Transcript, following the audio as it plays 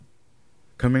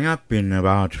Coming up in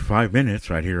about 5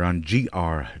 minutes right here on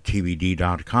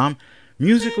grtvd.com,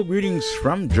 musical greetings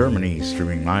from Germany,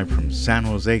 streaming live from San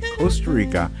Jose, Costa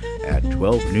Rica at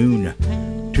 12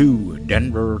 noon to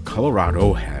Denver,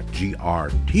 Colorado at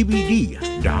grtvd.com.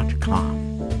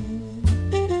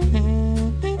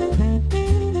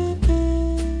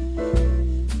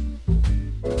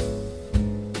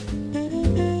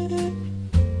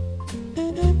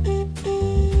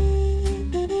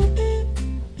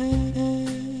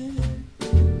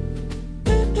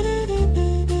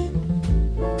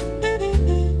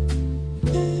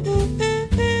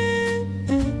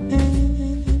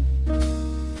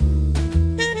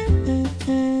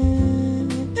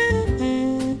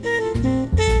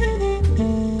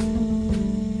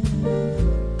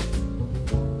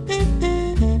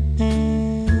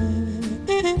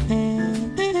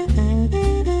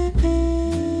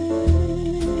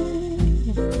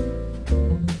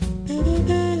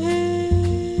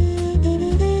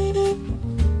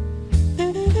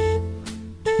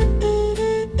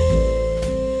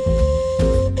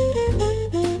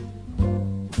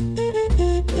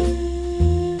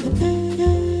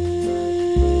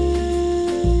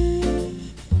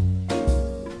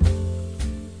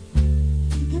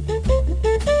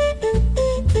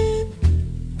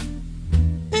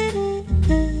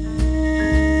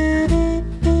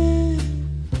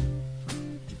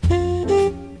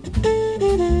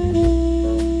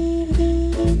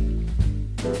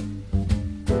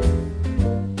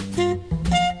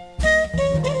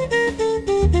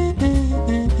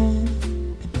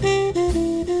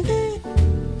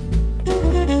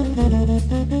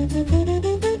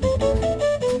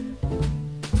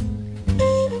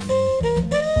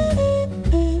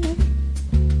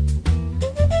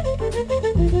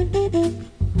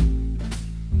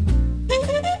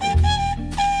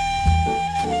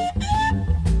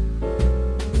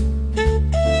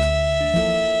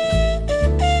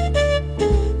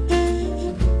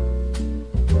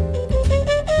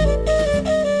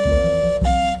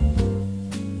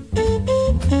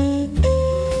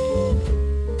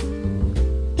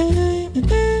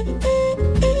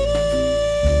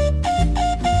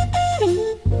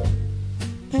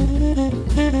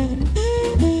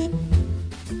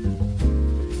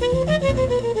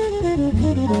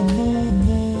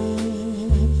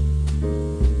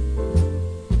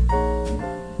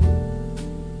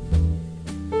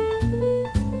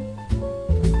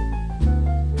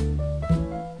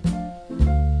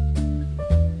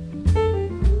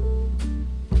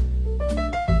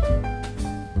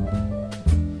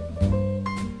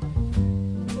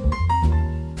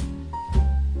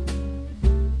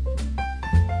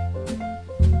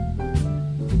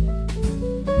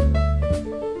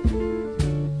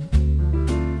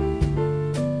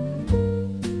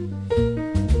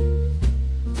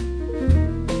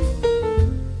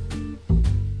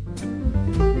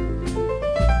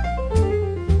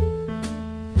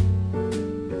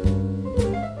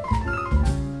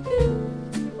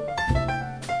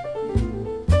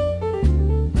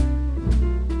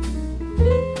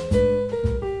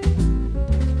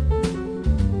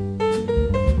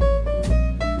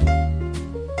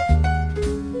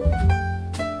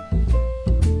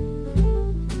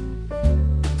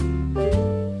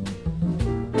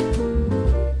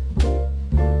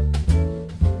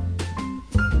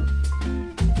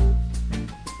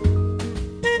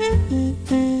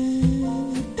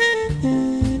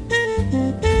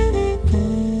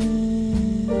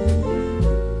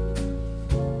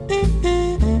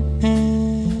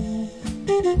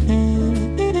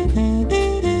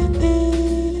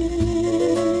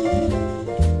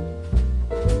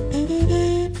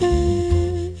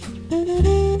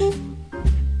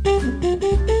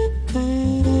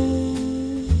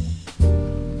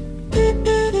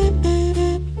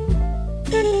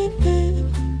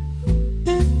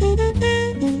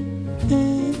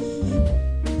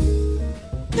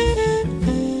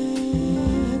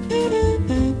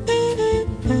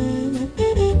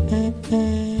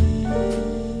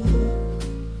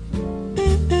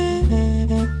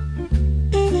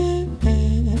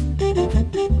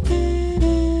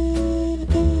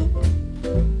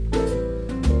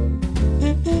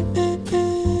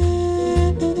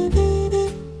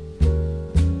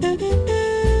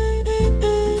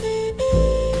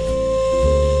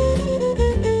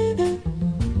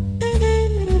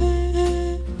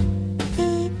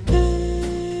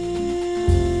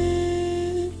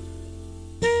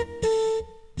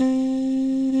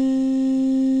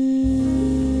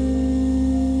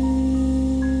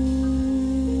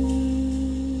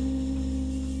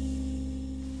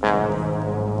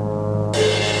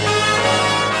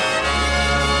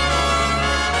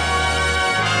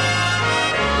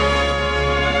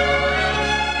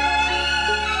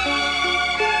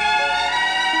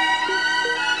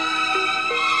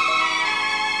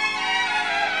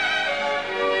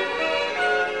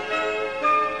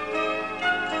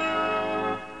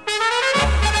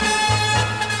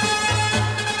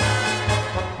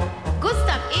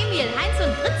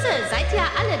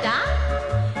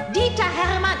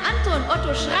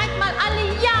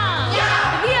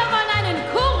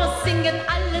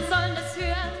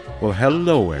 Well,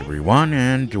 hello everyone,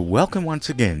 and welcome once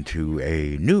again to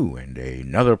a new and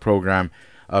another program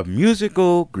of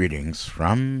musical greetings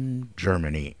from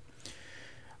Germany.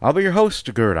 I'll be your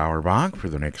host, Gerd Auerbach, for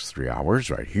the next 3 hours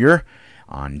right here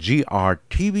on grtvd.com,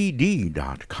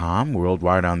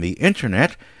 worldwide on the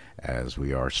internet, as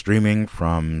we are streaming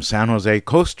from San Jose,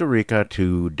 Costa Rica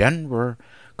to Denver,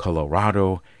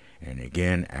 Colorado, and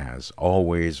again, as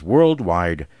always,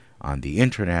 worldwide on the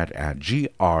internet at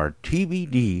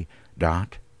grtvd.com.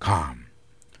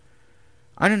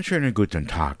 Einen schönen guten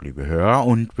Tag, liebe Hörer,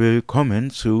 und willkommen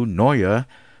zu neue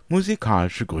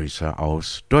musikalische Grüße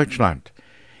aus Deutschland.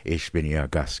 Ich bin Ihr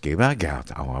Gastgeber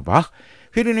Gerd Auerbach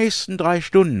für die nächsten 3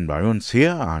 Stunden bei uns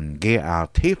hier an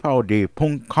grtvd.com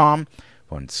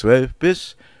von 12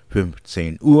 bis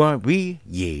 15 Uhr wie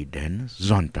jeden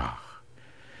Sonntag.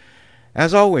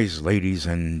 As always, ladies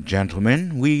and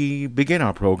gentlemen, we begin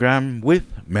our program with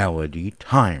Melody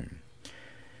Time.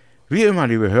 Wie immer,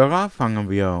 liebe Hörer, fangen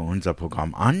wir unser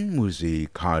Programm an,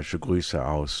 musikalische Grüße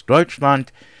aus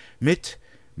Deutschland, mit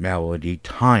Melody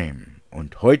Time.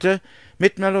 Und heute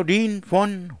mit Melodien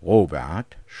von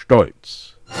Robert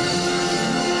Stolz.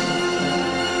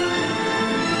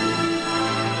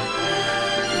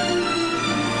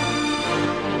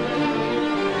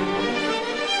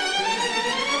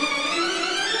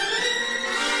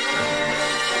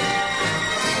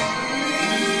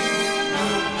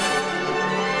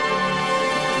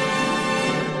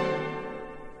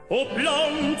 O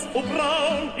blond, o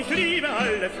braun, ich liebe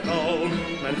alle Frauen,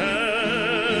 mein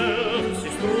Herz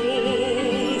ist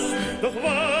groß, doch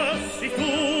was ich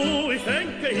tu, ich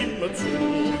denke immer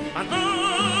zu, an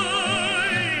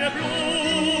eine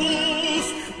bloß.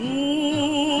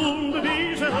 Und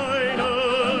diese eine,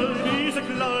 diese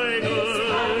kleine,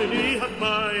 die hat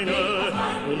meine,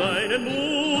 und einen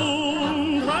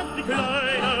Mund hat die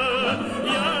Kleine,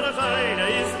 ja das eine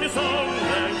ist mir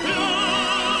sonnenklar.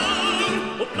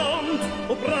 O blond,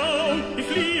 o braun, ich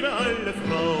liebe alle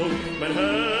Frauen, mein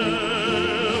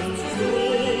Herz ist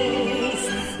groß,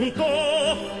 und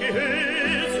doch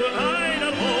gehört zu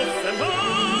einer offenbar,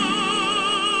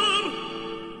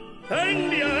 denn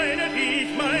die eine, die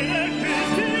ich meine,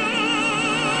 küsst ja.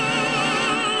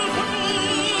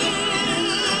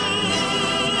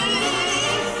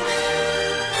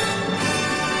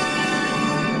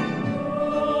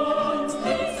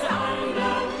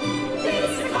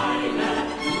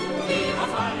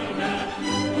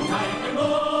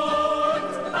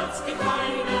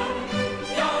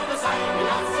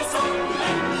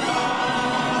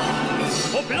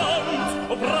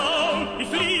 O braun,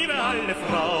 ich liebe alle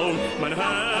Frauen, mein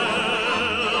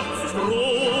Herz ist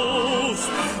groß,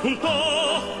 und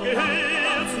doch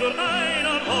gehört's nur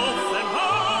einer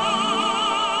offenbar,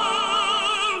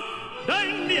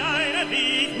 denn die eine, die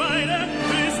ich meine,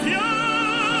 ist ja.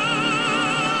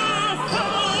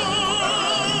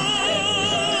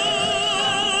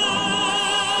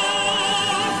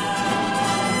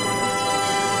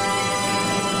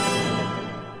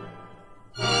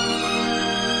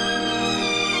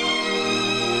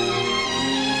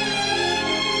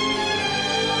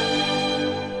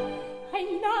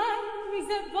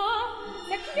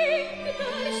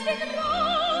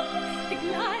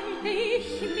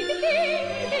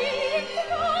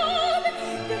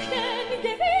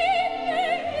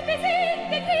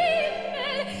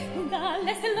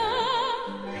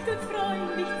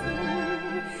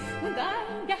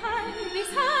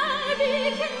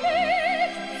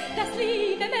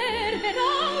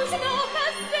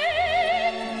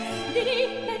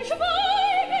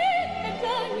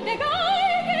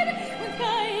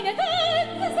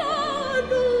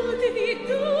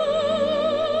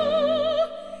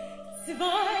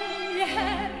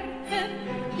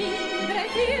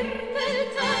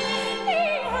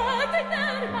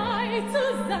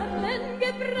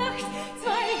 Zusammengebracht,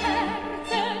 2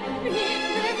 Herzen in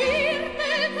der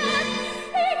Wirteltat,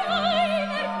 in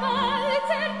einer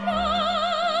kalten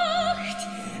Nacht.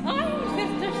 Ein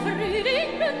Viertel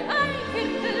Frühling und ein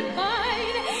Viertel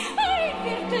Wein, ein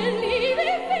Viertel Liebe,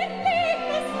 verliebt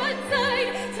muss man sein.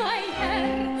 2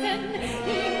 Herzen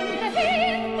in der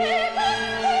Wirteltat,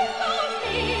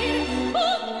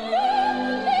 immer mehr und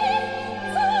glücklich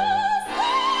zu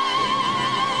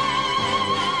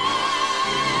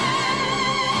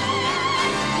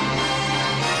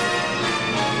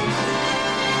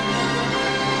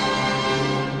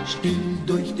Still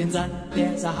durch den Sand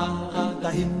der Sahara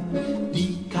dahin,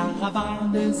 die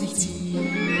Karawane sich zieht.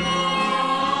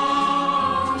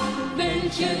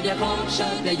 Welche der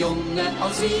Forscher, der Junge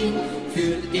aus Wien,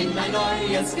 führt in ein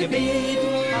neues Gebiet.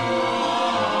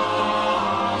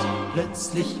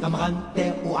 Plötzlich am Rand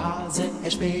der Oase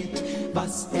erspäht,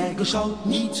 was er geschaut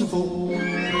nie zuvor.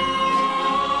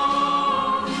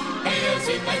 Er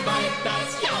sieht ein Weib,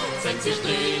 das jauchzend sich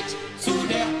dreht, zu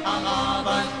der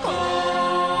Araber kommt.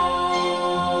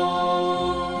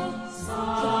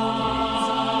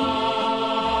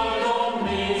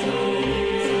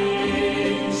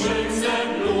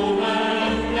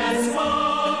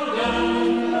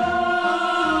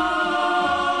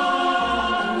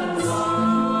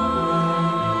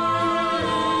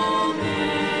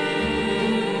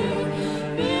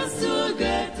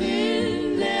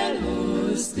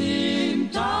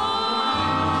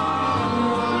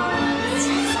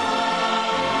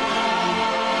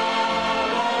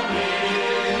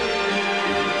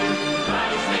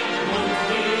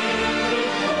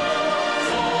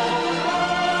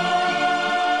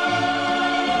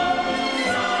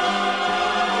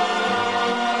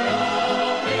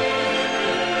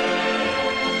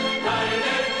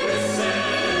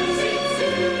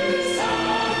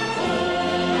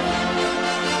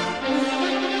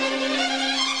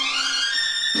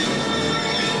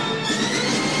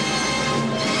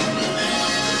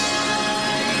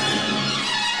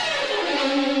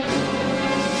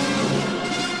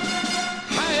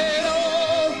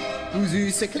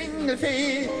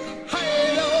 Klingelfee,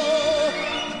 hallo!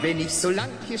 Wenn ich so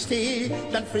lang hier stehe,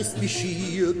 dann frisst mich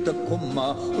schier der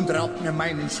Kummer und raubt mir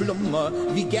meinen Schlummer.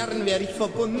 Wie gern wär ich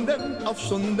verbunden auf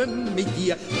Stunden mit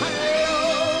dir.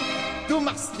 Hallo! Du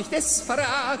machst mich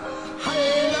desperat.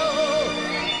 Hallo!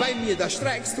 Bei mir, da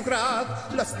streikst du grad.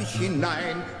 Lass mich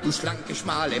hinein, du schlanke,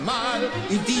 schmale Mal,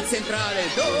 in die Zentrale.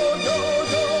 Du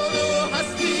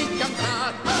hast mich am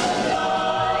Draht. Hallo!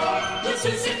 Du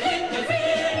süße Klingelfee!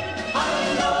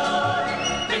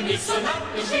 Wenn ich so lang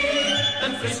stehe,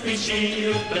 dann frisst mich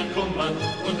schier der Kummer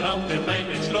und raubt mir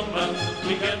meinen Schlummer.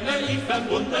 Wie gerne ich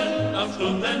verbunden auf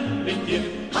Stunden mit dir.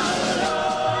 Hallo,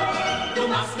 du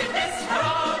machst mir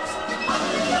desperat.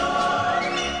 Hallo,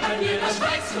 bei mir da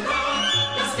streikst du grad.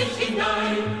 Lass dich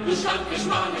hinein, du schlanke,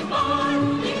 schmale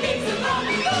Mann, in diese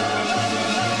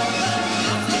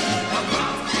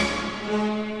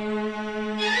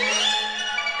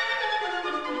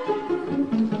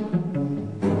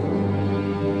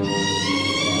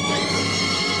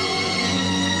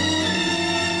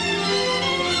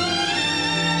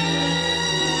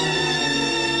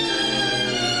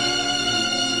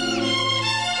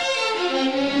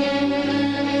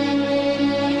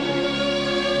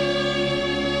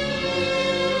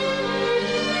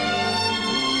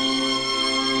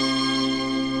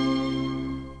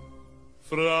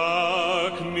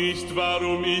Frag nicht,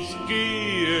 warum ich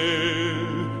gehe,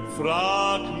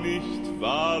 frag nicht,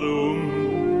 warum,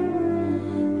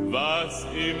 was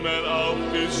immer auch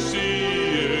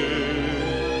geschehe,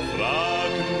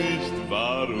 frag nicht,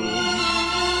 warum.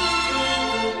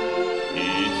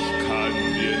 Ich kann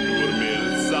dir nur mehr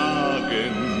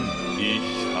sagen,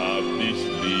 ich hab dich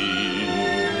lieb,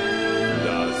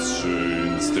 das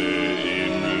Schönste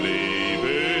im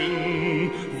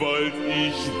Leben wollt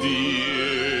ich dir.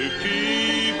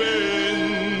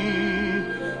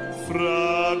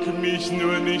 Frag mich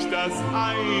nur nicht das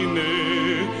eine,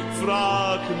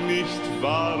 frag nicht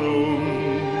warum.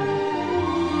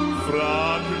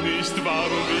 Frag nicht,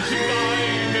 warum ich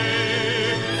weine,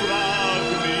 frag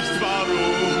nicht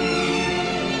warum.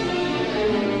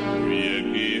 Wir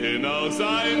gehen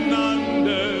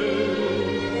auseinander,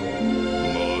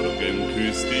 morgen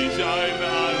küsst dich ein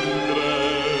anderer,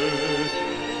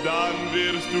 dann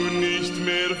wirst du nicht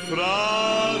mehr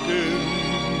fragen,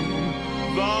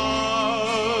 warum.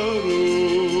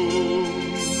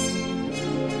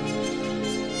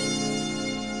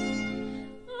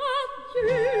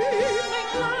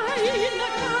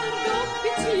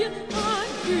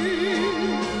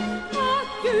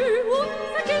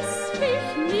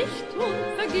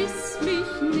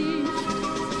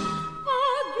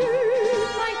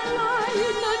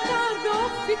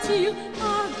 Adieu,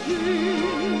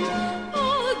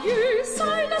 adieu,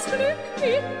 sei das Glück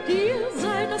mit dir,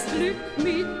 sei das Glück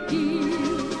mit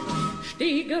dir.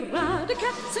 Steh gerade,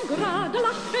 kerzengerade,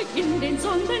 lache in den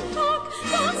Sonnentag,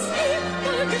 was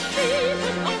immer geschehen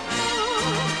auch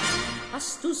war.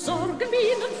 Hast du Sorgen,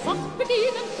 Bienen,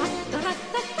 fortbedienen,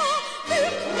 ta-ta-ta-ta, für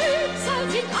Trübsal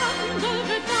sind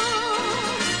andere da.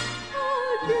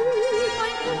 Adieu,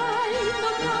 mein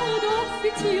kleiner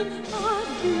Gardoffizier,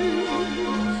 adieu.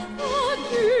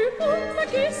 Und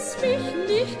vergiss mich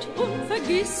nicht, und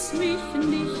vergiss mich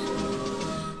nicht.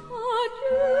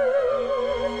 Adieu,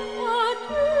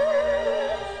 adieu,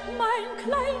 mein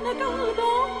kleiner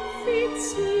Gardoffizier.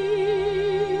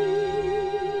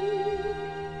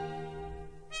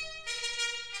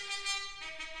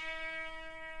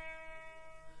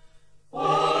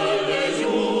 Alleluia.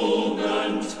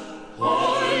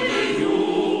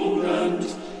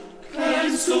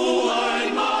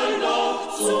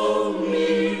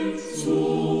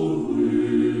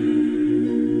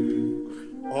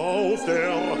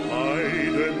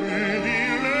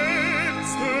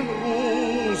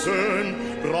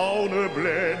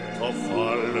 Blätter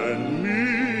fallen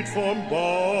mit vom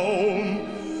Baum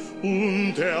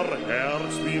und der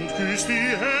Herbstwind küsst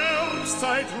die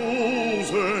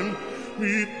Herbstzeitlosen.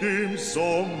 Mit dem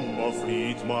Sommer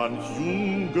flieht man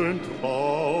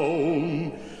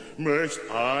Jugendtraum. Möcht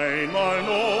einmal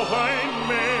noch ein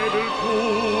Mädel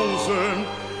kosen,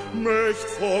 möcht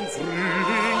vom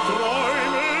Frühling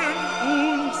träumen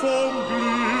und vom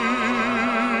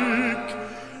Glück.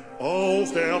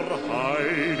 Auf der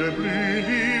Heide blühen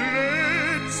die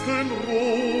letzten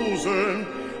Rosen,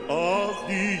 ach,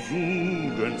 die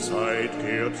Jugendzeit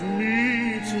kehrt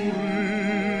nie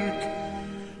zurück.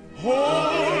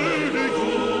 Holde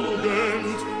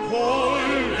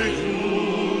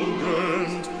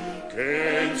Jugend,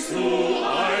 kennst du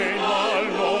einmal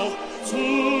noch zu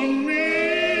mir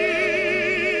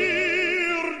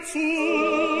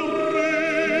zurück?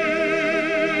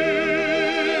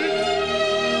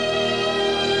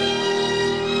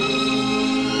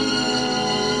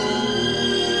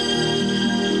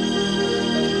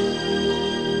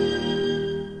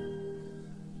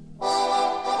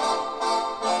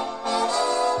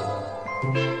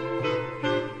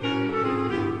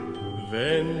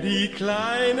 Wenn die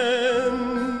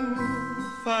kleinen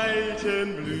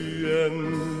Veilchen blühen,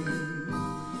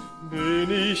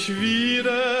 bin ich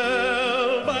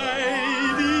wieder bei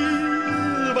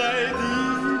dir, bei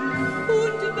dir.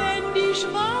 Und wenn die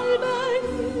Schwalben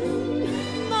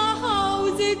nach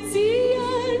Hause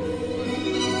ziehen,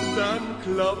 Dann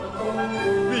klopf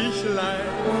ich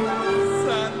leis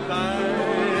an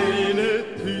deine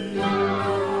Tür.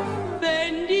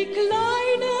 wenn die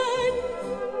kleinen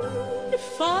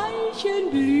Veilchen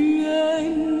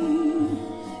blühen,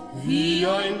 Wie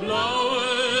ein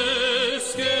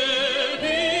blaues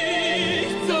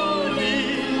Gedicht, so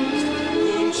liegt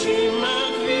und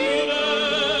schimmert wieder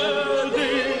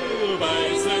der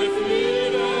weiße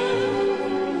Flieder.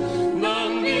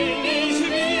 Dann bin ich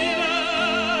wieder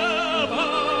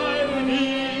bei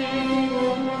dir.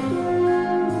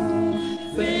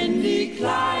 wenn die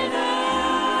kleinen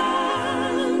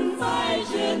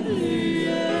Veilchen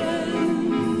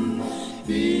blühen,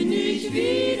 bin ich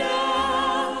wieder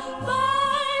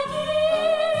bei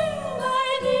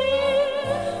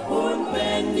dir. Und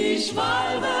wenn die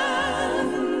Schwalben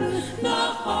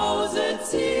nach Hause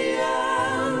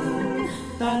ziehen,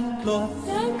 Dann klopf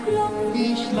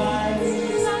ich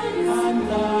leis an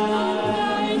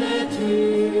deine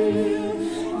Tür.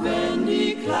 Wenn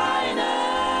die kleinen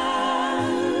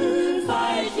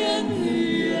Veilchen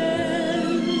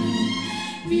blühen,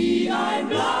 wie ein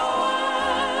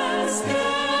blaues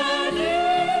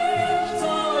Gedicht,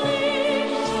 so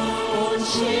liegt und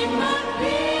schimmert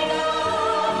wieder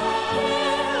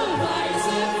der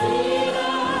weiße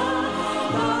Flieder,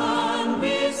 dann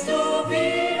bist du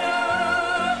wieder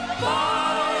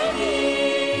bei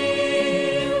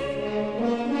dir.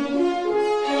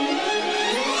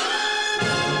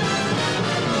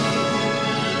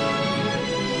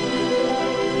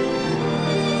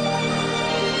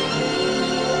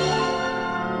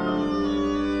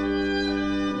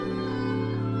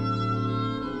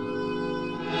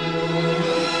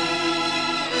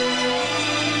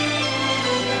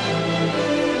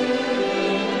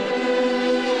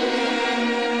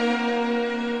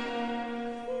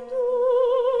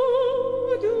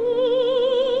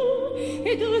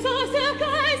 Du sollst der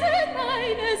Kaiser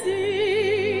meiner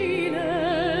Seele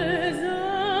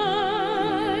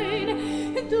sein.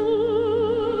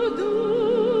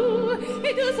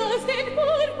 Du sollst den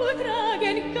Purpur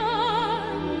tragen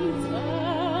ganz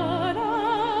allein.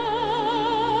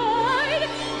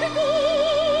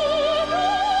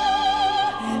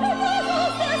 Du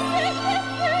sollst das Licht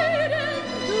führen.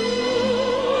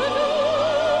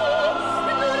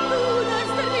 Du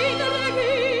darfst wieder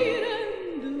regieren.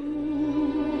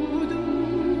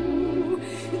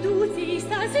 Du ziehst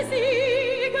das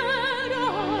Sieger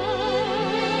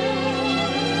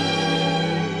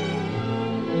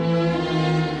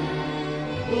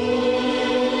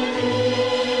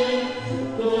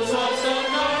Du sollst der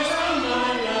Kaiser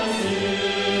meiner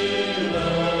Seele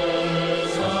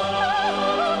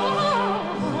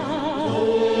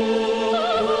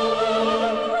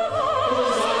Du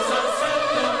sollst das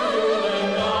Zepter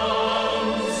führen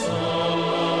ganz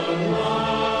allein.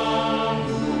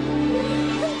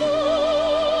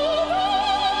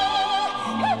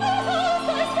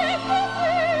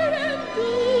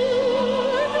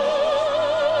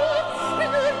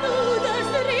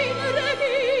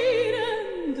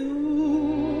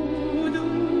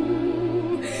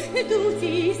 Du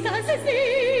ziehst das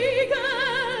Sieger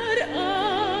an.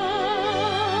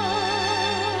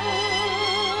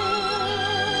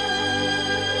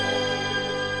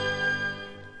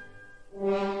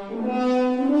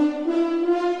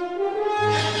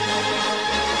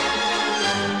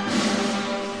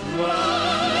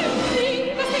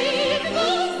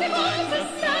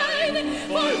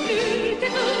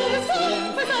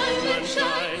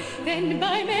 wenn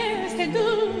beim ersten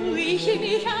Du ich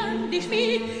mich an dich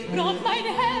schmieg, brach mein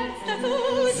Herz dazu.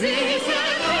 Sie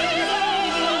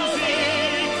verweigern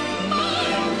Musik.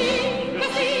 Mein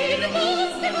Liebeslied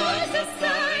musste weißes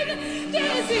sein,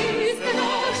 der süße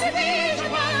Rausch wie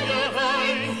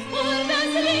Wein. Und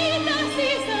das Lied, das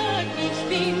sie sagt, ich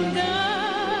bin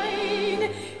dein,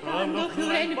 kann doch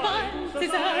nur ein Panzer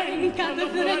sein, kann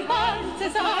doch nur ein Panzer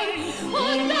sein.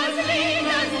 Und das Lied,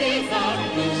 das sie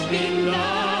sagt, ich bin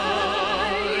dein,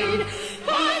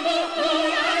 kann doch nur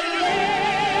ein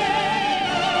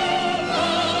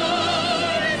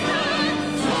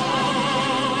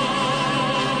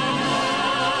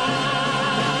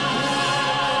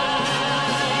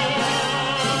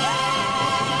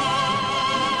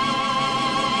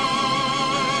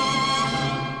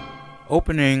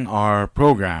Opening our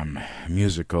program,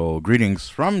 musical greetings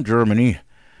from Germany,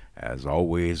 as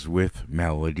always with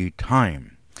Melody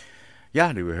Time.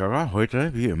 Ja, liebe Hörer,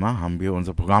 heute, wie immer, haben wir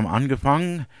unser Programm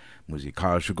angefangen,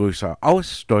 musikalische Grüße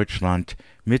aus Deutschland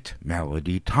mit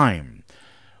Melody Time.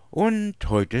 Und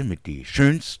heute mit die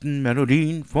schönsten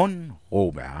Melodien von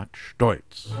Robert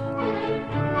Stolz.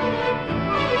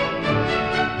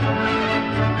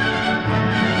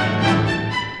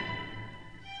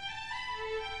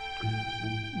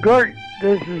 Gert,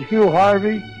 this is Hugh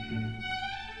Harvey.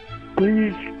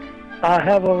 Please, I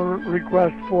have a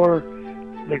request for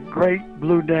the Great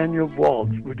Blue Danube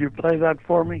Waltz. Would you play that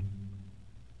for me?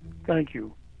 Thank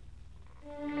you.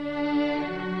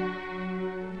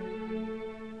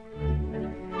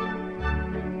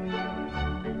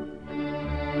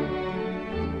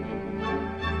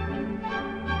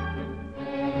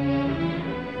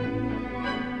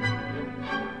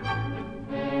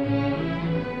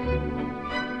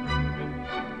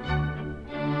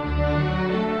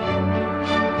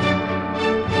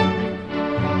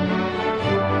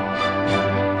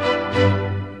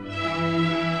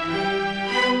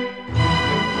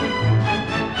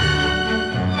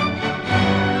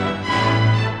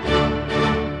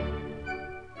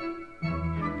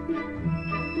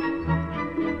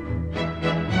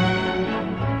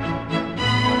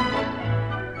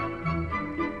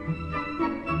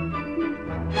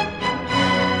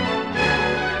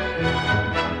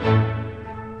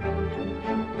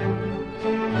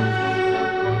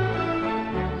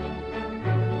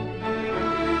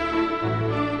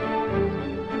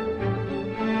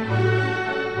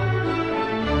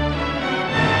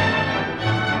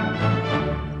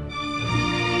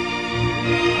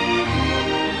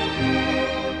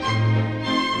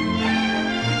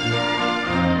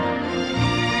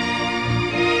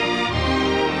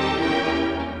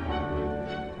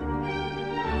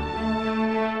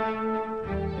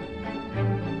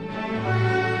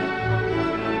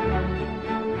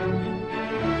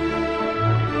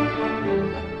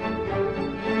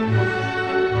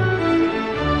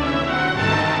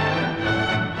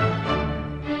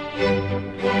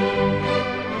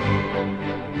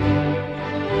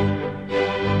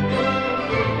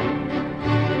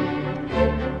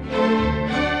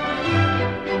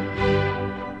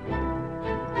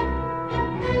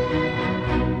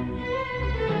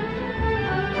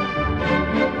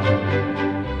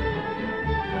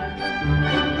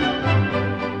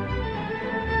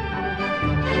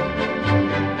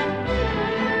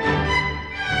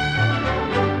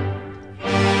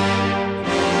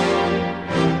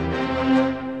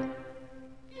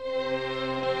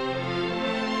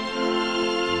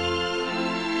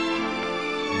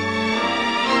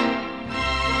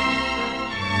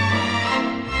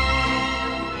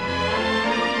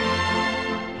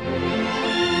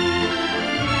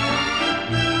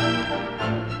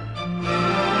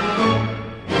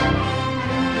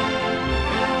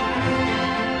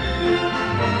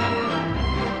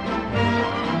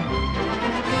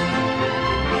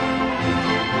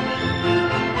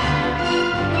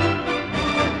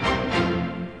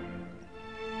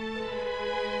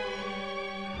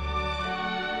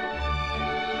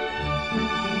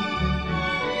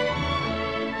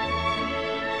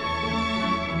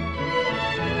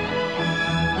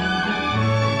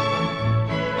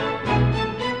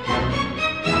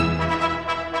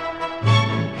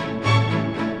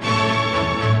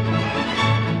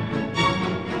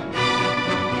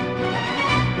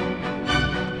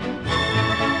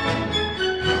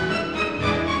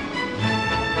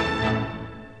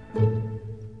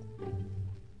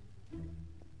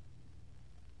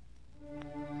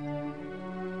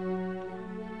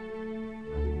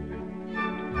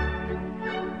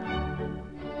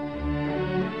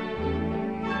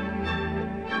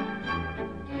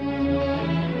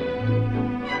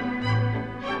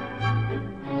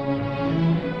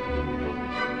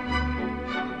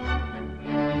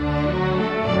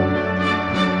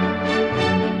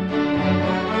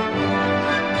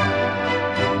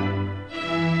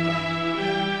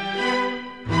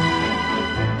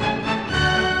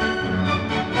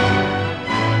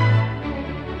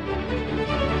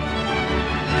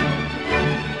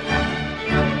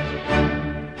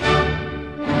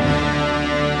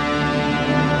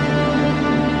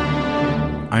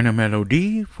 eine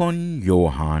Melodie von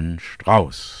Johann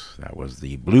Strauss. That was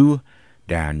the Blue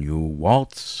Danube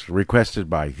Waltz,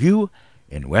 requested by Hugh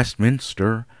in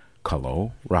Westminster,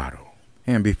 Colorado.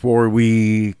 And before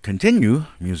we continue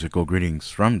musical greetings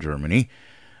from Germany,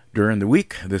 during the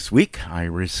week, this week, I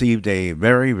received a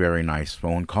very, very nice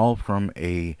phone call from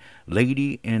a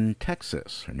lady in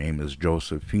Texas. Her name is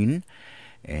Josephine,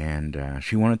 and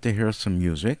she wanted to hear some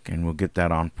music, and we'll get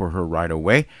that on for her right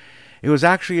away. It was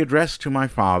actually addressed to my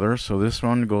father, so this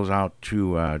one goes out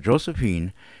to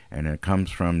Josephine, and it comes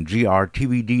from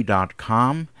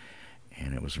grtvd.com,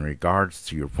 and it was in regards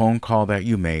to your phone call that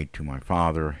you made to my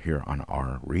father here on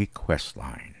our request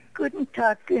line. Guten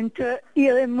Tag, Günther.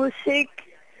 Ihre Musik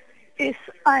ist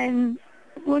ein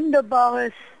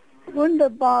wunderbare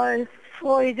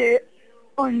Freude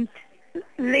und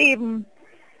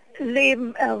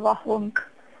Lebenerwachung.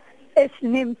 Es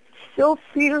nimmt so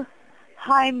viel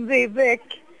Heimweh weg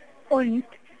und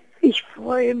ich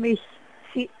freue mich,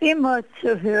 Sie immer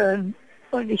zu hören.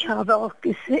 Und ich habe auch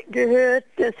gehört,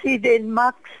 dass Sie den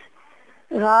Max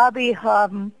Rabi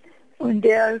haben und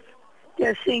der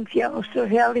singt ja auch so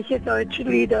herrliche deutsche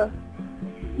Lieder.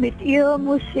 Mit Ihrer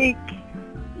Musik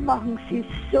machen Sie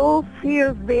so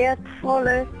viel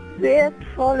wertvolle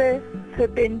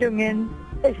Verbindungen.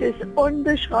 Es ist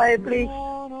unbeschreiblich,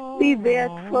 wie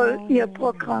wertvoll Ihr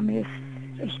Programm ist.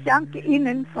 Ich danke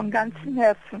Ihnen von ganzem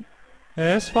Herzen.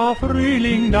 Es war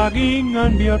Frühling, da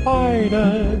gingen wir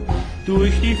beide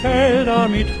durch die Felder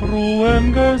mit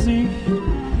frohem Gesicht.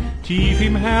 Tief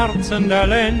im Herzen der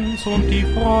Lenz und die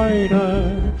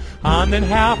Freude, an den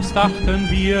Herbst dachten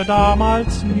wir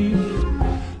damals nicht.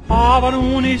 Aber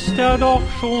nun ist er doch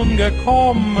schon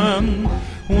gekommen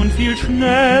und viel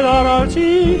schneller als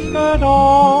ich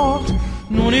gedacht.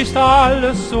 Nun ist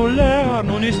alles so leer,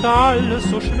 nun ist alles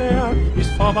so schwer,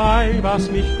 ist vorbei, was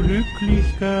mich glücklich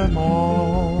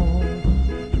gemacht.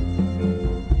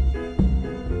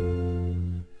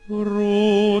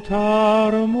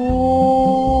 Roter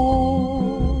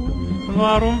Mond,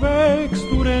 warum wächst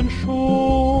du denn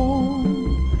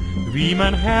schon? Wie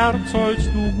mein Herz sollst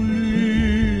du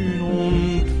glühen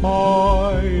und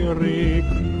feurig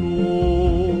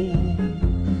lohn.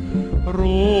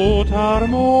 Roter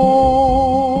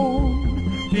Mond,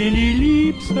 den die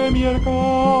Liebste mir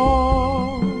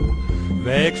gab,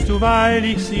 wächst du, weil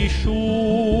ich sie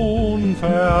schon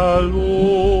verloren.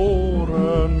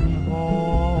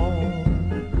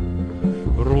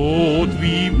 Rot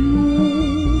wie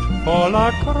Blut,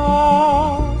 voller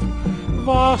Kraft,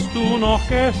 warst du noch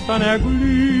gestern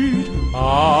erglüht,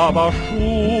 aber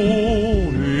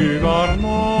schon über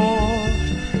Nacht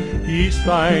ist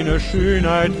deine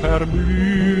Schönheit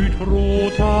verblüht.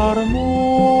 Roter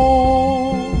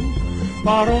Mond,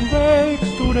 warum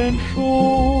wächst du denn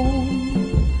schon?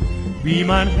 Wie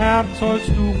mein Herz sollst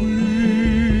du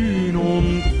glühen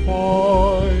und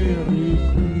feurig glühen.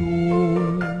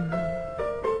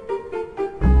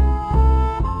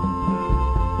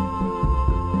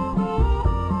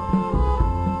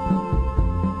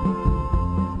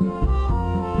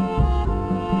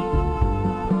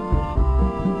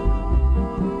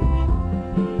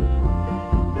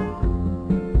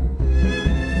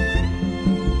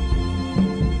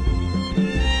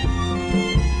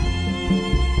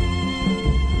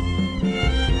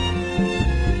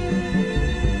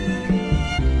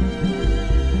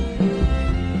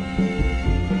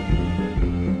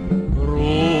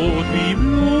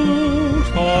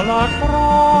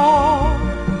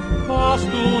 Warst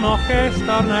du noch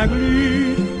gestern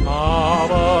erglüht,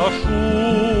 aber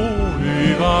schon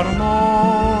über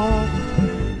Nacht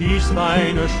ist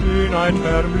deine Schönheit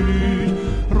verblüht.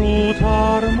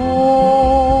 Roter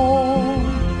Mond,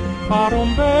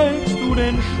 warum wächst du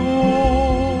denn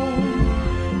schon?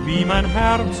 Wie mein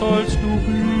Herz sollst du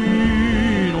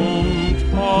glühen und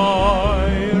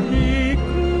feurig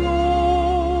glühen.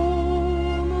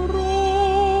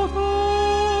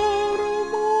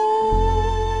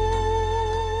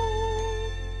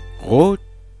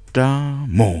 Roter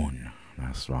Mond,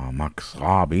 das war Max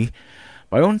Rabi.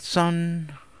 Bei uns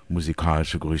dann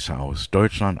musikalische Grüße aus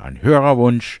Deutschland, ein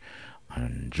Hörerwunsch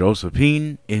an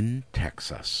Josephine in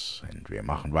Texas. Und wir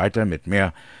machen weiter mit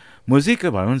mehr Musik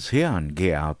bei uns hier an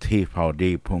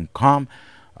grtvd.com,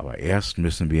 aber erst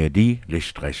müssen wir die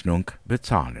Lichtrechnung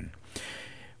bezahlen.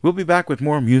 We'll be back with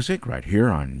more music right here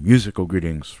on Musical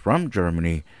Greetings from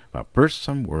Germany, but first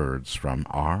some words from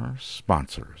our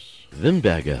sponsors.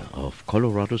 Wimberger of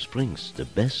Colorado Springs, the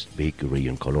best bakery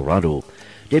in Colorado.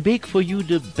 They bake for you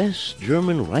the best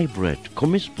German rye bread,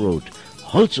 Kommissbrot,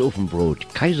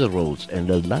 Holzofenbrot, Kaiser rolls, and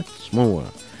a lot more.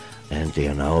 and they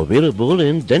are now available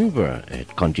in Denver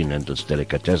at Continental's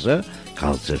Delicatessen,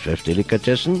 Carl's FF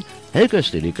Delicatessen,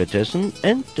 Helga's Delicatessen,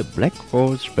 and the Black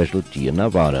Forest Specialty in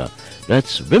Nevada.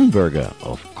 That's Wimberger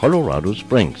of Colorado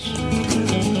Springs.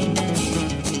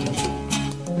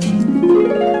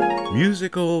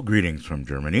 Musical greetings from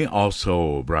Germany,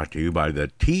 also brought to you by the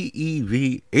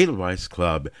TEV Edelweiss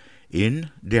Club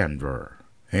in Denver.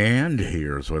 And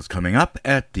here's what's coming up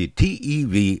at the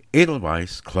TEV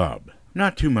Edelweiss Club.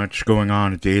 Not too much going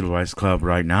on at the Edelweiss Club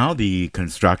right now. The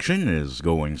construction is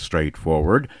going straight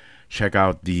forward. Check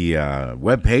out the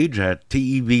webpage at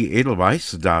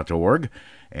tevedelweiss.org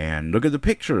and look at the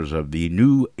pictures of the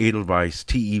new Edelweiss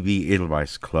TEV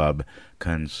Edelweiss Club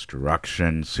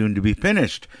construction, soon to be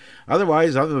finished. Other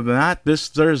than that, this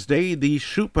Thursday, the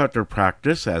shoe putter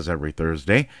practice, as every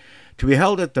Thursday, to be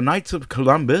held at the Knights of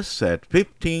Columbus at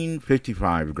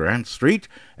 1555 Grant Street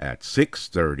at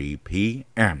 6:30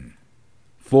 p.m.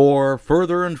 For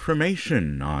further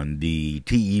information on the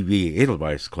TEV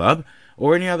Edelweiss Club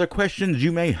or any other questions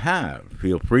you may have,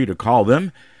 feel free to call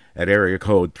them at area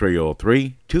code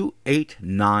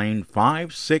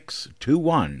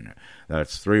 303-289-5621.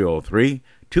 That's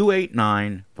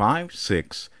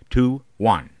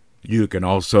 303-289-5621. You can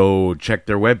also check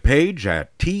their webpage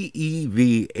at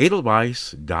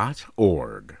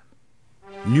tevedelweiss.org.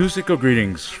 Musical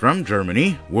greetings from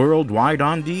Germany, worldwide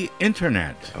on the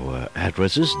Internet. Our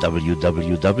address is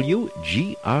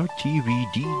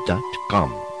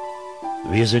www.grtvd.com.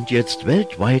 Wir sind jetzt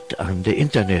weltweit an der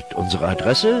Internet. Unsere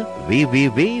Adresse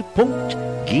www.grtvd.com.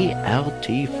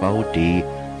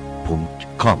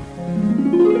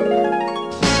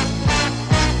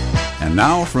 And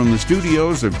now from the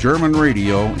studios of German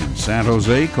Radio in San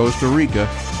Jose, Costa Rica,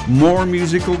 more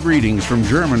musical greetings from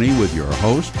Germany with your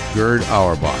host, Gerd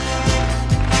Auerbach.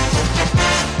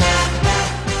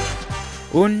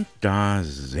 Und da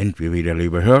sind wir wieder,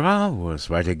 liebe Hörer, wo es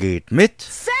weitergeht mit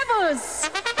Servus!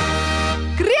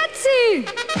 Grüezi!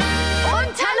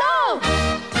 Und hallo!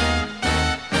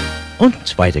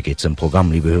 Und weiter geht's im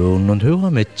Programm, liebe Hörerinnen und Hörer,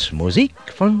 mit Musik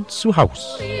von zu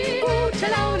Haus. Gute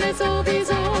Laune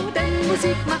sowieso, denn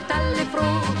Musik macht alle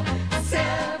froh.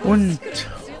 Servus, Und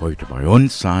heute bei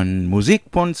uns an Musik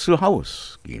von zu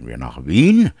Haus gehen wir nach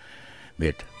Wien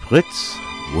mit Fritz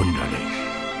Wunderlich.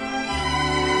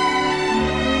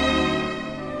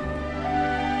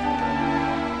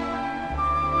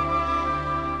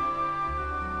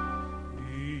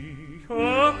 Ich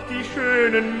hab die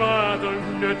schönen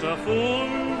Madeln nicht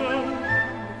erfunden,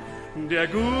 der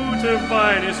gute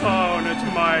Wein ist auch nicht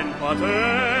mein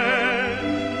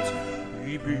Patent.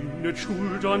 Ich bin nicht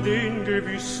schuld an den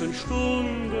gewissen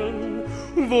Stunden,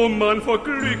 wo man vor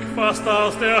Glück fast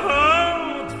aus der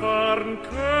Haut fahren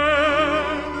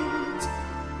könnt.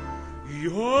 Ich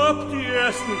hab die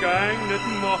ersten Gang nicht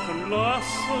machen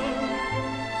lassen,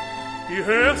 ich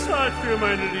hör's halt für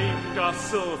mein Leben gar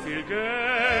so viel Geld.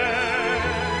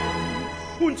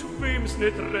 Und wem's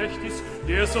nicht recht ist,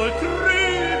 der soll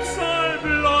Trübsal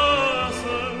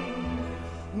blasen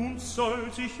und soll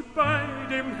sich bei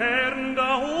dem Herrn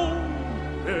da oben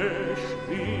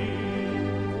bestehen.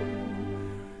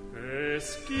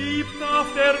 Es gibt auf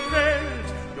der Welt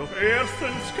doch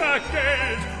erstens kein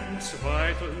Geld und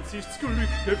zweitens ist's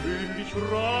Glück gewöhnlich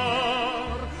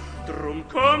rar. Drum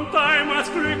kommt einmal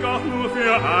das Glück auch nur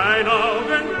für einen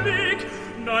Augenblick,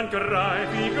 dann greif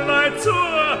ich gleich zu,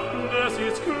 das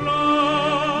ist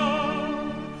klar.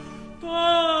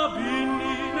 Da bin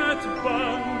ich nicht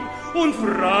bang und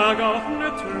frag auch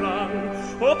nicht lang,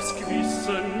 ob's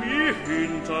Gewissen mich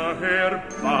hinterher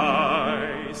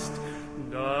beißt.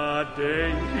 Da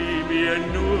denk ich mir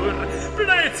nur,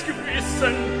 blöds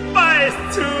Gewissen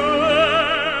beißt zu.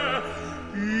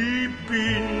 Ich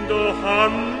bin doch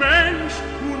ein Mensch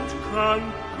und kein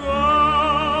Geist.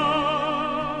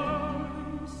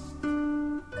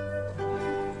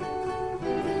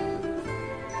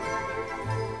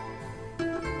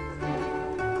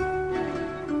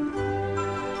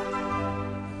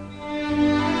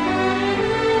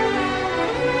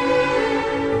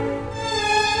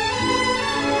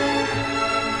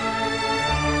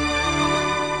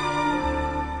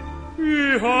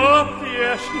 Ich hab die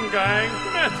ersten Gang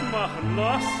nicht machen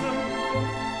lassen,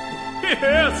 ich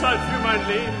hör's halt für mein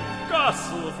Leben gar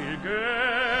so viel Geld.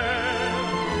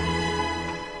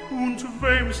 Und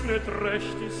wem's nicht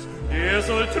recht ist, der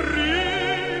soll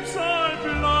Trübsal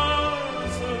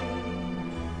blasen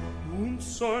und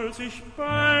soll sich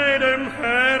bei dem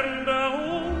Herrn da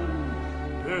oben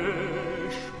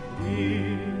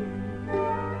bestehen.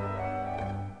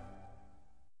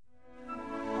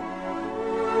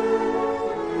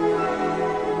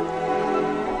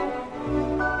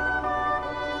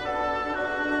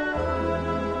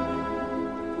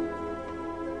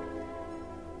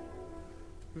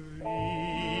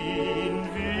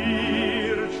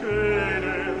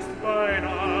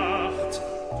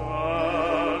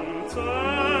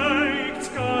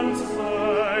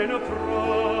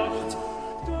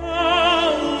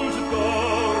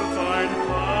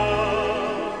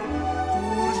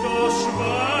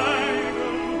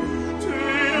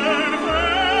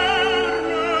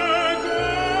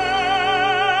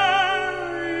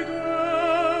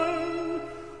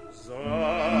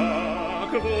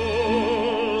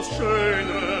 wo's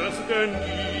Schöneres denn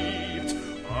gibt,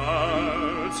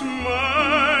 als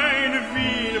mein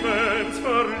Wien, wenn's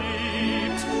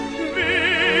verliebt,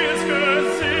 wie's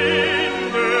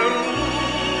Gesinde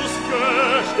Ruß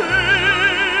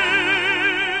gestehen.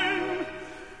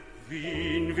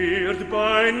 Wien wird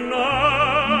bei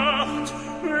Nacht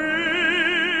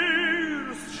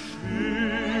erst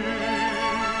schön.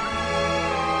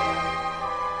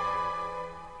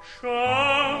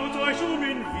 Schaut euch um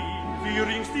in Wien, wie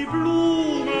rings die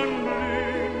Blumen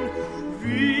blühen,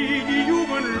 wie die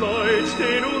jungen Leute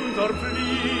stehen unter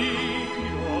Glieder.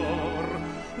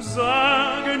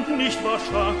 Sagen nicht wahr,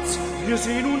 Schatz, wir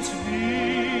sehen uns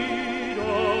wieder,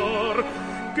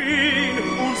 gehen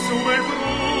uns zu ein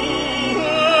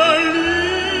froher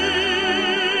Lieder.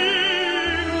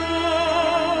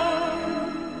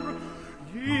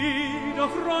 Jeder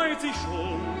freut sich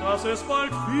schon, dass es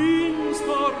bald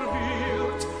finster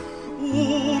wird,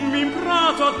 im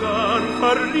Prater dann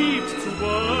verliebt zu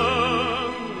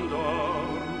wandern.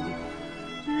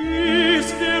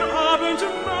 Ist der Abend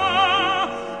nah,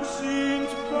 sind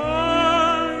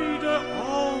beide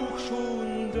auch schon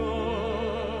da.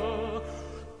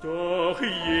 Doch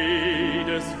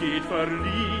jedes geht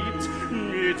verliebt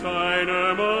mit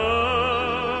einem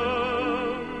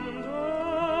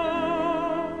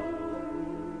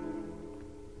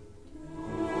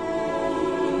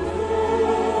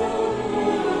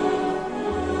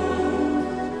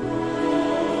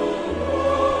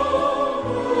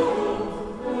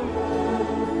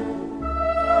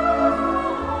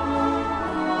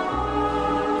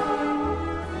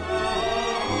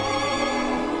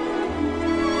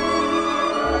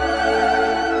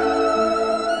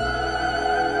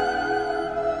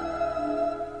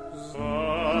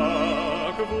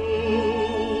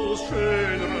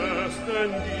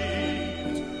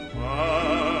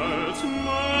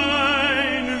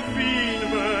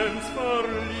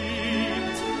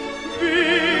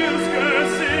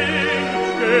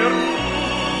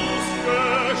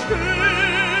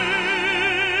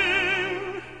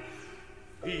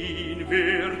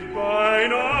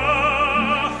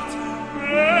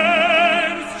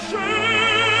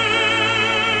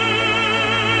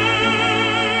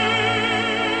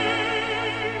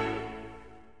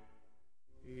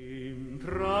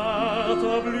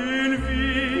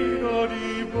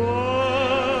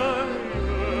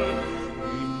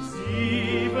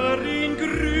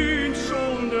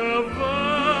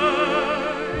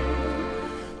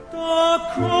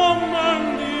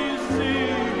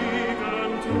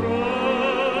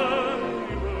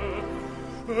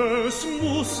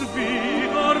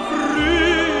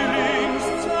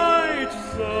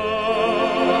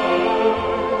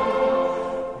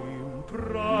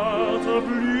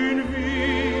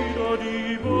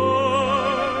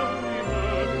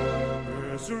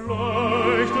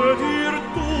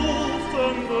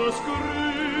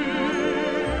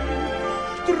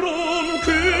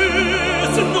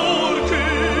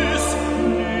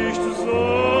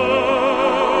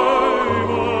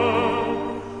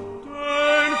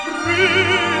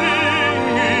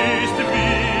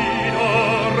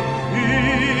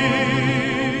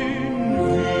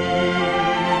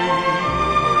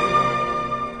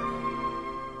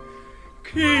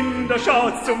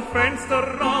Schaut zum Fenster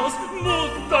raus,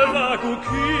 Mutter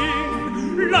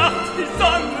Lagukin, lacht die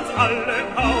Sonne ins alle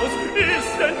Haus,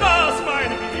 ist denn das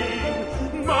mein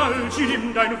Wien? Malchi,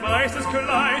 nimm dein weißes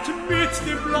Kleid mit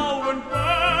dem blauen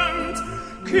Band,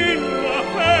 Kinder,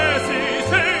 es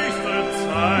ist höchste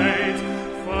Zeit,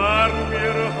 fahren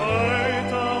wir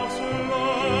heut aufs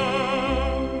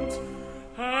Land.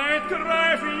 Heut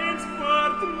greif ich ins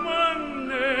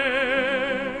Portemonnaie,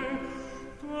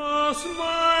 das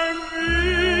mein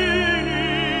Wien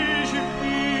ich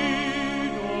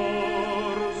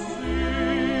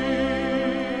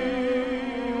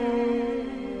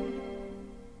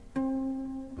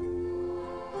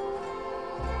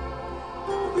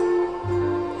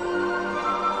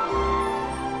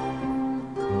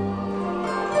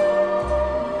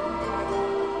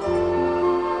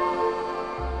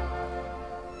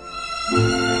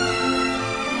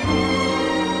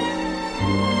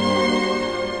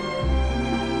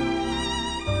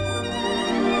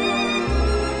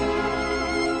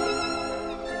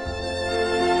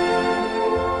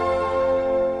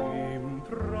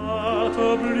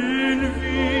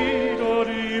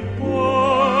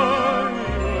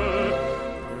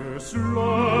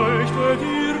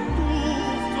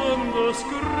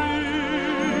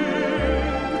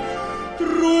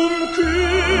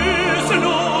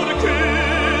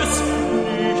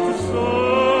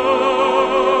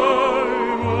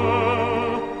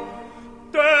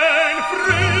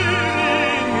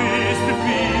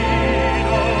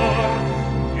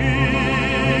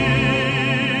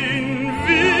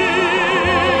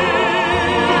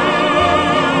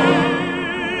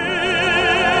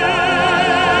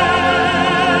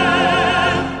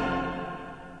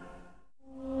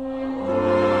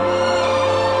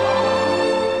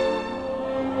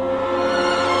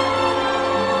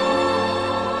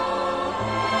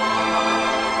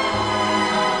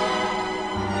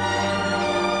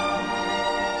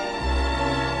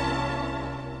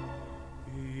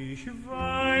Ich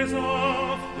weiß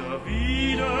auf der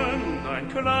Wieden ein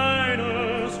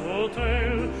kleines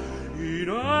Hotel in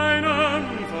einem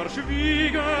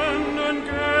verschwiegenen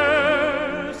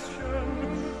Gässchen.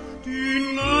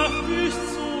 Die Nacht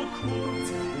ist so kurz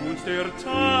und der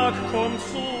Tag kommt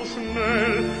so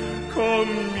schnell. Komm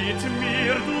mit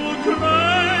mir, du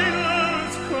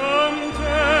kleines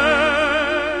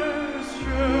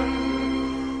Komteschen.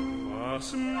 Was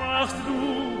machst du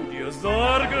dir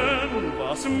Sorgen,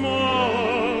 was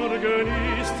morgen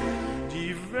ist?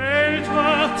 Die Welt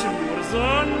hat nur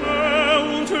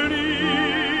Sonne und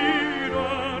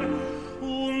Lieder.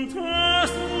 Und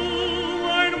hast du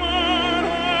einmal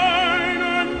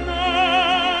eine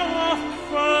Nacht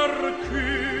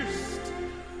verküsst,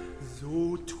 so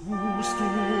tust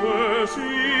du es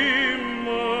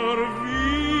immer wieder.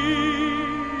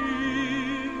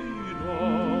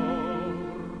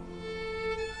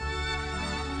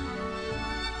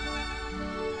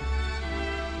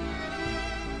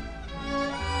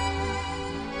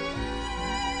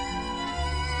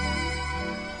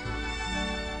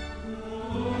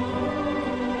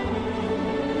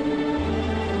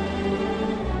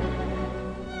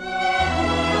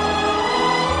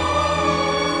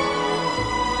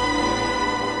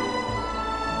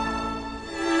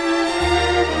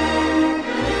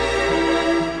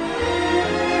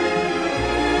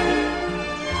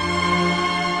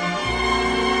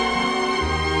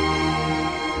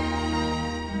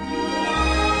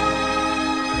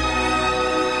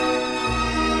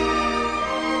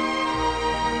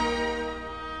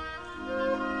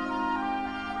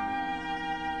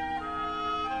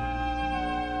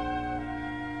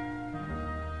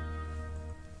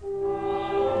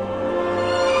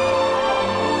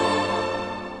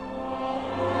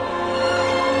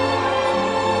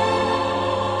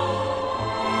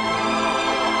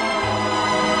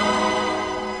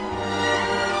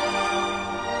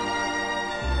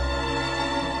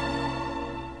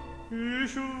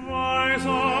 Ich weiß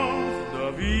auf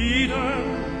der Wieden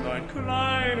ein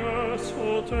kleines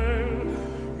Hotel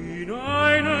in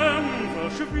einem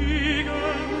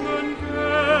verschwiegenen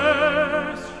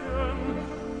Gässchen.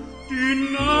 Die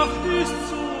Nacht ist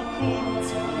so kurz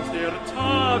und der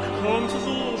Tag kommt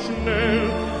so schnell.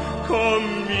 Komm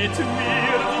mit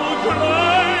mir, du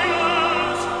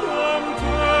kleines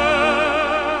Komteschen.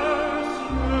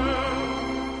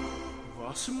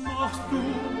 Was machst du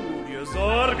dir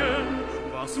Sorgen,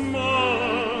 was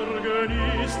morgen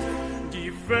ist?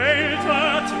 Die Welt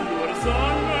hat nur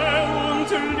Sonne und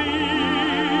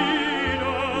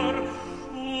Lieder.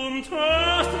 Und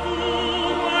hast du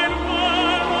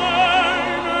einmal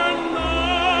eine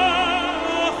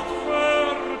Nacht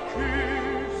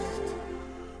verküsst,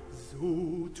 so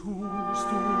tust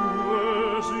du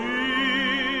es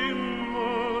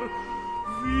immer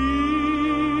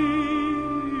wieder.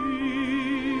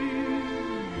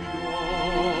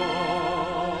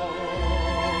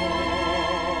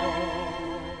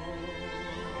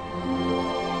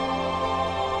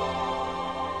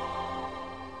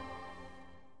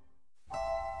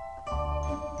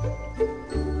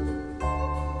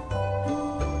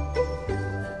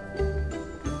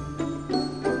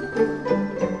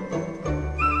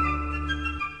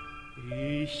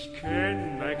 Ich kenn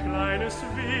ein kleines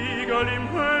Wiegerl im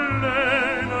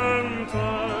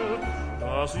Höllenental,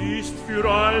 das ist für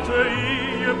alte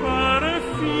Ehepaare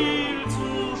viel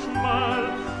zu schmal.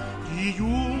 Die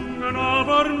Jungen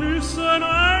aber müssen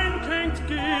einkennt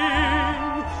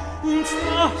gehen, und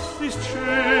das ist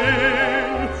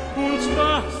schön, und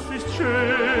das ist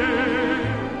schön.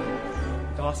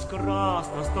 Das Gras,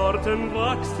 das dorten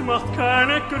wächst, macht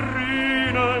keine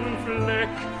grünen Fleck.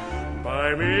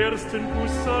 Beim ersten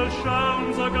Bussal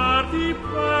schauen sogar die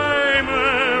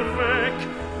Bäume weg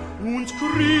und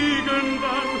kriegen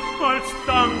dann als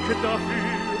Dank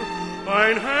dafür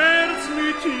ein Herz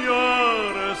mit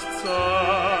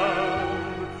Jahreszahl.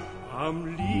 Am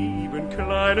lieben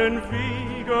kleinen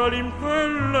Wiegerl im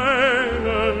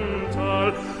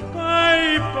Höllenental,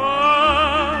 bei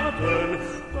Baden,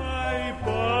 bei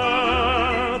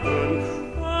Baden,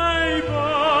 bei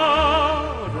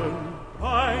Baden,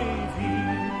 bei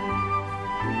Wien.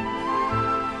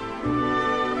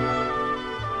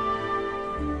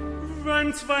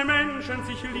 Wenn zwei Menschen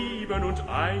sich lieben und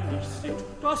einig sind,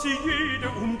 dass sie jede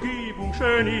Umgebung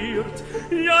schöniert,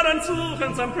 ja, dann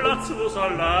suchen sie einen Platz, wo's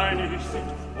alleinig sind,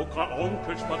 wo kein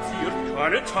Onkel spaziert,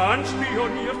 keine Tante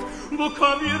spioniert, wo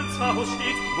kein Wirtshaus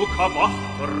steht, wo kein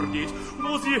Wachter geht,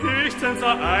 wo sie höchstens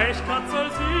eine Eichkatzel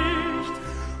sieht,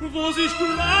 wo sich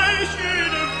gleich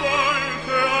jede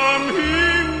Wolke am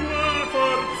Himmel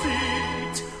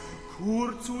verzieht.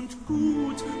 kurz und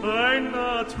gut ein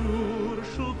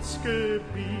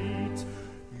Naturschutzgebiet.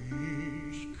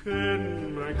 Ich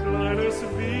kenn ein kleines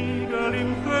Wiegerl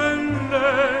im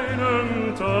Höllental,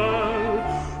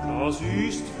 das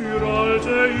ist für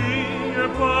alte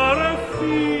Ehepaare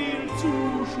viel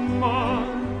zu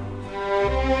schmal.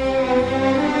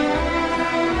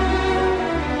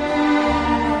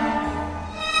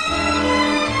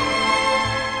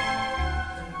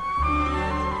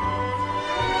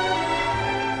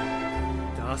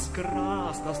 Das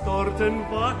Gras, das dorten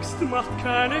wächst, macht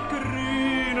keine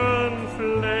grünen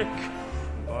Fleck.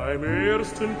 Beim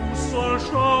ersten Guss soll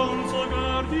schon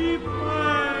sogar die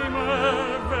Bäume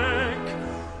weg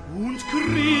und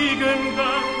kriegen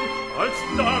dann als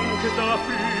Dank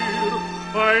dafür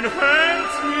ein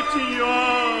Herz mit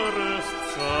Jahreszahl.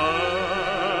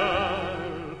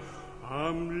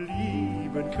 Am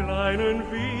lieben kleinen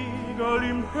Wiegerl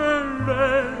im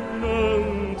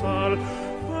Höllental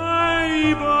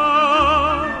bei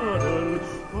Baden,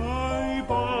 bei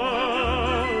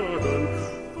Baden,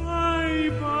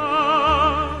 bei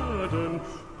Baden,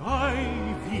 bei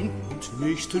Wien. Und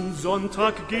nächsten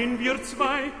Sonntag gehen wir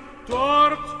zwei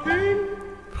dorthin.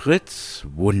 Fritz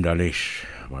Wunderlich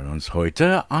bei uns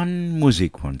heute an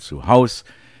Musik von zu Haus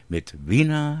mit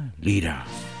Wiener Lieder.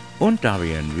 Und da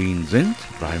wir in Wien sind,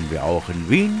 bleiben wir auch in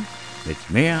Wien mit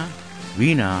mehr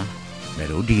Wiener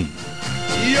Melodien.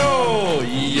 Jo,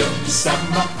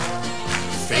 Sommer,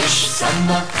 Fisch,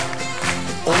 Sommer,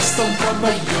 Ostern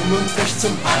kommen jung und frisch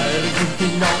zum Heiligen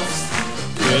hinaus.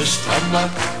 Durchhammer,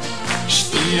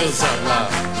 Stiersanger,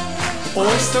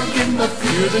 Ostern gehen wir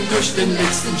führen durch den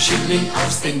letzten Schilling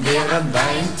aus, den wer an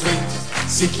Wein trinkt,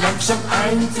 sich langsam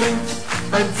eintrinkt,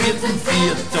 beim vierten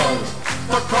Viertel,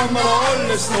 da kann man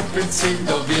alles noch bezahlen,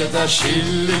 da wird der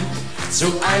Schilling zu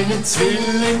einem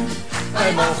Zwilling.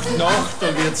 Beim 8 Nacht, da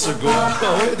wird sogar der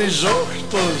alte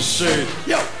Schachtel schön.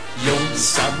 Ja,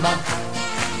 Jungsammer,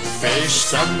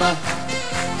 Fischsammer,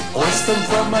 Ostern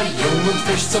fahren wir jung und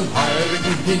frisch zum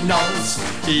Heiligen hinaus.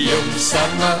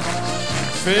 Jungsammer,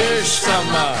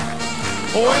 Fischsammer,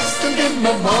 Ostern gehen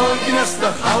wir morgen erst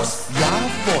nach Haus.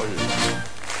 Jawohl.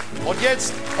 Und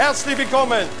jetzt herzlich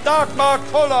willkommen, Dagmar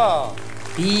Koller.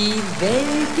 Die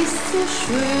Welt ist so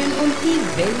schön und die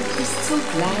Welt ist so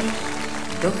gleich.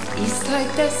 Doch ist heut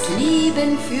das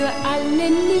Leben für alle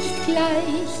nicht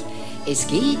gleich. Es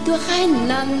geht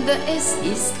durcheinander, es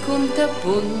ist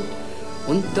kunterbunt.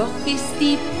 Und doch ist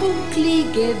die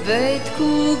bucklige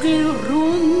Weltkugel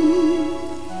rund.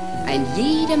 Ein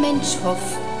jeder Mensch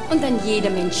hofft und ein jeder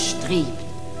Mensch strebt.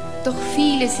 Doch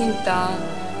viele sind da,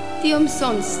 die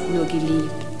umsonst nur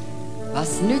geliebt.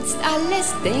 Was nützt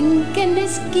alles Denken,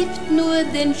 es gibt nur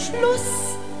den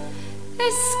Schluss.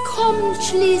 Es kommt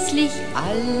schließlich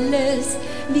alles,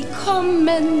 wie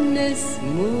kommen es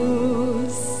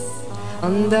muss.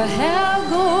 Und der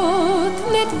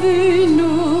Herrgott nicht will,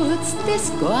 nutzt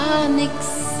es gar nix.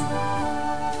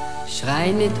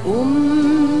 Schrei nicht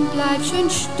bleib schön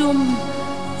stumm,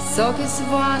 sag es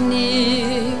war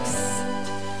nix.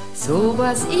 So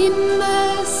was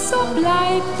immer, so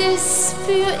bleibt es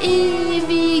für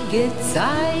ewige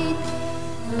Zeit.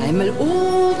 Einmal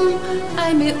oben,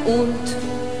 einmal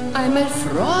einmal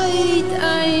Freud,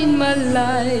 einmal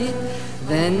Leid.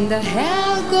 Wenn der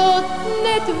Herrgott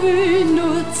nicht will,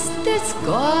 nutzt es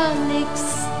gar nix.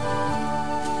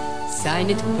 Sei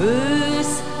nicht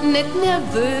bös, nicht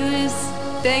nervös,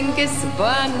 denk es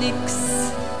war nix.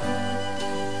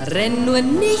 Renn nur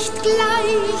nicht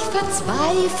gleich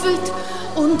verzweifelt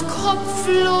und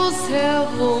kopflos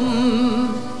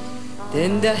herum,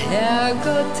 denn der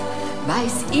Herrgott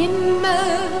weiß immer,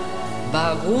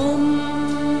 warum.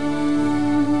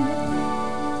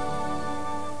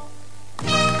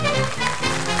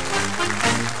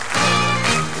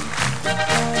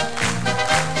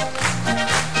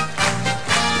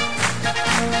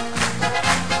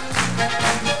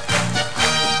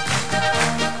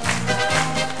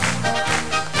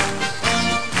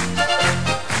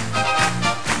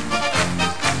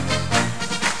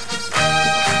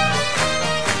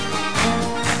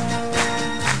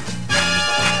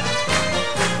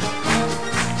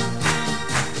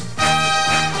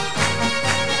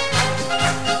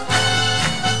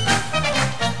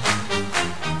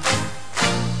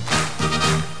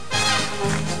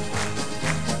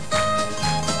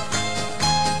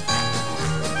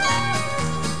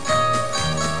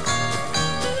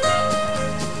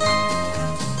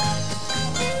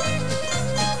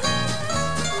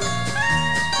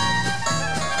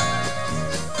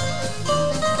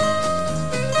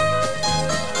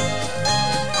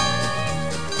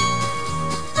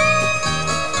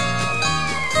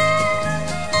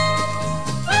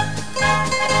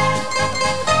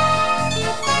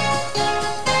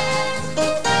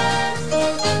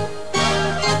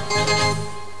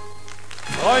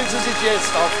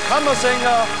 jetzt auf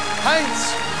Kammersänger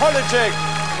Heinz Holleczek.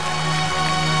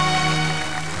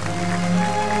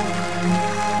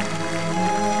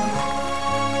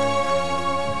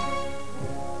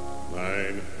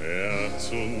 Mein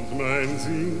Herz und mein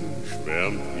Sinn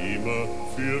schwärmt immer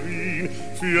für Wien,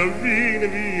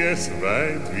 wie es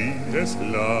weint, wie es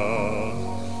lacht.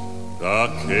 Da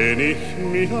kenn ich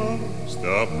mich aus,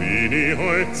 da bin ich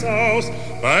heut aus,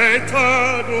 bei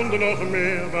Tag und noch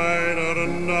mehr bei der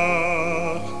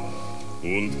Nacht.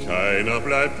 Und keiner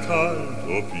bleibt kalt,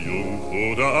 ob jung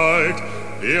oder alt,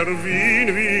 der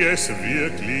Wien, wie es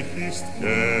wirklich ist,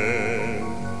 kennt.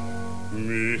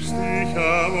 Müsst ich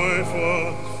einmal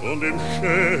fort von dem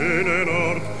schönen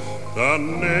Ort,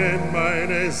 dann nennt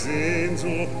meine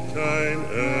Sehnsucht kein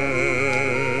End.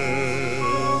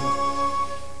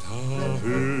 Da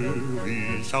hör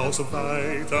ich aus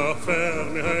weiter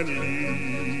Ferne ein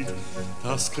Lied,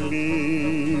 das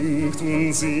klingt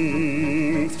und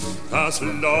singt, das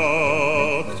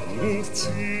lockt und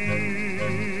zieht.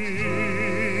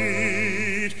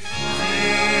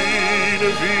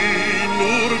 Wie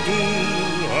nur du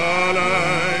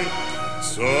allein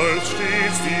sollst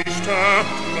stets die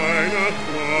Stadt meiner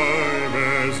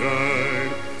Träume sein.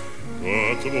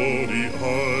 Dort, wo die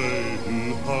alten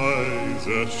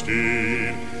Häuser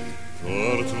stehen,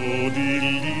 dort, wo die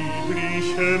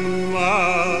lieblichen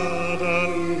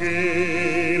Madern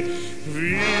gehen.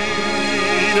 Wie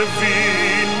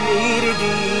nur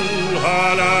du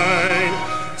allein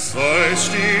sollst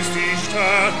stets die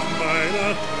Stadt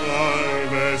meiner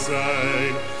Träume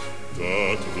sein.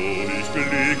 Dort, wo ich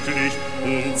glücklich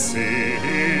und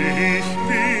selig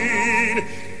bin,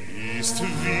 ist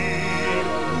Wien,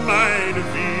 mein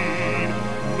Wien,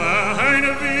 mein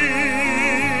Wien.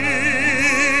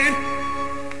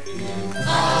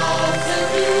 Warte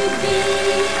du wieder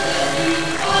wie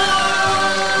einer.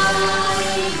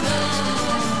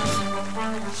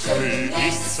 Schön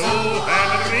ist so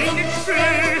ein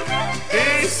Regenschön,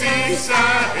 es ist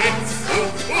ein so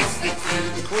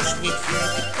Kuss nicht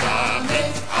viel,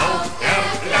 damit auch der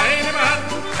kleine Mann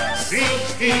sich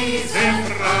diese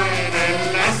Freude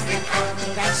leisten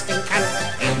kann.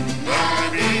 Immer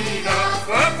wieder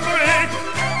vorweg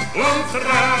und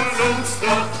traut uns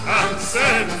doch ans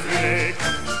Weg.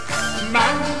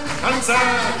 Man kann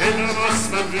sagen, was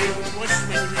man will,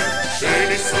 schön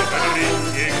ist so ein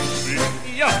Regenschön.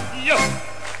 Ja, ja.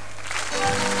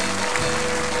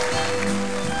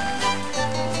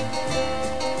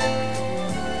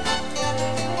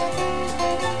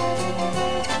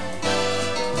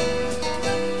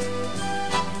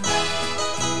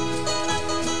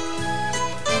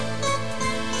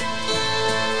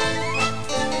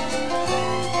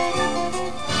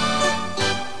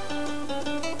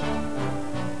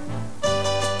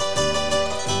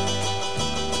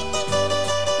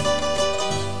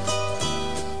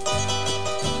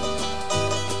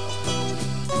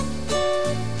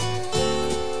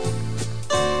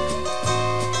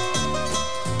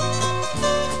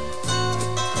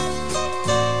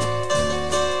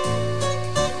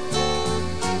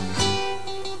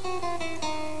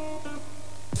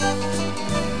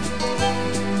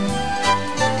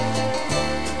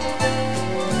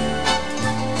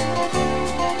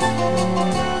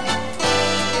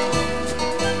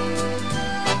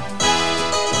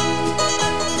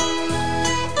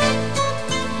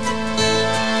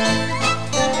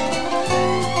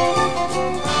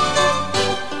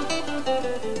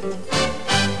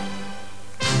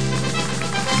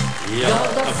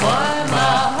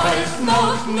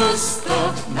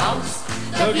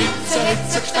 Da gibt's ein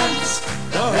Hitzegstanz,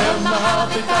 da hören wir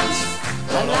Habetanz,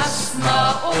 da lassen wir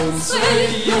unsere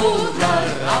Jodler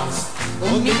raus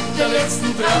und mit der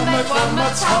letzten Trommel fahren wir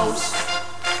ins Haus.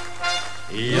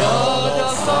 Ja, da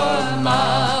fahren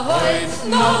wir heut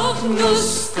nach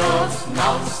Nussdorf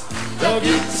hinaus. Da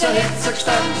gibt's ein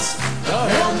Hitzegstanz, da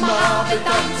hören wir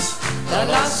Habetanz, da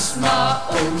lassen wir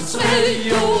unsere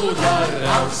Jodler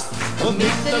raus und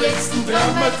mit der letzten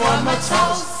Trommel fahren wir ins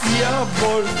Haus.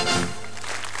 Jawohl.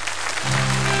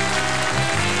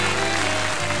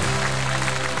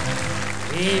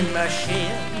 Ich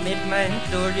marschier mit mein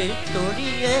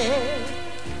Dulli-Dullier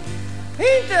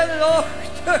in der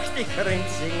Luft durch die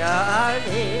Grinzinger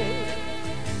Allee.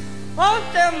 Und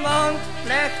der Mond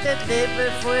leuchtet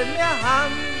liebevoll mir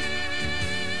an.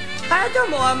 Heute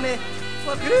umarme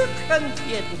vor Glück an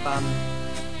jeden Baum.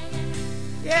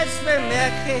 Jetzt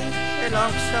bemerke ich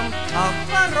langsam auch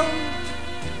warum,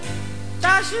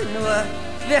 dass ich nur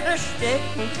wieder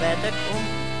steckend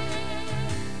weiterkomme.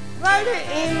 Weil ich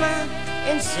immer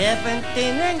in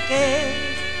Serpentinen geh.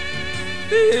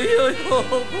 Ich hab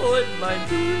wohl mein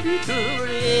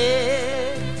Dulli-Dulli.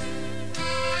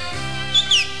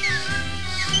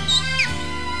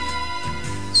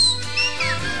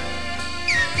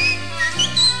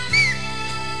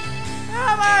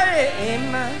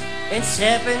 immer in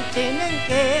Serpentinen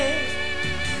geht.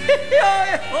 Ja,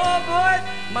 ich hab heut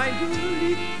mein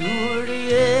Juli.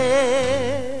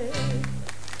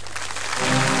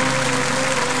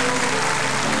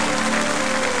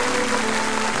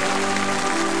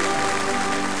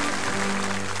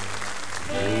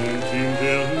 Und in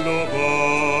der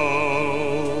Lobau,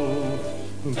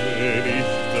 wenn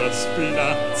ich das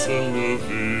Platzel nur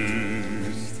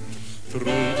wüsst,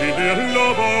 drunter in der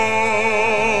Lobau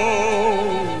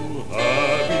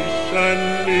hab ich ein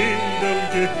Mädel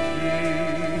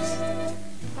geküsst.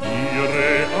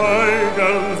 Ihre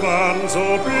Augen waren so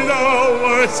blau,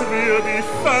 als wär die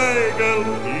Feigel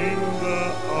in der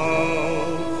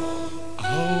Au.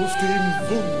 Auf dem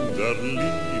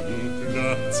wunderlieben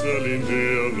Platzel in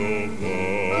der Lobau.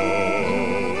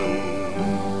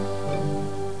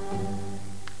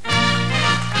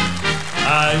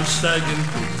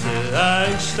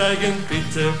 Einsteigen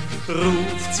bitte,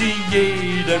 ruft sie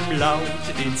jedem laut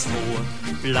ins Ohr.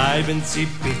 Bleiben Sie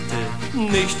bitte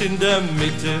nicht in der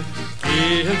Mitte,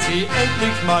 gehen Sie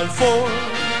endlich mal vor.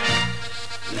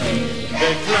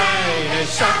 Liebe kleine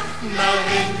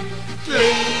Schaffnerin,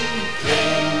 kling,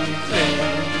 kling, kling.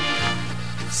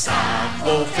 Sag,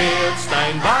 wo fährt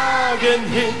dein Wagen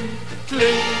hin?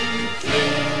 Kling,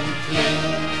 kling,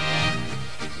 kling.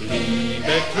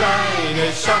 Liebe kleine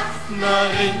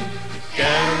Schaffnerin,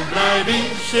 gern bleib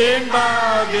ich im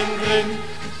Wagen drin.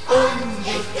 Und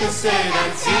ich küsse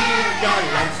dein sehr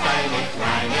galant, deine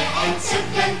kleine,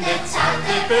 entzückende,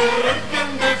 zarte,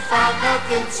 berückende,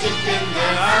 fahrkartenzückende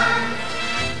Hand.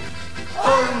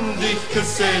 Und ich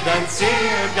küsse dein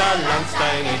sehr galant,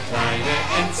 deine kleine,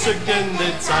 entzückende,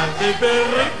 zarte,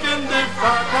 berückende,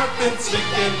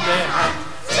 fahrkartenzückende Hand.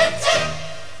 Zip, zip.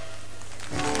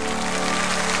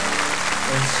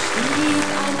 Steht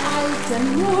ein alter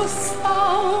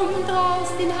Nussbaum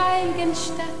draußen in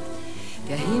Heiligenstadt,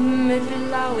 der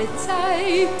himmelblaue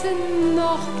Zeiten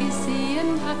noch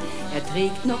gesehen hat. Er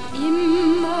trägt noch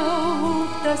immer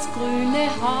hoch das grüne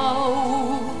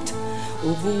Haupt,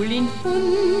 obwohl ihn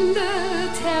 100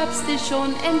 Herbste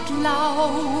schon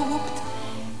entlaubt.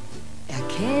 Er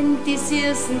kennt die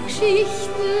süßen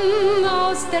Geschichten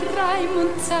aus der Reim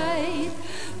und Zeit,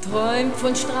 träumt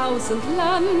von Strauß und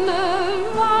Lamme,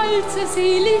 Walzer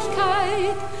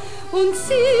Seligkeit und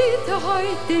sieht er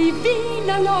heute die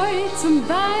Wiener Leute zum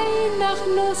Wein nach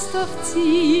Nussdorf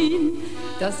ziehen.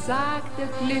 Da sagt er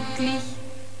glücklich,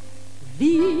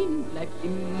 Wien bleibt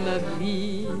immer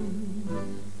Wien.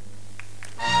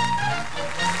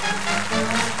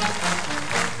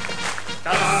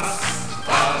 Das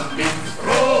war mit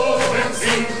frohem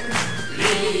Sinn,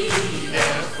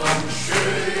 Lieder vom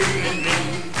schönen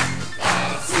Wien.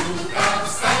 Dazu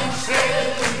gab's ein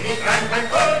Schwellengetränk, ein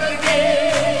goldener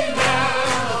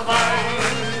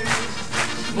Wein.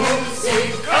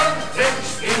 Musikanten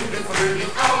spielten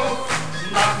fröhlich auf,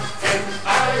 machten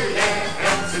alle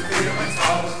Herzen für uns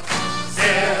auf.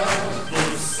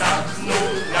 Servus sagt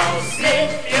nun aus,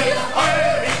 lebt ihr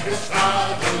heuriges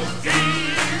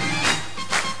Stadel-Team.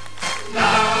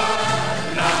 La,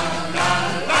 la, la,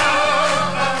 la,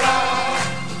 la, la,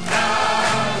 la,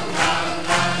 la, la,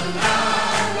 la,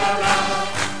 la, la, la, la,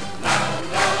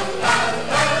 la,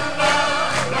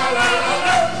 la, la,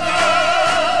 la.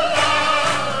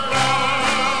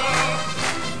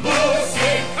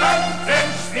 Musikanten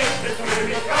spielten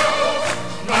fröhlich auf,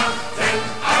 machten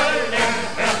alle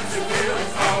Herzen für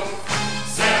uns auf.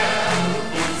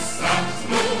 Servus sagt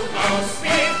nun aus,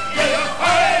 lebt ihr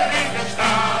heurigen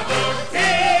Stadel-Team.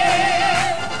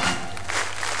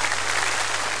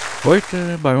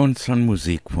 Heute bei uns an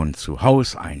Musik von zu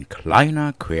Haus ein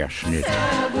kleiner Querschnitt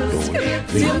durch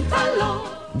Wien.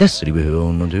 Das, liebe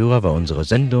Hörerinnen und Hörer, war unsere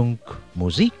Sendung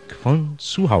Musik von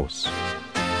zu Haus.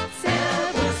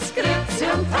 Servus, grüezi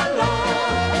und hallo.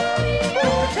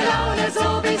 Gute Laune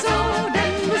sowieso,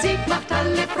 denn Musik macht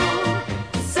alle froh.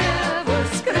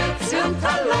 Servus, grüezi und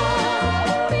hallo.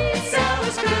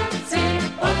 Servus, grüezi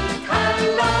und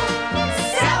hallo.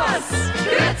 Servus,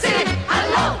 grüezi,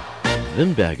 hallo.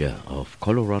 Wimberger of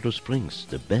Colorado Springs,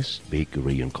 the best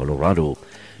bakery in Colorado.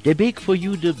 They bake for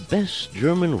you the best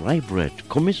German rye bread,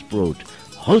 Kommissbrot,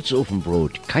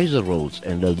 Holzofenbrot, Kaiser rolls,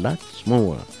 and a lot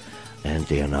more. And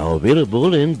they are now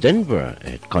available in Denver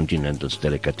at Continental's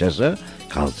Delicatessen,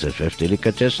 Carl's FF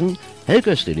Delicatessen,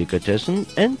 Helga's Delicatessen,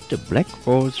 and the Black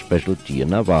Forest Specialty in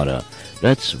Nevada.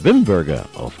 That's Wimberger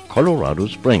of Colorado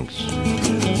Springs.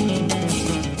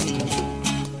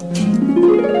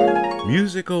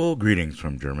 Musical greetings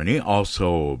from Germany,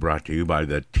 also brought to you by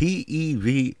the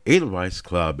TEV Edelweiss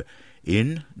Club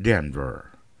in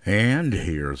Denver. And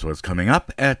here's what's coming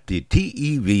up at the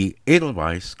TEV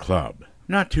Edelweiss Club.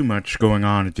 Not too much going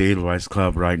on at the Edelweiss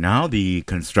Club right now. The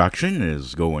construction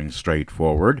is going straight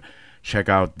forward. Check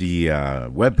out the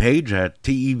webpage at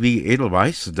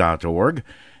tevedelweiss.org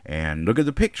and look at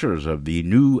the pictures of the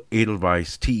new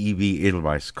Edelweiss TEV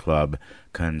Edelweiss Club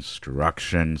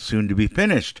construction, soon to be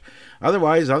finished.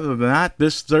 Otherwise, other than that,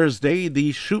 this Thursday,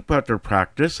 the shoe putter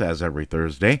practice, as every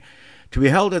Thursday, to be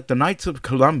held at the Knights of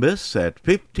Columbus at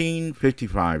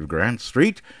 1555 Grant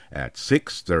Street at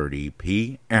 6:30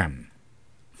 p.m.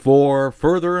 For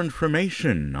further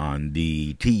information on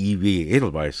the TEV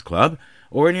Edelweiss Club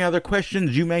or any other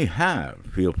questions you may have,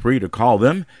 feel free to call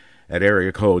them at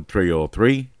area code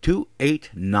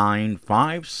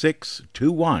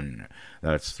 303-289-5621.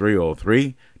 That's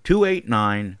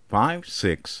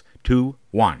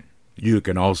 303-289-5621. You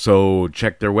can also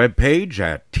check their webpage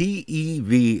at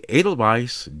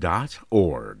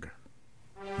tevedelweiss.org.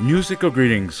 Musical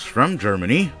greetings from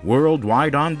Germany,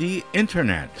 worldwide on the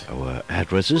Internet. Our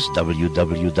address is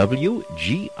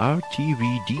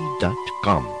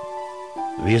www.grtvd.com.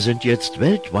 Wir sind jetzt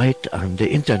weltweit an der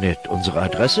Internet. Unsere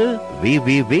Adresse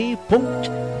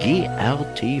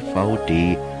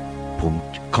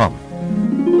www.grtvd.com.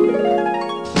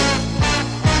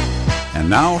 And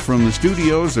now from the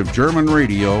studios of German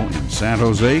Radio in San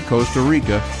Jose, Costa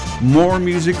Rica, more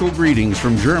musical greetings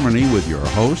from Germany with your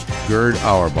host, Gerd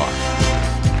Auerbach.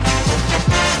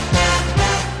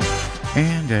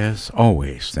 And as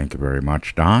always, thank you very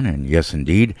much, Don. And yes,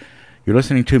 indeed, you're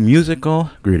listening to Musical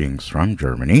Greetings from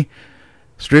Germany,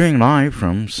 streaming live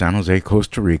from San Jose,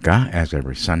 Costa Rica, as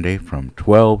every Sunday from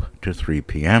 12 to 3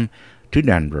 p.m. to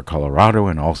Denver, Colorado,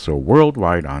 and also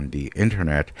worldwide on the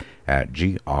Internet at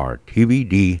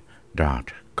grtvd.com.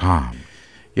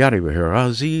 Ja, liebe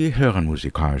Hörer, Sie hören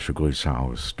musikalische Grüße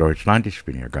aus Deutschland. Ich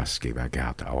bin Ihr Gastgeber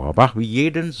Gerd Auerbach, wie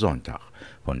jeden Sonntag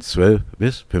von 12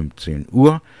 bis 15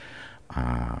 Uhr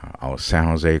aus San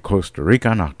Jose, Costa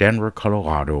Rica nach Denver,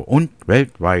 Colorado und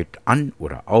weltweit an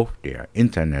oder auf der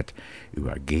Internet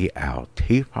über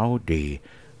grtvd.com.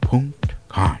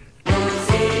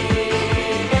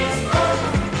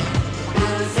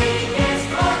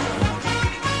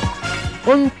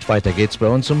 Und weiter geht's bei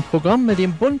uns im Programm mit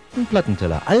dem bunten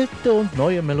Plattenteller. Alte und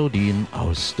neue Melodien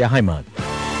aus der Heimat.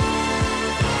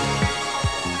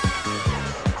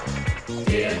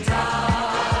 Der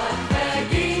Tag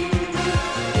verging,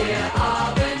 der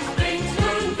Abend bringt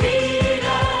nun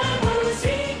wieder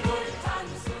Musik und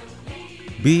Tanz und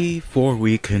Lied. Before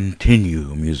we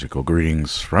continue musical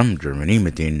greetings from Germany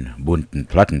mit den bunten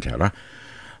Plattenteller,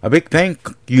 a big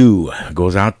thank you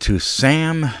goes out to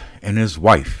Sam and his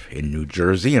wife in New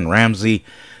Jersey, in Ramsey,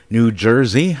 New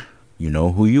Jersey. You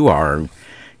know who you are.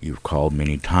 You've called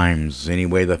many times.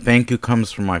 Anyway, the thank you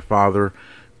comes from my father,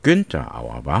 Günther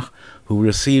Auerbach, who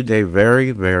received a very,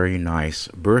 very nice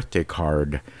birthday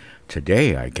card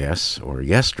today, I guess, or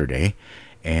yesterday.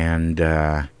 And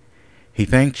he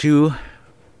thanked you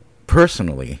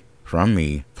personally, from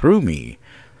me, through me,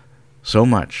 so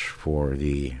much for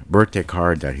the birthday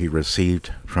card that he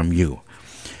received from you.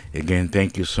 Again,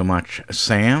 thank you so much,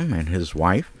 Sam and his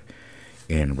wife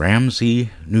in Ramsey,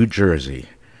 New Jersey,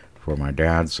 for my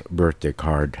dad's birthday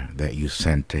card that you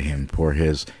sent to him for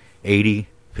his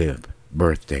 85th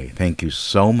birthday. Thank you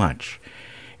so much.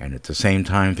 And at the same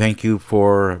time, thank you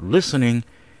for listening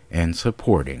and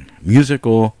supporting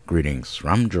Musical Greetings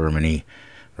from Germany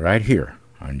right here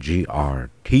on grtvd.com.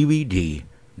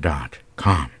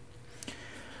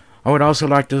 I would also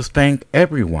like to thank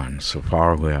everyone so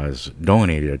far who has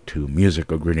donated to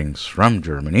Musical Greetings from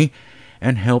Germany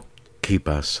and helped keep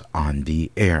us on the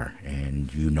air.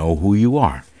 And you know who you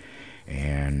are.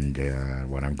 And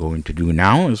what I'm going to do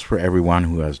now is for everyone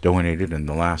who has donated in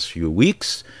the last few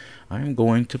weeks, I'm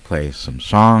going to play some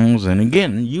songs. And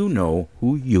again, you know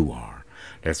who you are.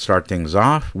 Let's start things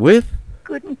off with...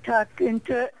 Guten Tag,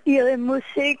 Günther. Ihre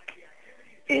Musik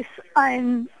ist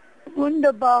ein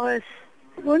wunderbare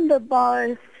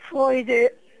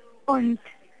Freude und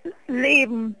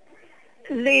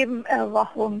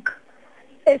Lebenerwachung.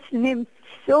 Es nimmt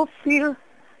so viel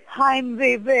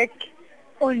Heimweh weg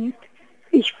und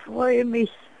ich freue mich,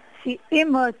 Sie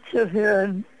immer zu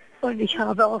hören. Und ich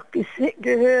habe auch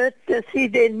gehört, dass Sie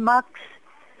den Max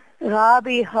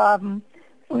Rabi haben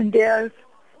und der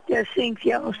singt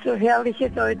ja auch so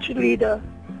herrliche deutsche Lieder.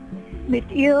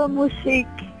 Mit Ihrer Musik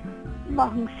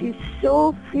machen Sie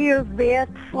so viel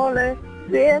wertvolle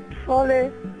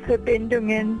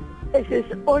Verbindungen. Es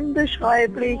ist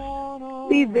unbeschreiblich,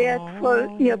 wie wertvoll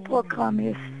Ihr Programm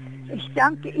ist. Ich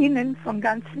danke Ihnen von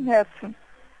ganzem Herzen.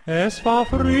 Es war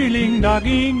Frühling, da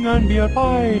gingen wir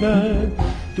beide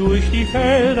durch die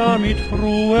Felder mit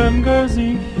frohem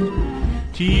Gesicht.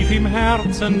 tief im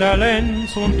Herzen der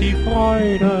Lenz und die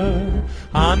Freude.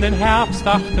 An den Herbst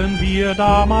dachten wir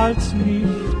damals nicht,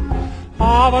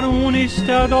 aber nun ist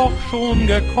er doch schon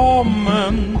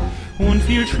gekommen und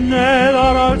viel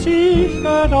schneller als ich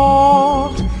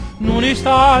gedacht. Nun ist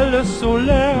alles so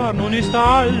leer, nun ist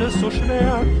alles so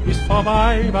schwer, ist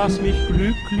vorbei, was mich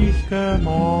glücklich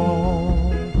gemacht.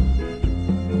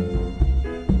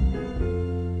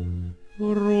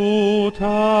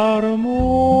 Roter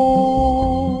Mond,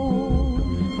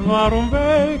 warum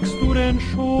wächst du denn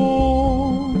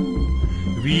schon?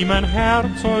 Wie mein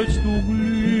Herz sollst du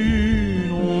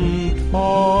glühen und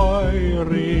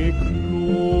feurig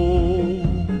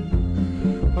lohn.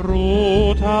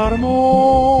 Roter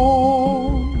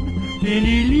Mond, den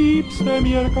die Liebste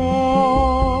mir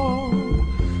gab,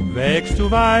 wächst du,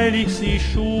 weil ich sie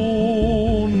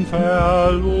schon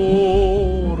verloren.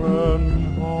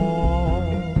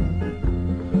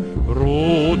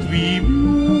 Rot wie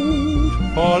Blut,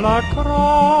 voller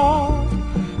Kraft,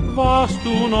 warst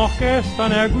du noch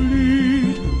gestern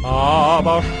erglüht,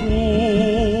 aber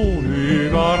schon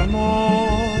über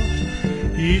Nacht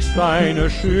ist deine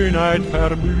Schönheit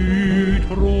verblüht.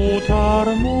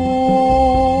 Roter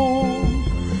Mond,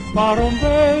 warum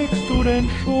wächst du denn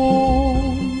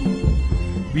schon?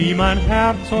 Wie mein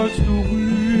Herz sollst du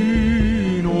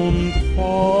glühen und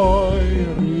feurig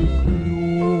glühen.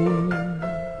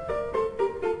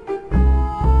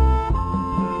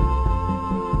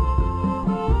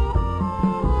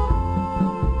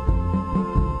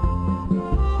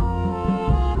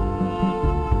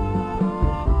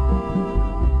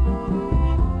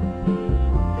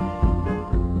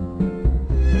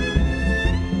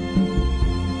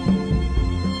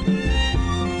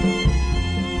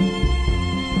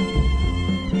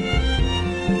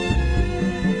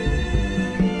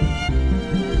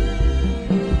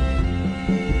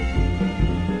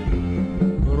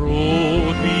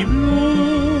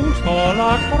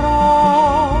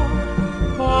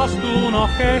 Warst du noch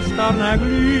gestern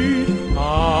erglüht,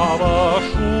 aber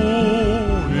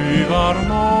schon über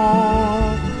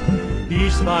Nacht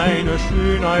ist deine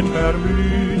Schönheit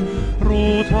verblüht.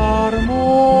 Roter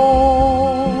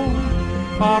Mond,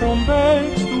 warum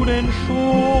wächst du denn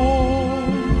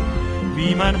schon?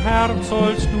 Wie mein Herz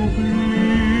sollst du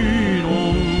glühen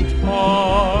und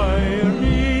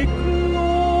feurig glühen.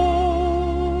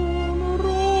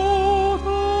 Roter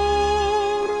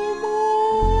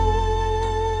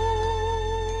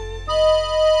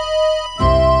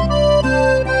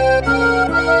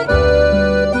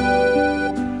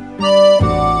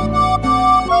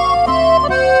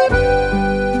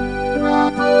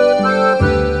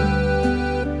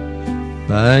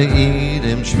bei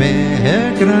jedem schwer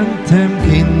erkrankten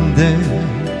Kinde,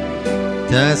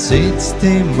 da sitzt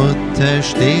die Mutter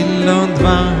still und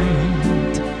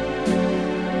weint,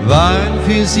 weil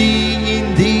für sie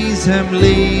in diesem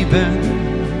Leben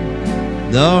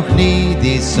noch nie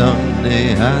die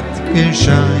Sonne hat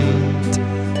gescheint.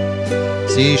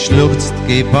 Sie schluchzt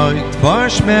gebeugt vor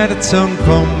Schmerz und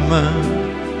Kummer,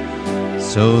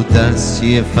 so dass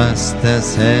ihr fast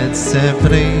das Herz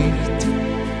zerbricht.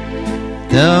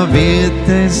 Da wird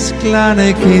das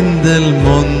kleine Kindel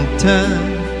munter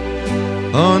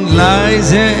und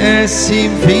leise es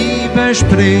im Fieber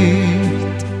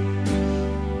spricht.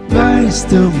 Weißt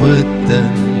du, Mutter,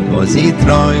 was ich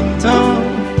träumt hab?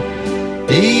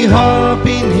 Ich hab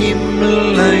im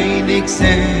Himmel einig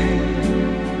gesehen.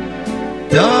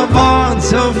 Da waren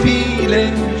so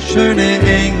viele schöne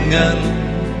Engel,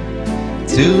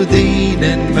 zu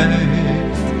denen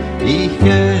möcht ich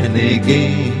gerne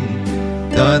gehen.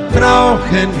 Dort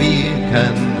brauchen wir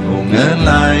kein Hunger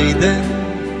leiden.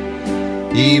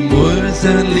 Ich muss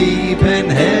einen lieben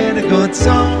Herrgott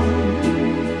sagen,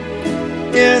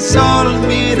 er soll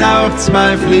mir auch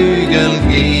 2 Flügel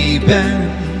geben.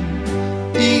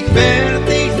 Ich werd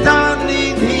dich dann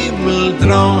in den Himmel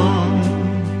tragen.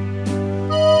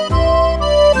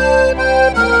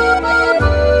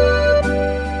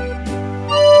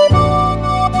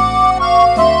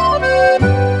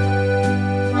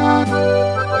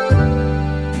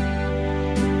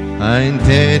 Ein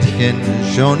Tätchen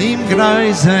schon im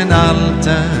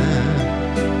Greisenalter,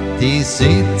 die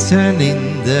sitzen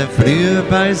in der Früh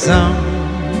beisammen.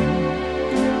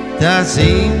 Dass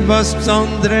ihm was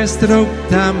Besonderes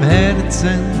druckt am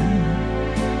Herzen,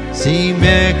 sie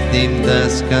merkt ihm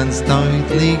das ganz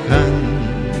deutlich an.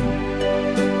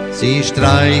 Sie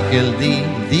streichelt ihm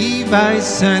die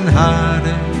weißen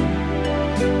Haare.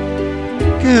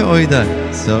 Geh, Oida,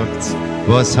 sagt's,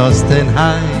 was hast denn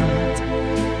heut?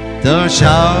 Da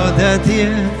schaut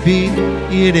dir in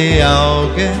ihre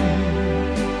Augen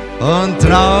und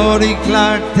traurig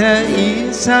klagt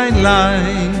ihr sein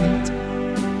Leid.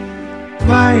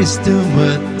 Weißt du,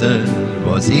 Mutter,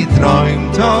 was ich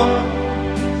träumt hab?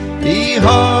 Ich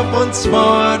hab uns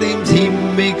zwar im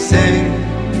Himmel gesehen.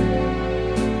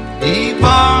 Ich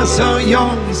war so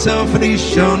jung, so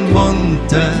frisch und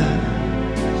munter,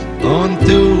 und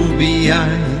du wie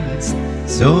einst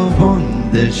so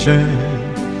wunderschön.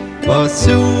 Was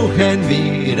suchen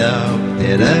wir auf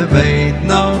der Welt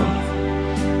noch?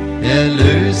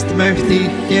 Erlöst möchte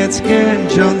ich jetzt gern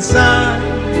schon sein.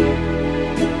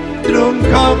 Drum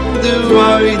komm du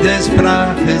heute,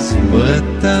 sprach es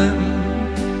Mutter,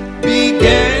 wir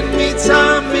gehen mit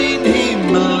zusammen in den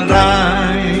Himmel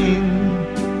rein.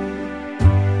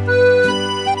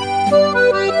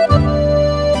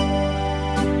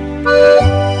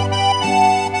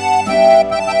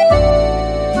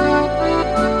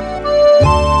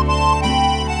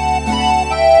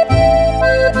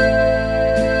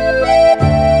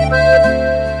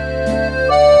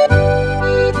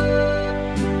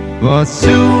 Was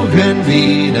suchen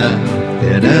wir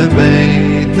auf der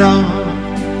Welt noch?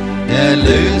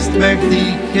 Erlöst möchte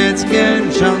ich jetzt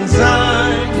gern schon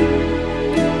sein.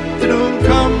 Drum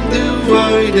komm du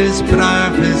heute,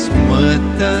 sprach es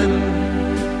Mutter,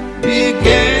 wir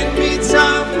gehen mit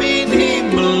zusammen in den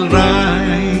Himmel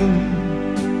rein.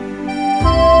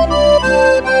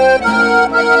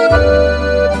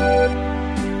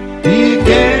 Wir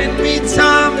gehen mit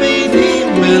zusammen in den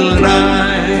Himmel rein.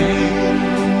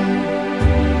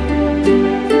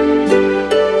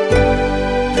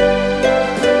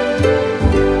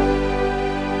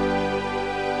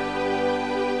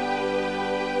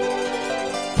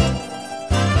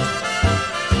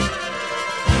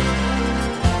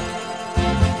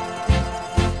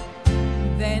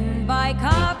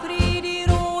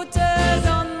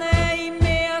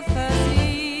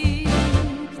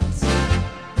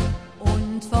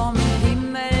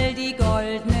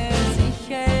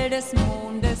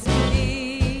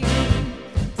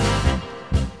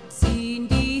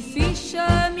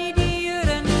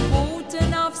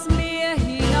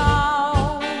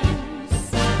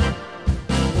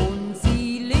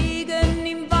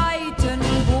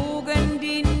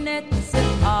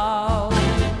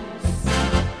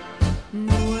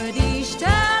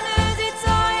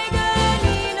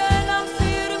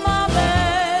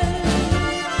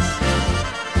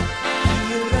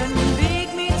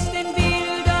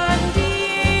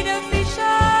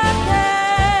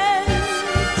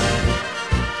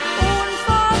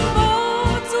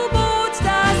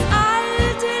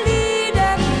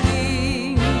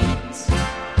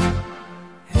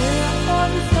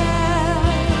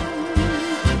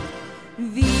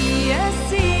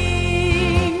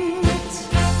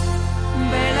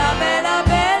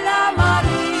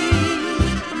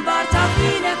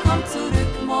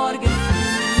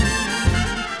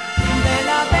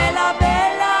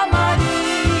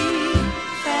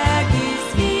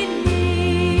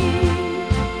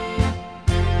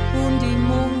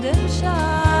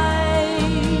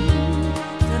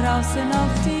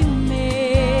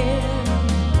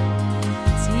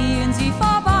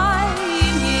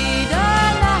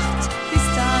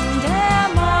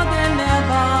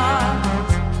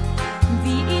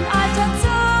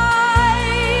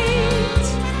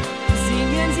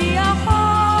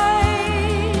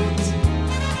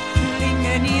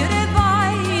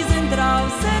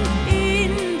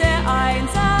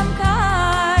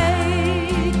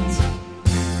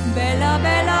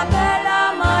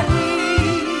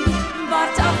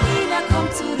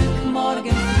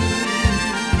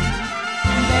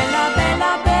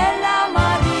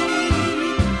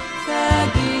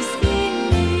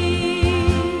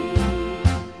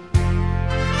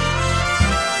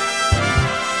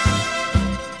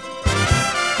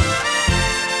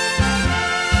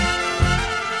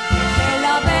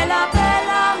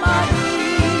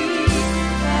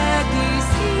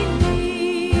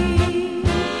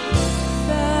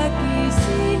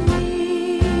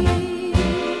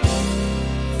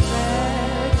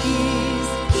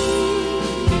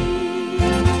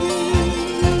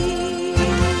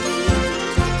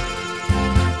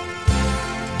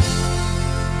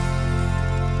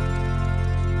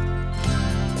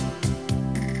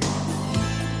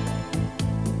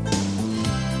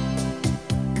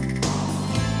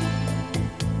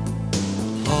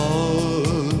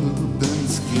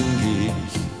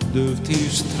 durch die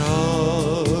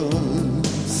Straßen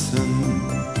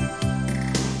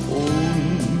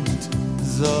und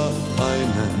sah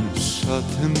einen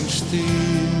Schatten stehen.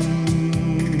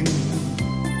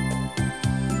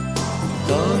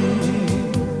 Dann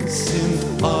sind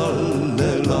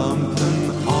alle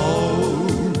Lampen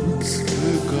ausgegangen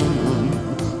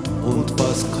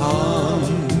was kam,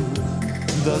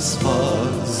 das war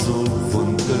so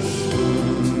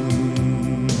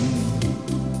wunderschön.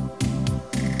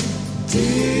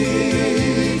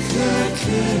 Dich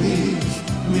erkenn ich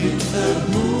mit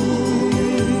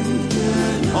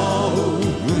verbundenen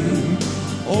Augen,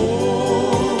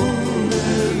 ohne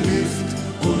Licht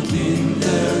und in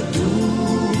der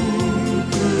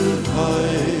Dunkelheit.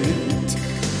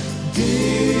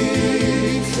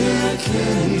 Dich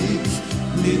erkenn ich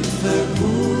mit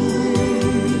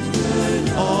verbundenen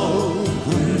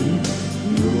Augen,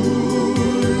 nur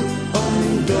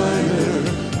an deiner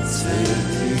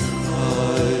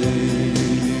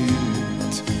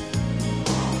Zärtlichkeit.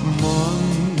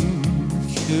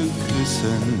 Manche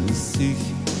küssen sich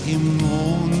im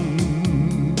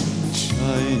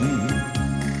Mondschein,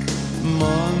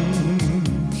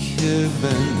 manche,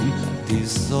 wenn die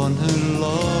Sonne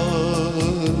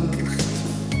lacht.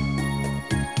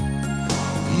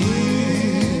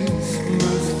 Ich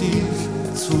möcht dich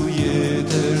zu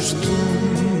jeder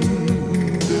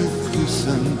Stunde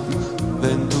küssen,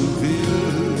 wenn du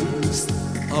willst,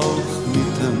 auch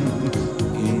mitten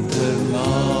in der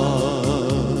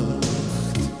Nacht.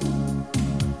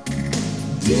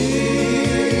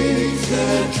 Dich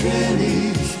erkenn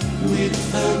ich mit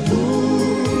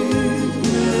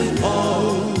verbundenen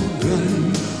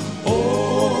Augen,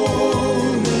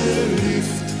 ohne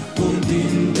Licht und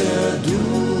in der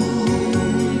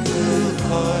Dunkelheit.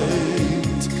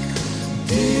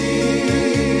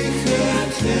 Dich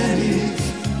erkenn ich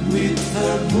mit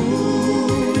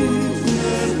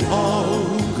verbundenen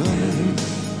Augen,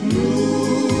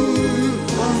 nur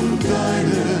an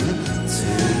deiner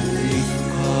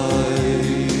Zärtlichkeit.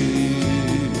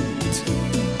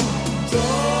 Da,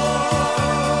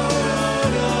 da,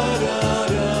 da, da,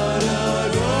 da, da, da, da,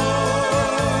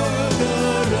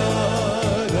 da,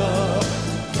 da,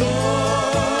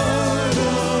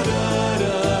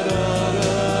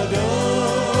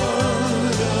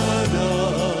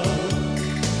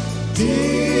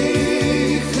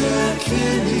 Dich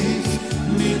erkenn ich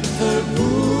mit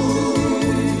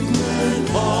verbundenen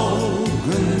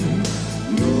Augen,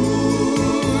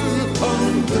 nur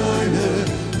an deiner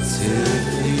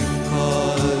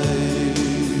Zärtlichkeit.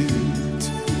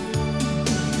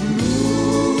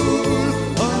 Nur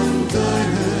an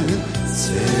deiner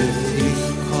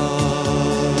Zärtlichkeit.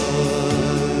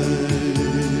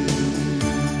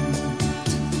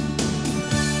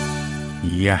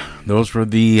 Yeah, those were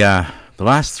the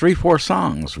last 3-4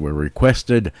 songs were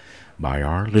requested by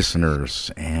our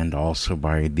listeners and also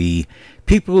by the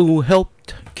people who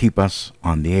helped keep us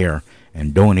on the air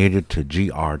and donated to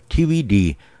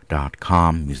grtvd.com,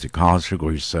 Musikalische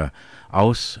Grüße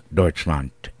aus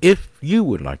Deutschland. If you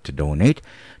would like to donate,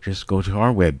 just go to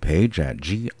our webpage at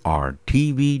grtvd.com.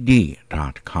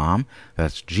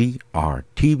 That's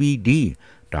grtvd.com,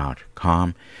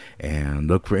 and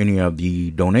look for any of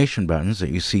the donation buttons that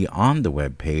you see on the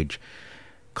webpage.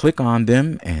 Click on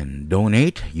them and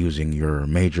donate using your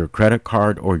major credit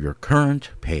card or your current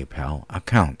PayPal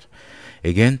account.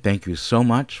 Again, thank you so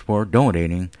much for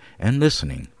donating and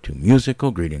listening to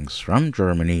Musical Greetings from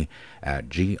Germany at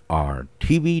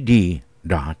grtvd.com.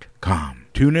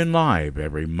 Tune in live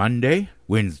every Monday,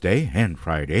 Wednesday, and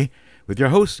Friday with your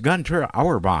host Gunter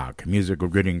Auerbach. Musical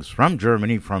Greetings from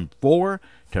Germany from 4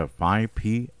 to 5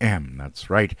 p.m. That's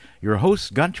right, your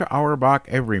host Gunter Auerbach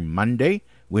every Monday,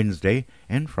 Wednesday,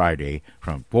 and Friday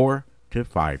from 4 to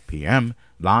 5 p.m.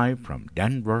 live from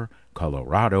Denver,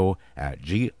 Colorado at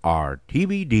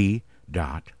grtvd.com.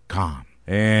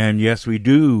 And yes, we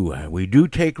do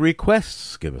take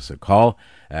requests. Give us a call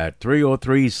at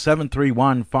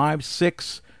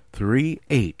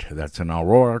 303-731-5638. That's in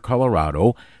Aurora,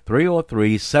 Colorado,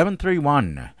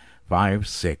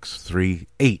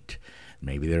 303-731-5638.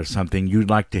 Maybe there's something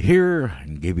you'd like to hear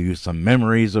and give you some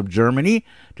memories of Germany.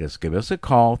 Just give us a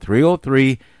call,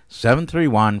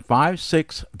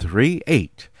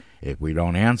 303-731-5638. If we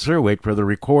don't answer, wait for the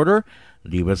recorder,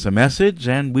 leave us a message,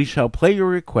 and we shall play your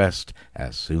request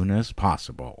as soon as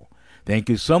possible. Thank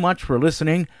you so much for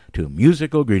listening to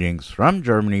Musical Greetings from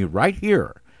Germany right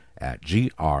here at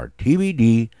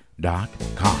grtvd.com.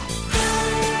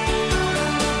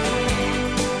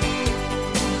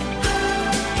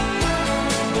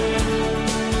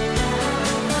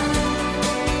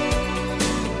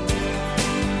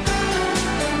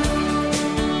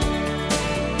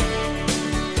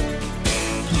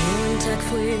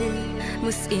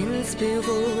 Muss ins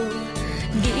Büro,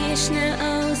 geh schnell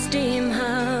aus dem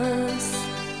Haus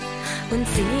und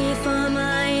seh vor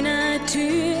meiner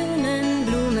Tür nen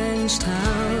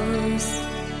Blumenstrauß.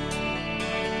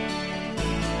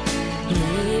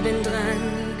 Nebendran,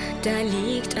 da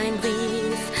liegt ein Brief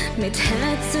mit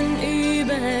Herzen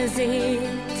übersät.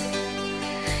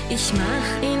 Ich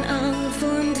mach ihn auf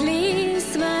und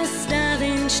lies, was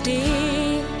darin steht.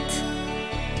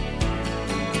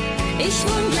 Ich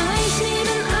wohn gleich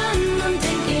nebenan und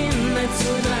denk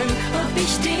immerzu dran, ob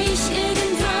ich dich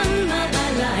irgendwann mal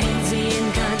allein sehen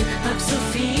kann. Hab so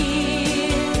viel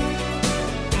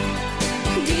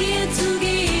dir zu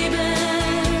geben.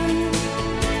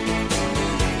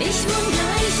 Ich wohn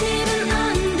gleich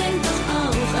nebenan, denk doch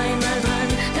auch einmal dran,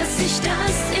 dass ich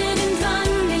das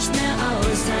irgendwann nicht mehr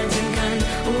aushalten kann,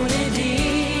 ohne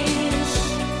dich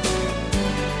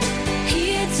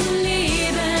hier zu leben.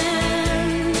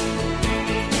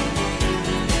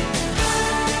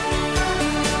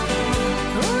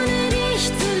 Ohne dich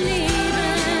zu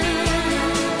leben.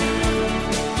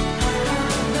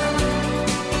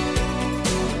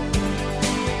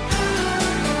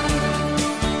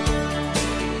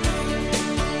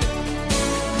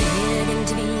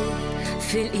 Irgendwie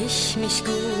fühl ich mich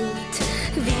gut,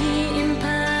 wie im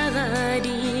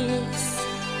Paradies.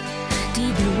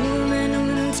 Die Blumen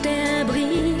und der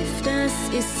Brief, das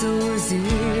ist so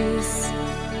süß.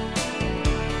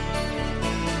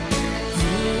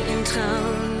 Wie im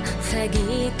Traum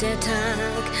vergeht der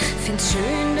Tag, find's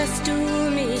schön, dass du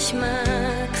mich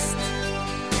magst.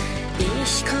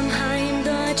 Ich komm heim,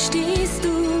 dort stehst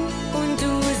du und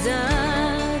du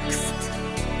sagst,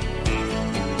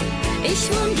 ich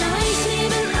wohn gleich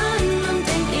nebenan und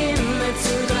denk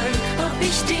immerzu dran, ob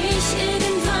ich dich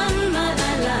irgendwann mal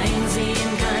allein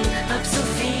sehen kann. Hab so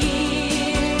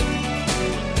viel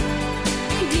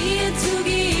dir zu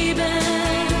geben.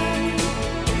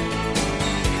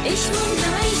 Ich wohn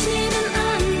gleich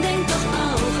nebenan, denk doch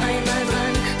auch einmal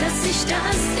dran, dass ich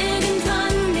das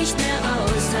irgendwann nicht mehr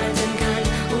aushalten kann,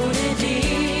 ohne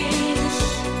dich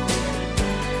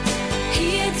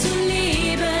hier zu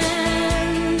leben.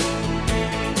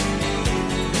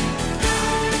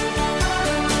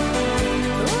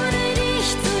 Ohne dich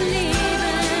zu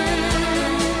leben.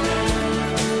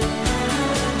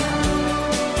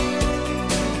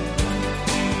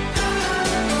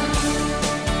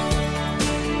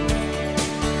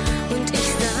 Und ich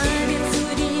sage zu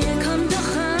dir, komm doch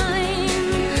rein.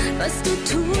 Was du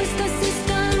tust, das ist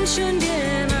ganz schön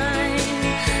gemein.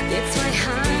 Wir zwei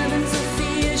haben so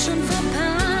viel schon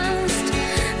verpasst,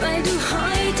 weil du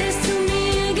heute es zu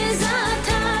mir gesagt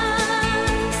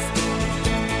hast.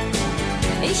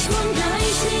 Ich wohn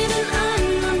gleich nebenan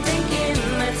und denk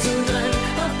immerzu dran,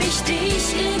 ob ich dich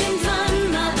irgendwann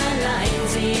mal allein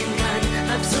sehen kann.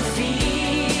 Hab so viel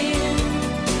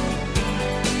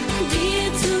dir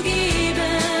zu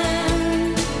geben.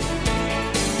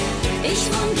 Ich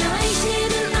wohn gleich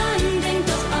nebenan, denk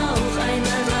doch auch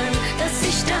einmal dran, dass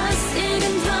ich das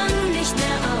irgendwann nicht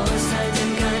mehr aushalten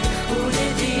kann, ohne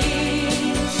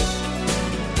dich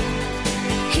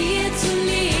hier zu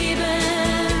leben.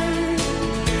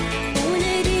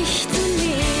 Ohne dich zu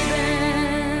leben.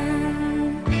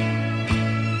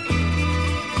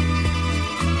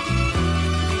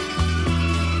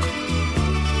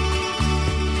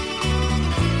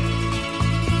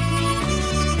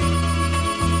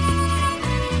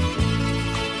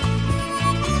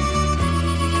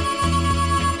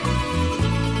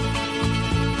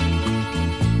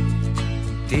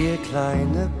 Der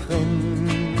kleine Prinz,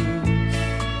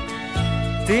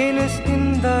 den es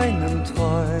in deinen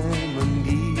Träumen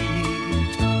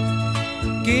gibt,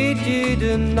 geht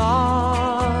jede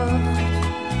Nacht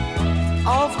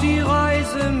auf die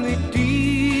Reise mit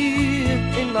dir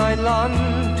in ein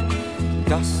Land,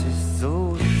 das ist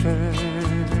so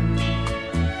schön,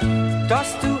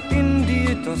 dass du in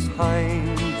dir das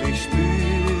Heimweh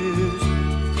spürst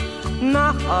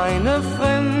nach einer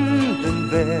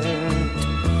fremden Welt,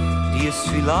 die es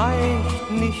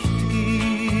vielleicht nicht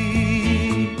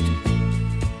gibt.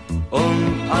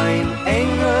 Und ein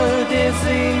Engel, der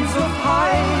Sehnsucht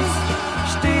heißt,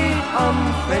 steht am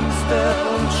Fenster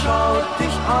und schaut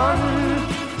dich an.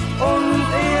 Und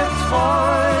er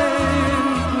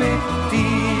träumt mit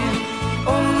dir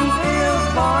und er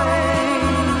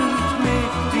weint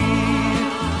mit dir.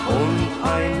 Und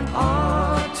ein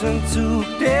Atemzug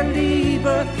der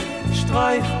Liebe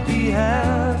streift die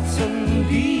Herzen,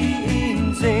 die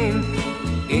ihn sehen.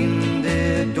 In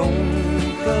der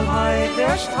Dunkelheit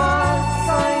erstrahlt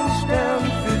sein Stern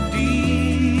für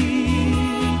die,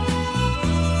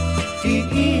 die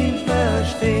ihn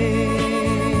verstehen.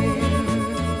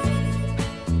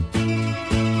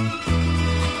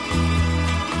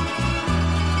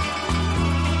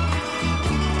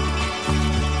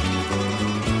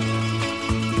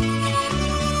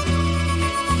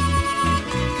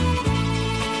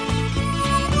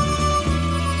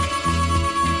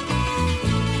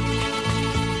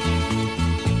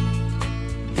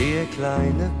 der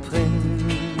kleine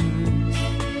Prinz,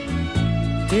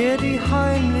 der die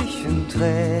heimlichen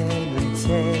Tränen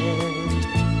zählt,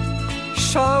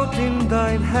 schaut in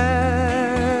dein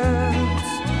Herz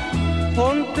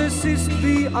und es ist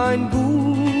wie ein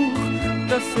Buch,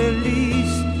 das er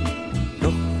liest,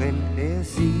 doch wenn er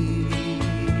sieht,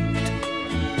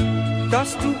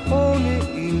 dass du ohne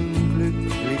ihn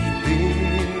glücklich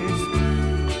bist,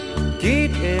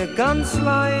 geht er ganz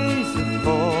leise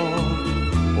fort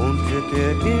unter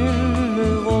der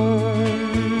Erinnerung.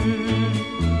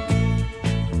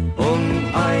 Und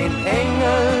ein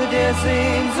Engel, der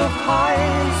Sehnsucht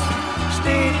heißt,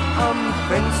 steht am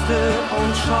Fenster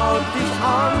und schaut dich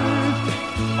an,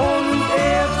 und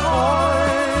er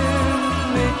träumt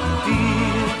mit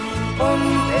dir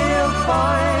und er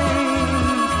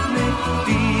weint mit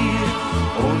dir,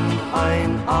 und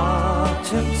ein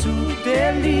Atemzug der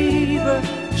Liebe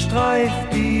streift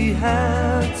die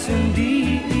Herzen,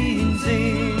 die ihn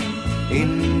sehen.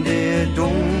 In der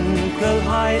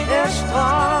Dunkelheit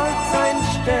erstrahlt sein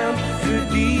Stern für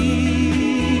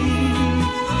die,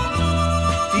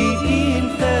 die ihn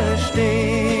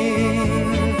verstehen.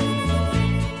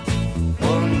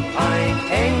 Und ein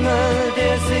Engel,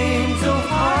 der Sehnsucht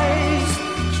heißt,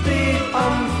 steht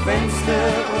am Fenster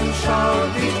und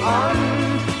schaut dich an,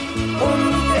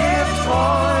 und er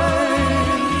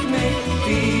träumt mit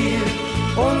dir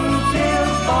und er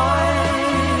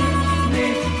weint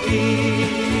mit dir.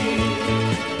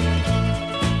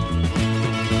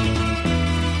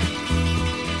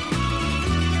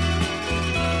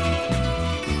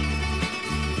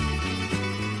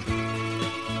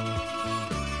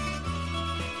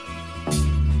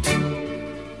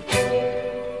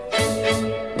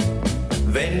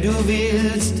 Wenn du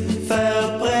willst,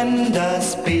 verbrenn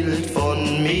das Bild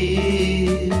von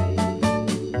mir.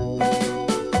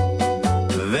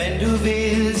 Wenn du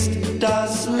willst,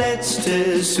 das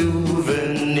letzte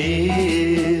Souvenir.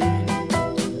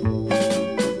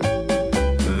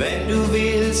 Wenn du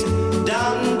willst,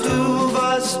 dann tu,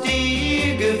 was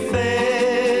dir gefällt.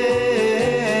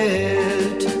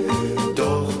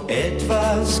 Doch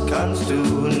etwas kannst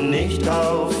du nicht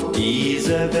auf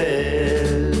dieser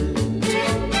Welt.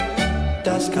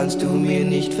 Das kannst du mir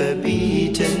nicht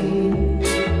verbieten,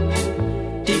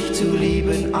 dich zu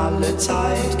lieben alle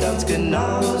Zeit, ganz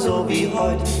genauso wie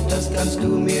heute. Das kannst du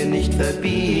mir nicht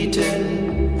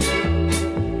verbieten.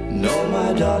 No,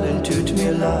 my darling, tut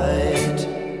mir leid.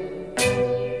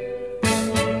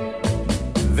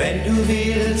 Wenn du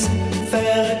willst,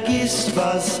 vergiss,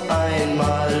 was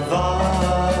einmal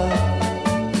war.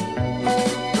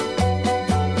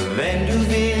 Wenn du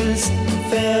willst,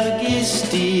 vergiss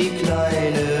die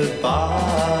kleine Bar.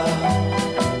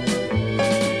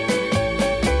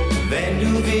 Wenn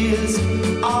du willst,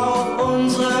 auch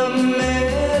unsere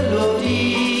Melodie.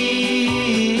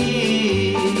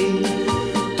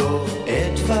 Doch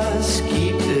etwas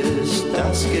gibt es,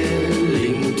 das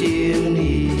gelingt dir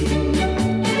nie.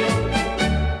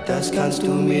 Das kannst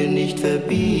du mir nicht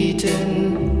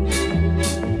verbieten,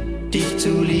 dich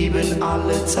zu lieben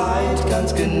alle Zeit,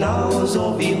 ganz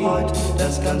genauso wie heute.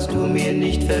 Das kannst du mir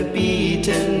nicht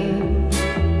verbieten.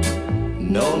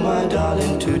 No, my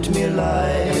darling, tut mir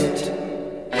leid.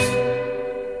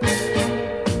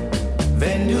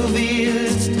 Wenn du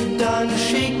willst, dann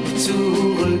schick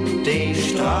zurück den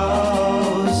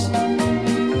Strauß.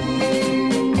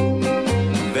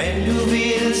 Wenn du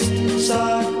willst,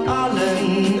 sag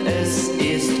allen, es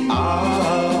ist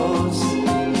aus.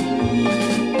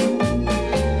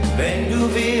 Wenn du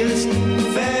willst,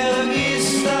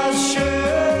 vergiss das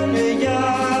schöne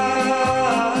Jahr.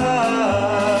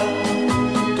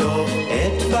 Doch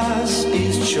etwas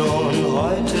ist schon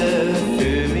heute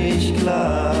für mich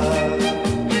klar.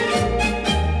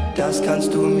 Das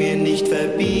kannst du mir nicht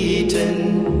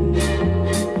verbieten,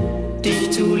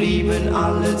 dich zu lieben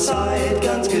alle Zeit,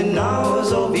 ganz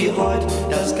genauso wie heute.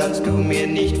 Das kannst du mir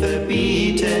nicht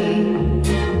verbieten.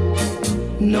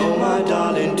 No, my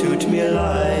darling, tut mir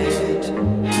leid.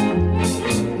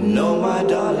 No, my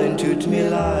darling, tut mir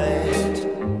leid.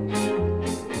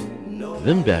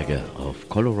 Wimberger of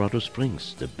Colorado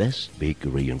Springs, the best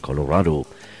bakery in Colorado.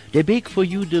 They bake for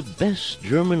you the best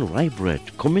German rye bread,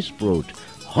 Kommissbrot,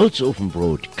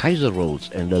 Holzofenbrot, Kaiser rolls,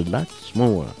 and a lot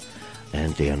more.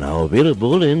 And they are now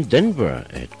available in Denver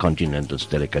at Continental's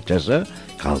Delicatessen,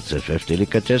 Carl's FF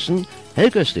Delicatessen,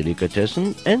 Helga's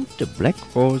Delicatessen, and the Black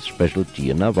Forest Specialty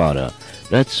in Nevada.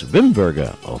 That's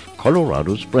Wimberger of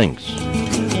Colorado Springs.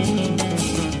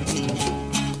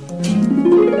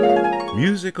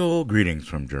 Musical greetings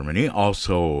from Germany,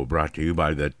 also brought to you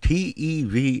by the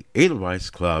TEV Edelweiss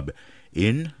Club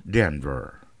in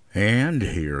Denver. And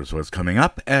here's what's coming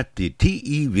up at the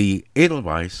TEV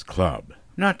Edelweiss Club.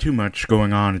 Not too much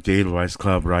going on at the Edelweiss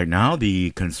Club right now.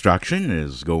 The construction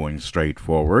is going straight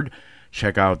forward.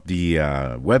 Check out the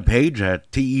webpage at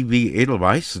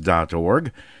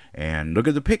tevedelweiss.org and look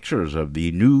at the pictures of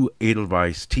the new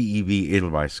Edelweiss TEV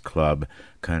Edelweiss Club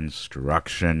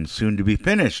construction, soon to be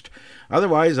finished. Other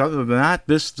than that,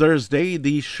 this Thursday,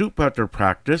 the shoe putter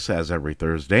practice, as every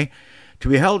Thursday, to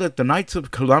be held at the Knights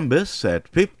of Columbus at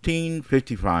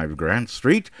 1555 Grant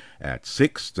Street at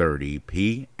 6:30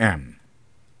 p.m.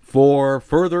 For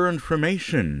further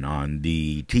information on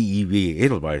the TEV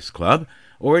Edelweiss Club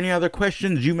or any other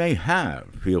questions you may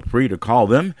have, feel free to call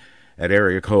them at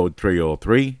area code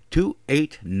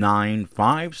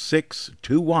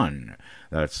 303-289-5621.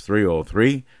 That's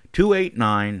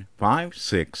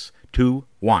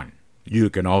 303-289-5621.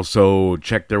 You can also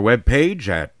check their webpage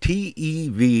at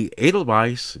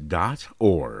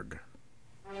tevedelweiss.org.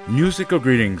 Musical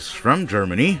greetings from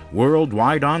Germany,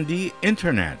 worldwide on the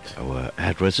Internet. Our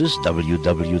address is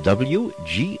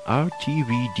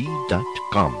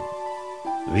www.grtvd.com.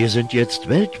 Wir sind jetzt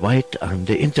weltweit an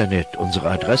der Internet. Unsere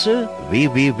Adresse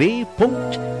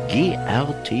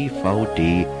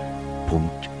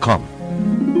www.grtvd.com.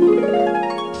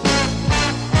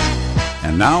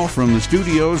 And now from the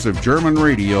studios of German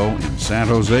Radio in San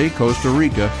Jose, Costa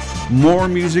Rica, more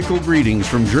musical greetings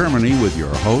from Germany with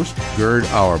your host, Gerd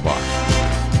Auerbach.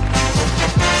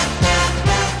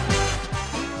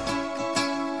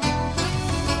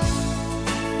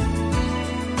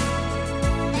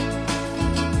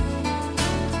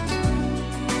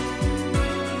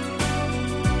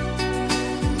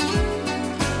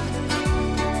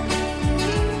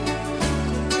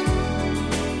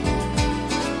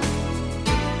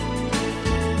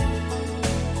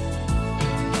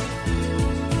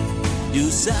 Du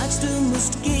sagst, du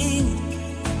musst gehen,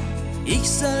 ich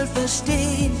soll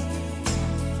verstehen,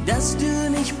 dass du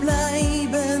nicht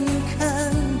bleiben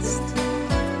kannst.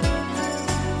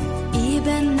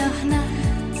 Eben noch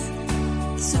Nacht,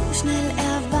 zu schnell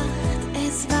erwacht,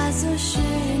 es war so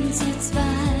schön zu zweit.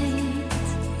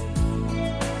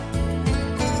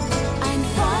 Ein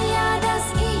Feuer, das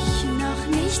ich noch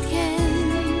nicht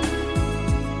kenn,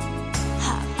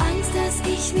 hab Angst, dass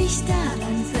ich mich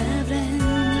daran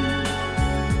verbrenne.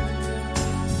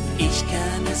 Ich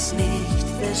kann es nicht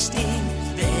verstehen,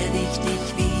 werd ich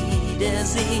dich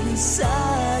wiedersehen,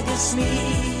 sag es mir.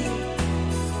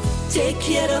 Te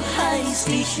quiero heißt,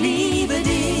 ich liebe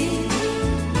dich.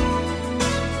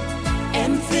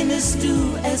 Empfindest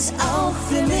du es auch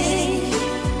für mich?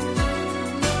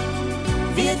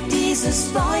 Wird dieses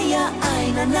Feuer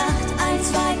einer Nacht ein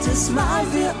zweites Mal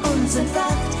für uns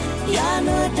entfacht? Ja,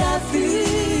 nur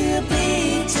dafür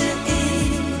bete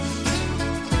ich.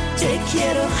 Te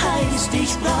quiero heißt,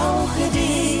 ich brauche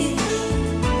dich.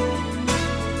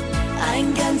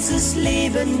 Ein ganzes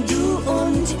Leben, du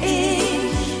und ich.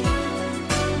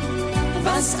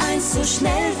 Was einst so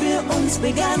schnell für uns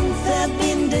begann,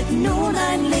 verbindet nun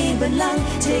ein Leben lang.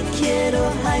 Te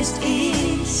quiero heißt,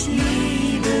 ich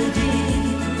liebe dich.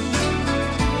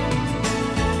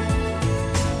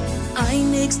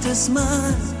 Ein nächstes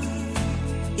Mal,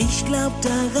 ich glaub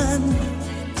daran,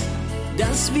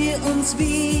 dass wir uns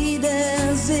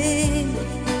wiedersehen.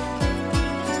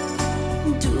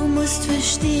 Du musst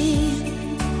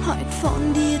verstehen, heut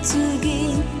von dir zu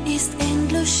gehen, ist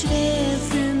endlos schwer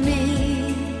für mich.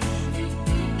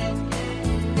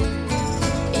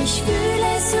 Ich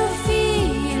fühle so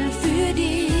viel für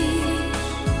dich,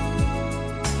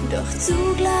 doch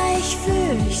zugleich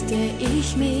fürchte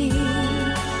ich mich.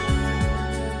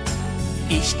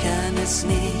 Ich kann es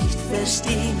nicht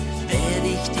verstehen, werd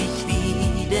ich dich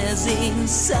wiedersehen,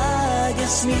 sag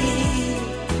es mir.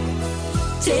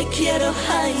 Te quiero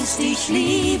heißt, ich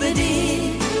liebe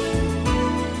dich.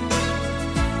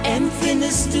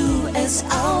 Empfindest du es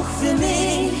auch für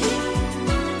mich?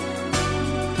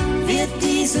 Wird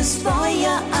dieses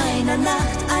Feuer einer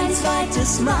Nacht ein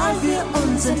zweites Mal für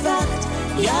uns entfacht?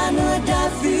 Ja, nur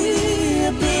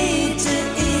dafür bete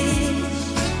ich.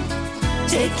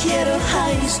 Te quiero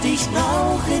heißt, ich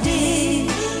brauche dich.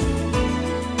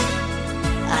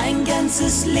 Ein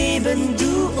ganzes Leben,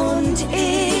 du und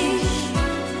ich.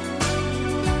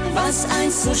 Was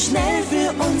einst so schnell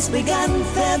für uns begann,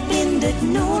 verbindet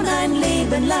nun ein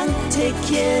Leben lang. Te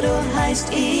quiero heißt,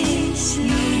 ich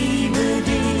liebe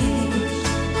dich.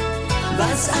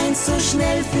 Was einst so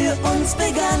schnell für uns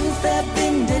begann,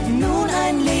 verbindet nun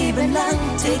ein Leben lang.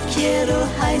 Te quiero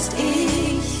heißt,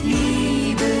 ich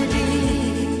liebe dich.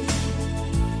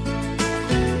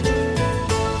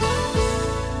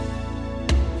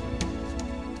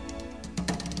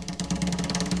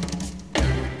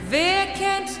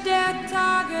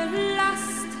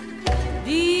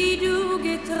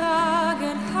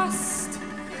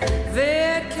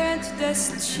 Wer kennt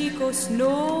des Chicos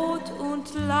Not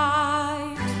und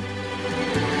Leid?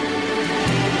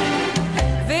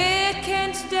 Wer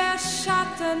kennt der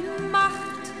Schatten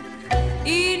Macht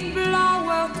in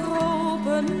blauer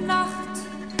Tropennacht?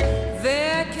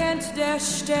 Wer kennt der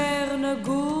Sterne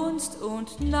Gunst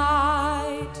und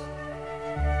Neid?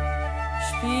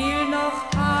 Spiel noch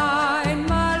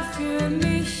einmal für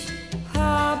mich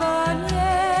Habanero,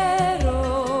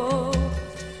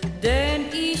 denn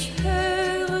ich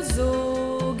höre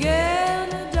so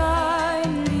gerne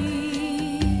dein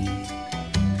Lied.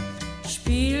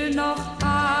 Spiel noch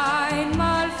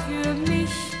einmal für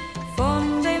mich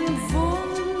von dem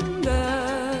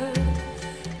Wunder,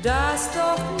 das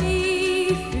doch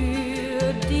nie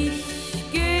für dich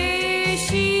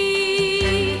geschieht.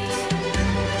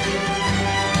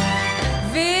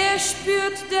 Wer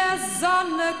spürt der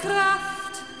Sonne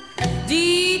Kraft,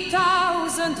 die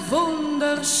 1000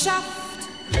 Wunder schafft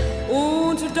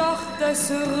und doch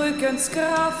des Rückens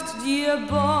Kraft dir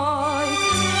beugt?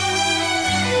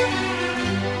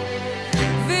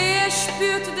 Wer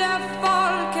spürt der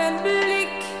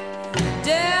Wolkenblick,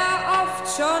 der oft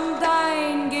schon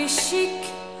dein Geschick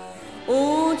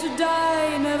und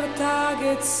deiner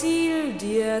Tage Ziel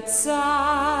dir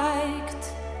zeigt?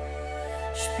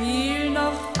 Spiel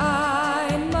noch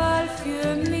einmal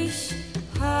für mich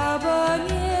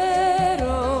Habanero,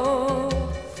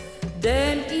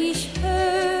 denn ich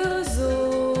höre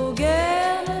so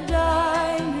gerne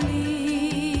dein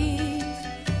Lied.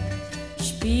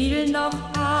 Spiel noch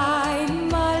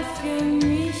einmal für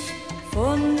mich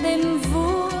von dem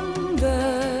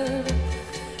Wunder,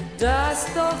 das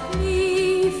doch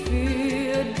nie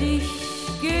für dich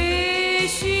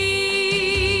geschieht.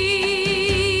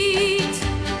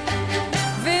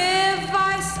 Wer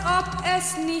weiß, ob es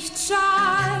nicht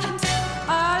scheint,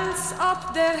 als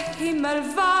ob der Himmel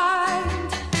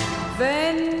weint,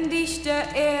 wenn dich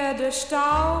der Erde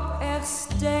Staub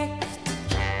erst deckt.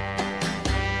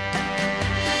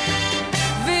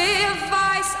 Wer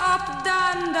weiß, ob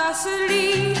dann das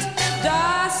Lied,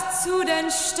 das zu den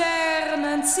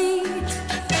Sternen zieht,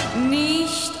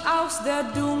 nicht aus der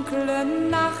dunklen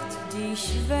Nacht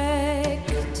dich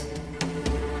weckt.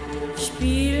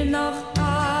 Spiel noch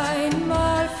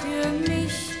einmal für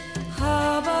mich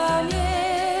Habanero,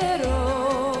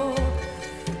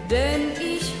 denn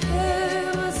ich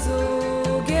höre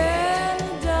so gerne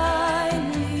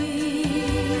dein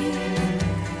Lied.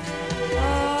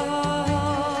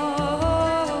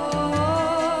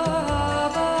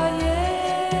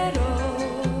 Habanero,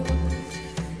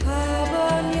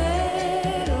 Habanero.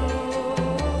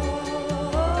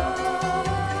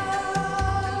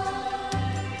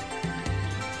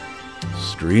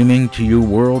 Streaming to you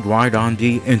worldwide on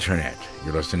the internet.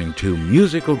 You're listening to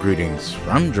Musical Greetings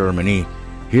from Germany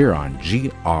here on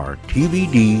grtvd.com.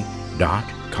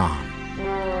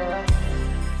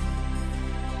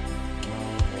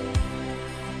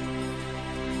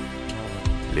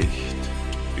 Licht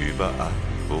überall,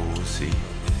 wo sie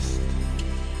ist.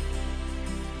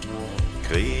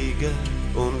 Kriege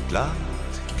und Leid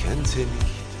kennt sie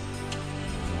nicht.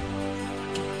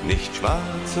 Nicht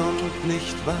schwarz und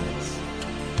nicht weiß,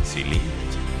 sie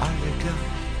liebt alle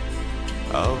gleich,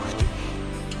 auch dich.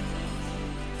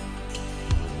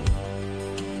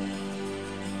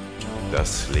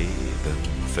 Das Leben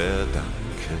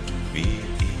verdanken wir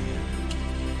ihr.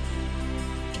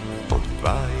 Und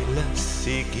weil es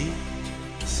sie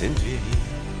gibt, sind wir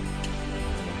hier.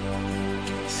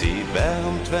 Sie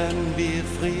wärmt, wenn wir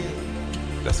frieren.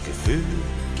 Das Gefühl,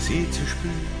 sie zu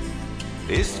spüren,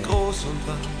 ist groß und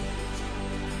weit,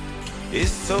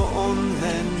 ist so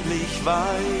unendlich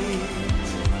weit.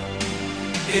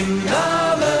 Im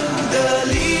Namen der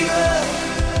Liebe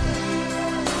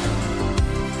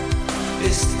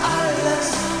ist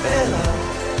alles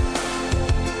erlaubt.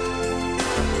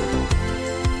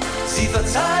 Sie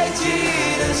verzeiht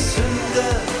jede Sünde,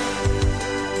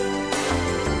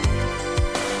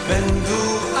 wenn du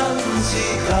an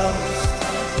sie glaubst.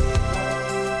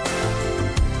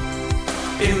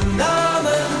 Im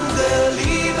Namen der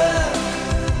Liebe,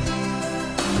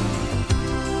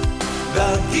 da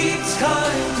gibt's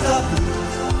kein Tabu.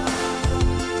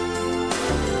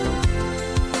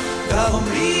 Darum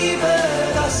liebe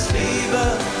das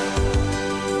Leben,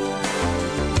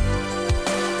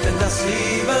 denn das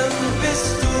Leben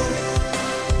bist du.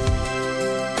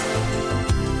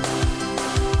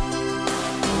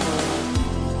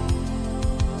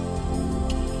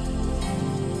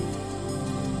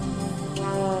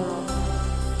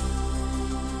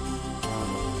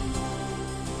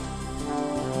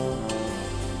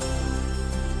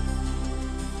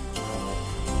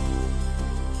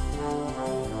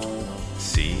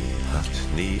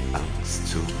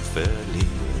 nichts zu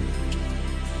verlieren.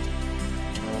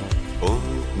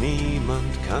 Und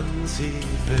niemand kann sie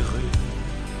berühren.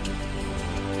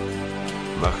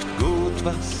 Macht gut,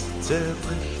 was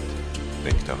zerbricht,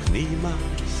 denkt auch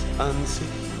niemals an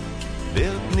sich,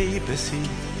 wird nie besiegt.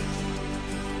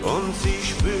 Und sie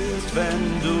spürt,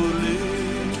 wenn du lügst.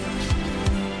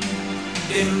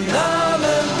 Im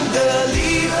Namen der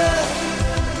Liebe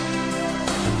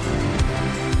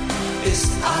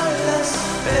ist alles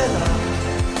erlaubt.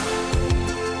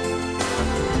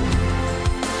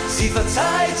 Sie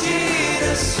verzeiht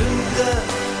jede Sünde,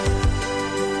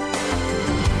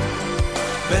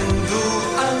 wenn du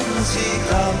an sie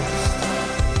glaubst.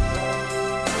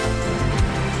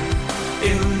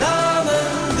 Im Namen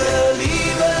der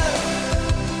Liebe,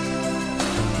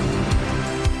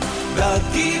 da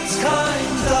gibt's kein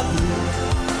Tabu.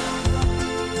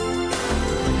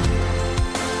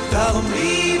 Darum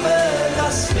liebe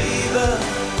das Liebe,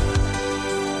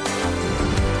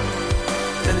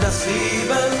 denn das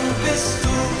Leben bist du.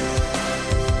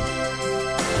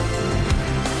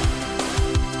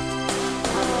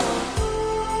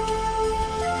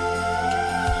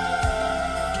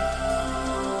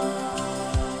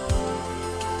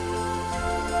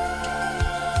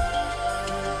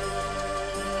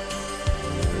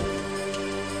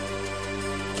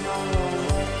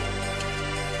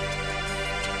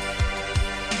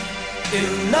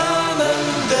 Im Namen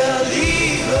der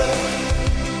Liebe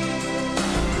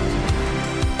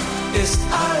ist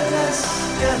alles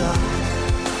erlaubt.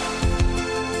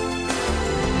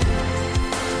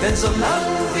 Denn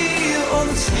solange wir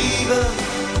uns lieben,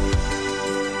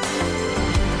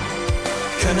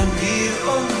 können wir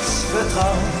uns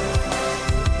vertrauen.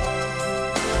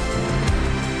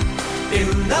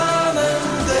 Im Namen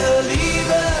der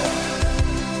Liebe,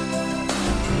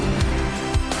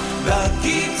 da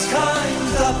gibt's kein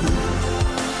Tabu.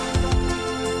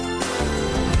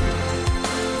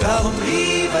 Darum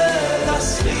liebe das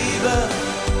Liebe,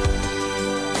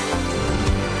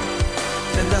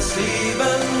 denn das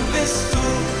Leben bist du.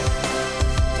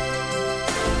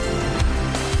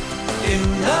 Im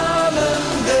Namen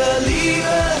der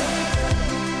Liebe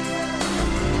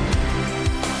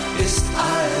ist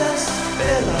alles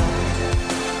erlaubt.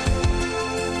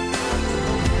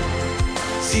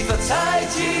 Sie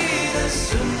verzeiht jede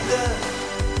Sünde,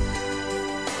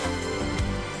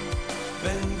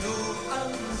 wenn du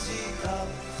an sie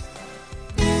glaubst.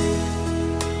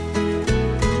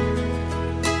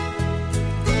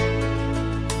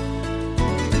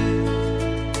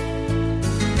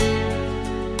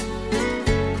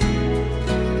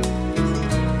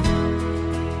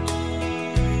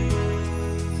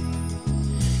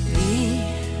 Wie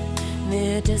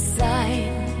wird es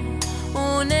sein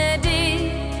ohne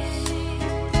dich?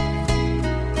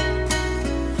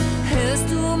 Hörst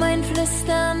du mein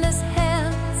flüsterndes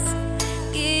Herz?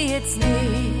 Geh jetzt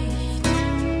nicht.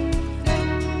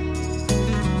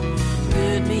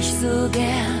 Würd mich so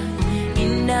gern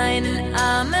in deinen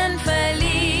Armen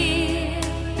verlieren.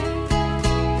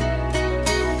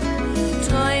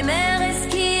 Träume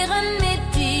riskieren mit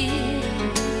dir,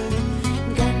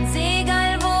 ganz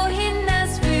egal wohin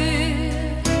das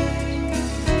führt.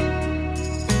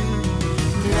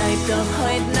 Bleib doch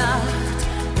heute Nacht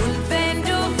und wenn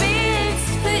du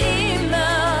willst, für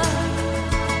immer.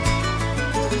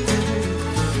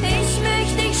 Ich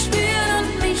möchte dich spüren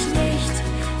und mich nicht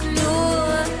nur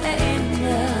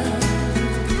erinnern.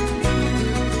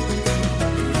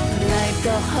 Bleib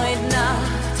doch heute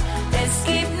Nacht, es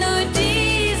gibt nur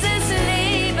dieses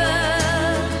Leben.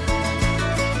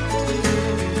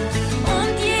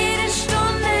 Und jede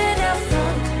Stunde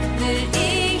davon will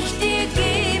ich dir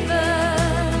geben.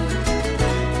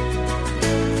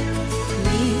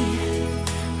 Nie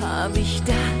hab ich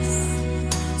das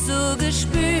so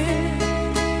gespürt.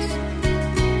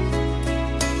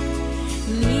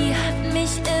 Nie hat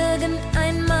mich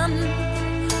irgendein Mann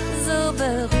so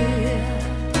berührt.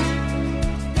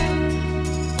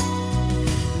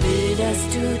 Will, dass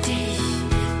du dich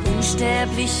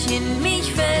unsterblich in mich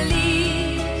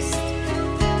verliebst,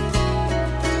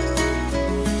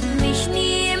 mich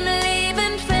nie im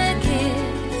Leben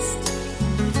vergisst,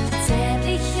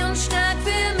 zärtlich und stark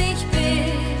für mich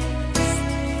bist.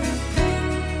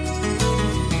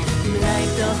 Bleib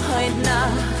doch heute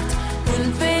Nacht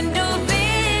und wenn du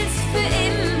willst, für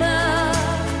immer.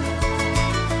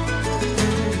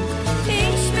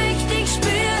 Ich möchte dich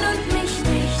spüren und mich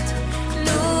nicht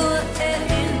nur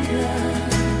erinnern.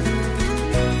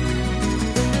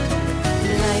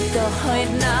 Bleib doch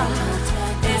heute Nacht,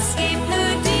 es gibt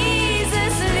nur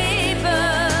dieses Leben.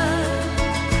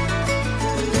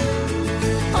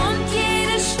 Und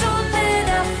jede Stunde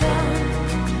davon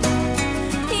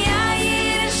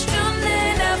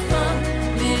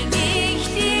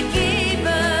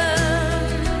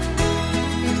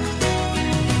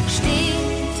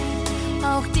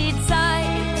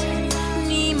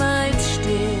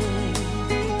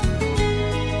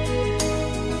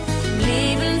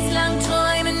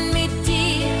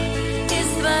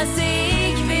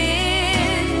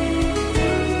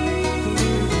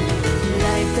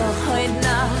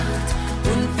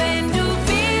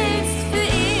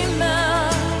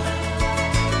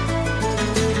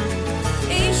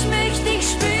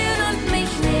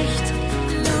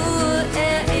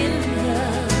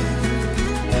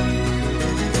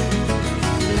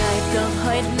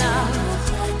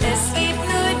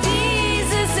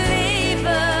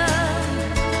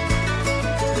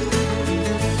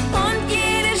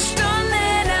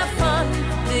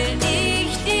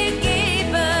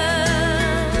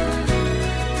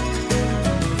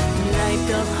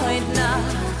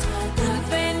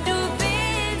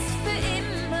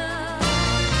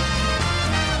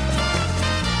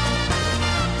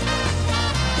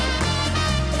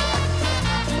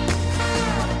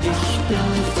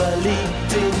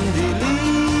verliebt in die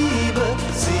Liebe,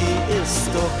 sie ist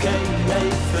okay, hey,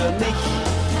 für mich.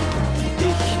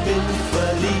 Ich bin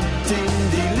verliebt in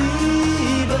die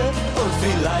Liebe und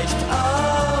vielleicht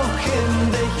auch in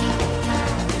dich.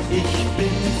 Ich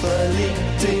bin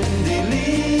verliebt in die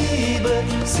Liebe,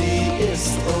 sie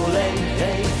ist ole,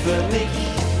 hey, für mich.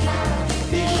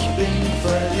 Ich bin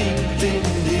verliebt in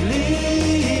die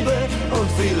Liebe und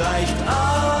vielleicht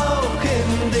auch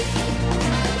in dich.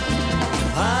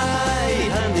 Hi,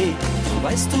 Honey,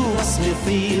 weißt du, was mir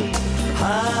fehlt?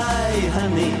 Hi,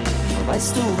 Honey,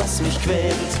 weißt du, was mich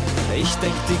quält? Ich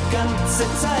denk die ganze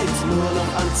Zeit nur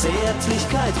noch an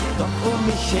Zärtlichkeit, doch um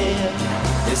mich her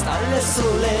ist alles so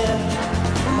leer.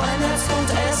 Mein Herz und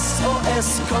SOS,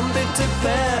 komm bitte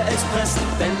per Express,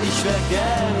 denn ich wär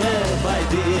gerne bei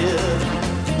dir.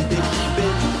 Ich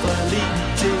bin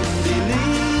verliebt in die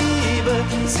Liebe,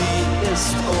 sie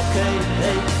ist okay,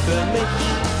 hey, für mich.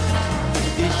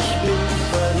 Ich bin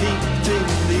verliebt in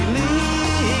die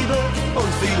Liebe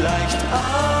und vielleicht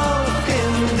auch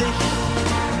in dich.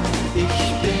 Ich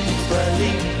bin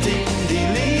verliebt in die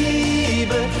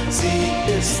Liebe, sie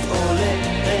ist ole,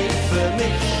 hey, für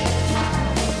mich.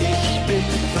 Ich bin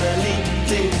verliebt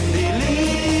in die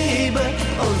Liebe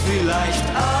und vielleicht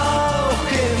auch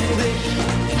in dich.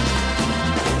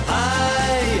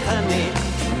 Hi, Honey,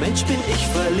 Mensch, bin ich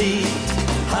verliebt.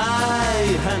 Hi,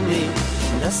 Honey,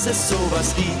 dass es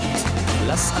sowas gibt.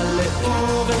 Lass alle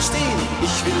Uhren stehen,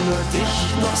 ich will nur dich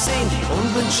noch sehen und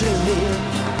wünsche mir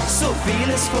so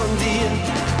vieles von dir.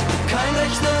 Kein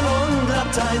Rechnen und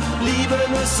Latein, Liebe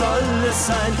nur soll es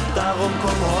sein, darum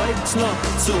komm heut noch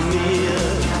zu mir.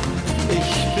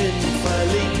 Ich bin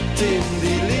verliebt in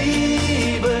die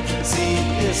Liebe, sie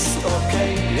ist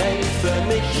okay, hey, für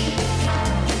mich.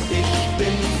 Ich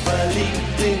bin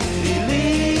verliebt in die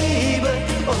Liebe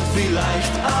und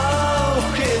vielleicht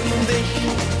auch in dich.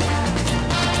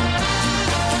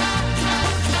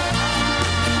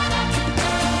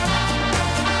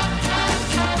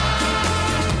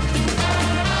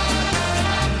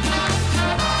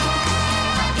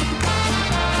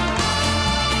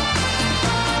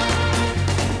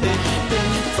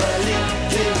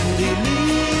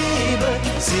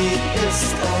 Sie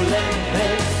ist ole,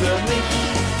 hey, für mich.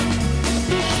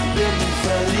 Ich bin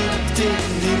verliebt in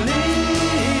die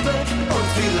Liebe und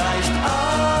vielleicht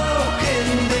auch in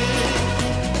dich.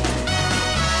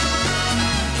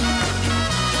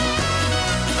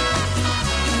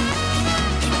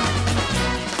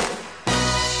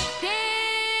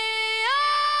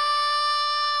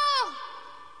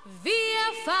 Wir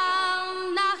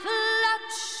fahren nach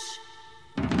Lodz.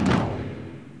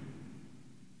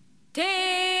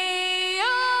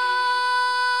 Theo,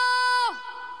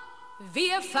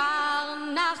 wir fahren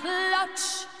nach Lodz.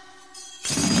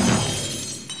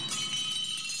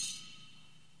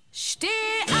 Steh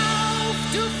auf,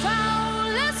 du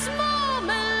faules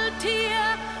Murmeltier,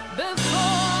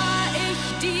 bevor ich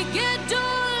die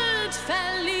Geduld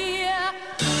verliere.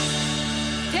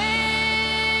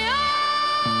 Theo,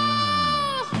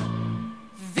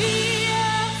 wir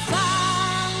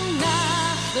fahren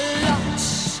nach Lodz.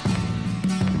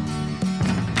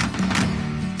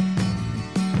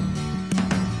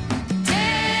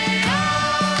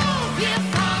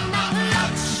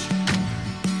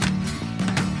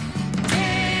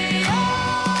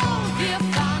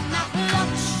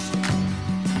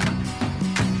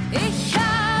 Ich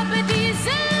habe diese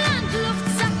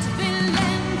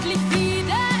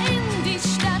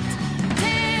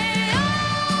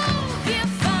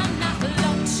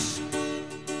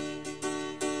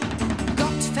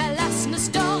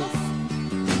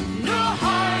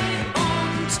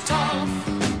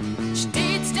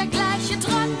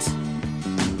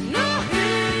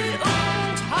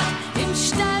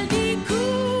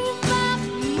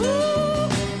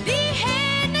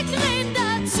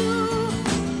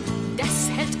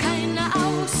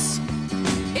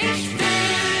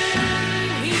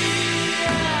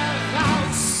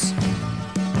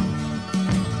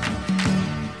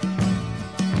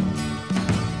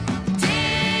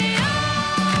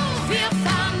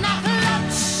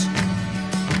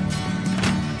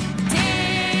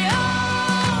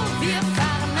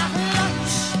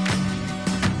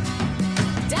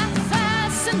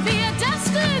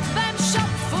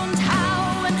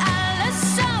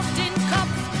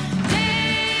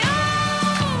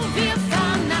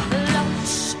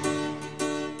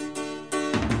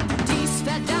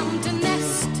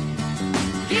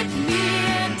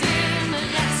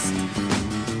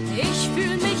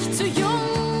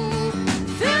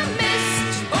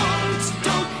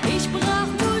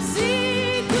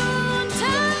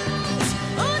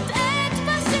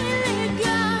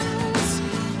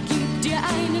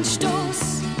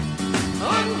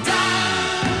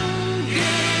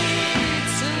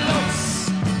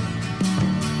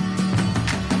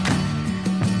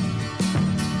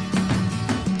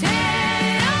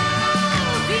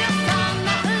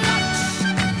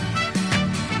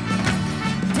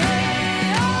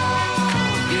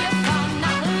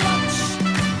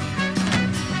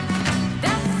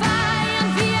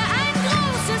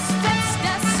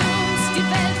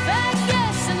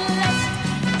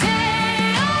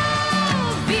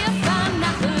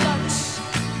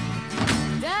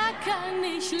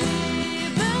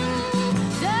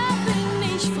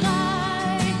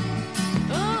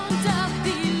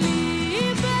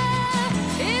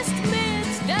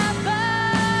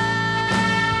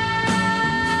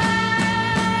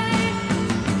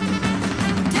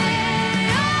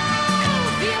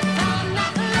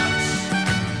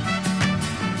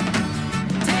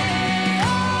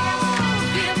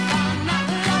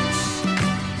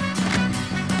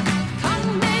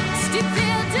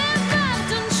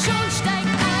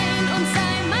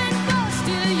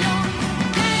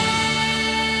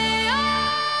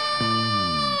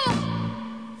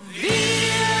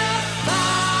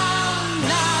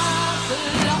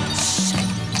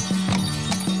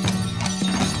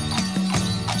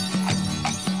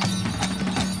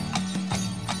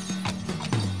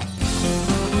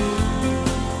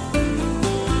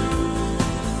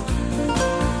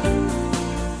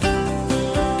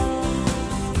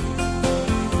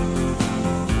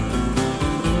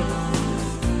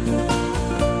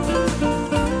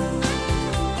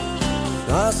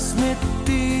Das mit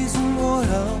diesem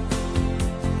Urlaub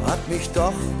hat mich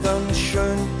doch ganz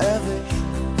schön erwischt.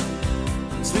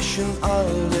 Zwischen all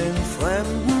den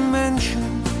fremden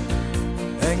Menschen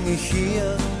häng ich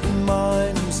hier in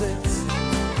meinem Sitz.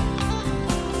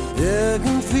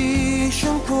 Irgendwie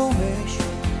schon komisch,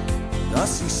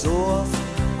 dass ich so oft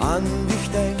an dich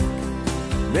denk.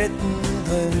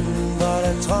 Mittendrin war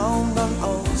der Traum dann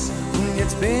aus und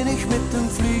jetzt bin ich mit dem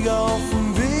Flieger auf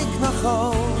dem Weg nach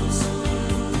Haus.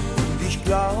 Und ich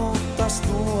glaub, dass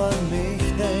du an mich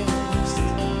denkst.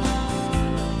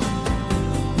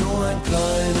 Nur ein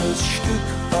kleines Stück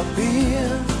Papier,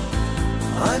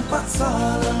 ein paar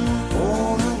Zahlen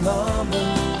ohne Namen,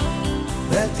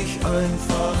 meld dich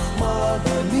einfach mal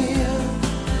bei mir.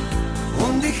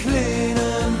 Und ich lehne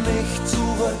mich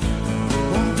zurück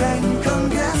und denk an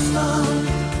gestern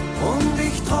und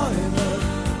ich träume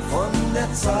von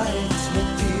der Zeit mit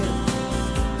dir.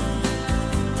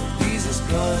 Dieses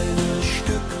kleine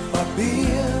Stück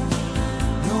Papier,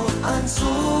 nur ein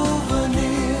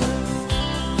Souvenir.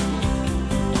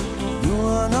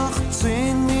 Nur noch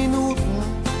 10 Minuten,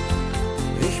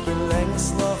 ich bin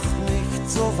längst noch nicht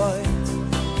so weit.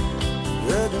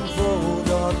 Irgendwo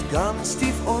dort ganz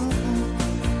tief unten,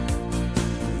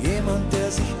 jemand,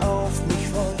 der sich auf mich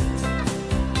freut.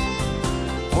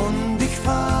 Und ich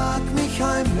frag mich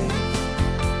heimlich,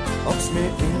 ob's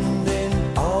mir in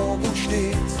den Augen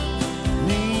steht.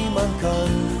 Niemand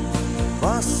kann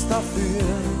was dafür,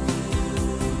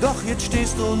 doch jetzt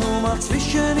stehst du nur mal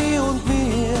zwischen ihr und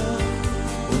mir.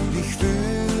 Und ich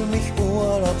fühl mich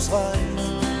urlaubsreif.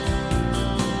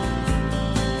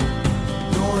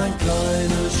 Nur ein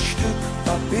kleines Stück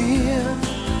Papier,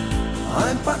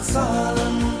 ein paar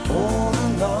Zahlen ohne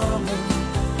Namen,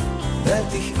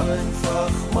 meld dich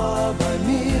einfach mal bei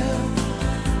mir.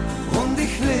 Und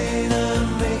ich lehne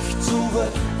mich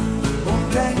zurück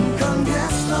und denk an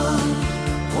gestern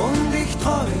und ich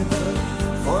träume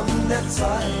von der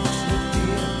Zeit mit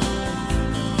dir.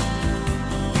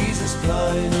 Dieses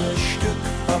kleine Stück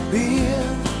Papier,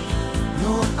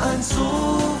 nur ein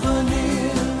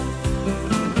Souvenir.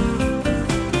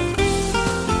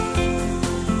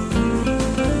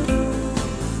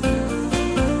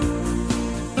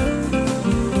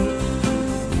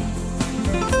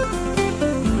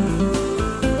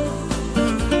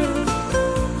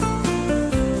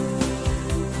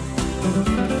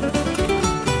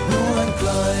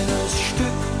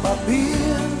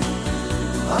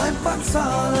 Ein paar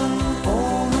Zahlen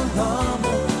ohne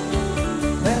Namen,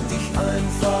 meld dich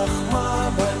einfach mal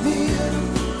bei mir.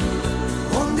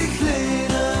 Und ich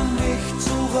lehne mich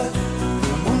zurück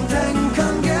und denk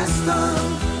an gestern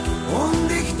und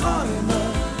ich träume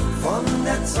von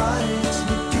der Zeit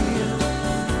mit dir.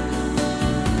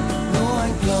 Nur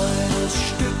ein kleines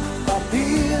Stück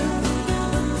Papier,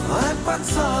 ein paar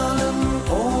Zahlen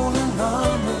ohne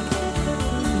Namen,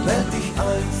 meld dich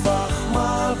einfach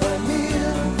mal bei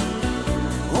mir.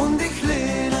 Und ich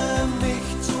lehne mich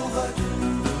zurück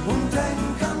und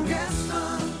denk an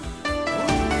gestern.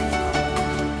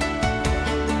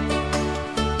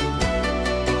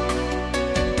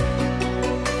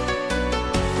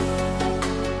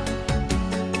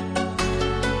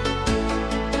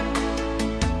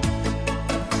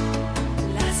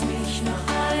 Lass mich noch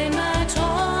einmal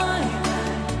träumen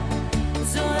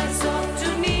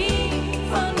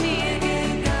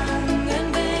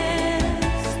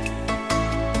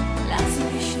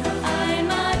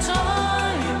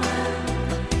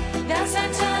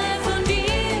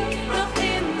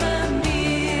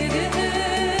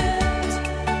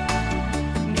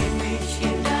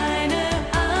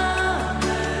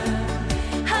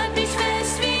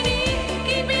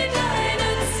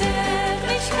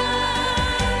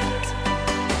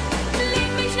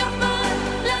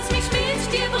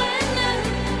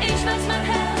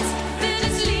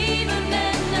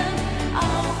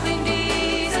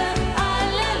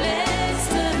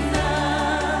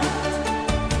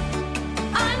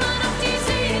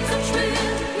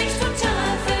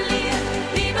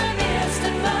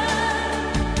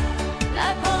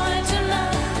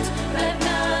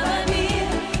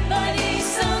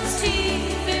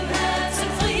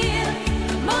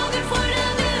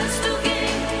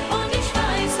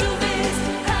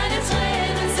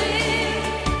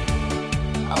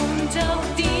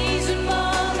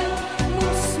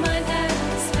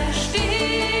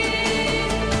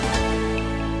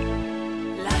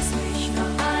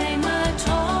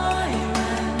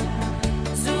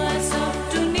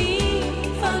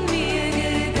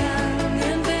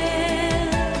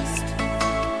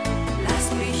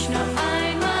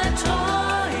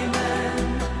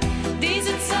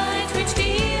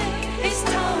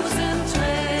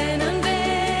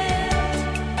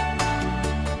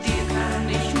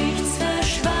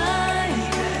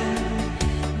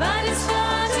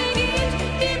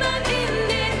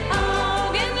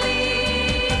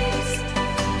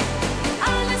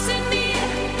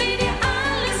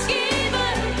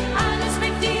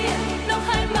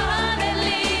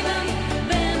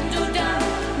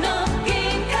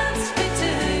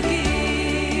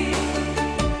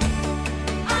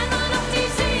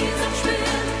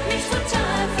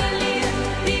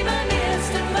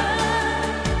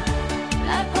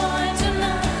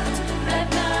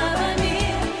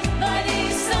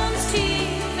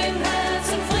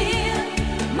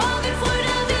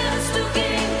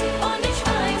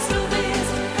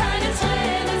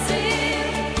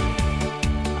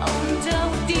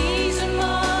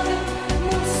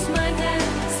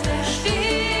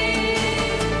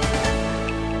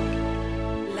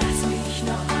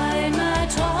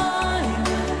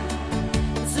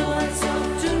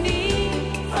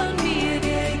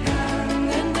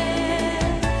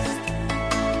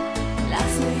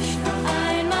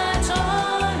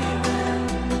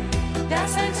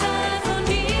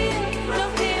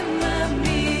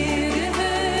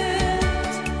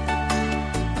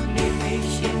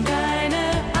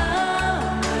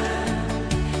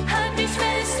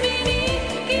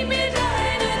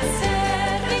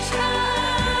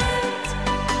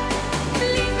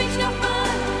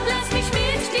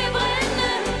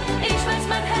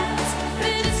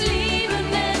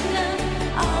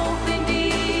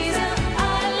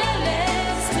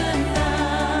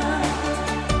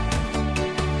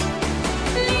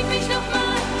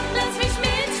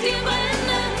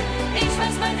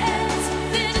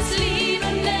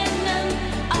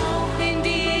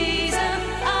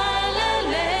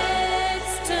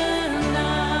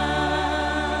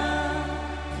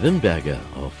Wimberger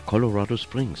of Colorado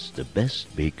Springs, the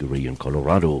best bakery in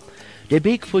Colorado. They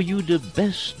bake for you the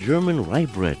best German rye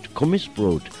bread,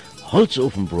 Kommissbrot,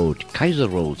 Holzofenbrot, Kaiser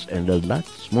rolls, and a lot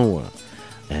more.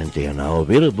 And they are now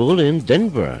available in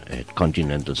Denver at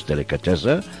Continental's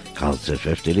Delicatessen, Carl's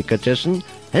FF Delicatessen,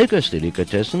 Helga's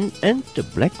Delicatessen, and the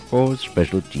Black Forest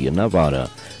Specialty in Nevada.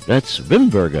 That's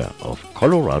Wimberger of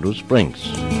Colorado Springs.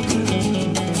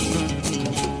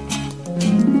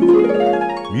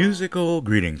 Musical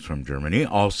greetings from Germany,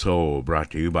 also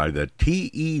brought to you by the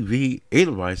TEV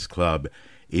Edelweiss Club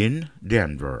in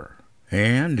Denver.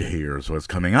 And here's what's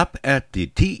coming up at the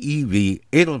TEV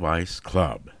Edelweiss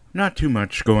Club. Not too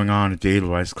much going on at the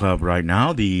Edelweiss Club right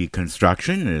now. The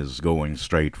construction is going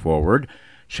straight forward.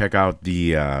 Check out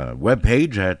the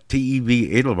webpage at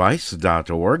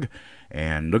tevedelweiss.org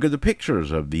and look at the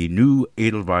pictures of the new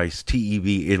Edelweiss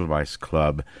TEV Edelweiss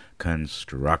Club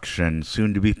construction,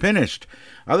 soon to be finished.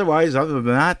 Other than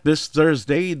that, this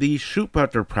Thursday, the shoe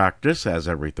putter practice, as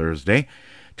every Thursday,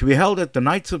 to be held at the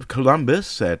Knights of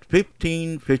Columbus at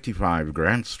 1555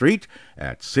 Grant Street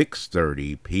at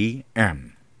 6:30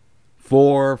 p.m.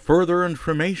 For further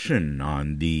information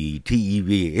on the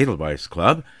TEV Edelweiss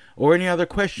Club or any other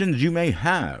questions you may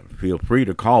have, feel free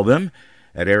to call them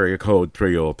at area code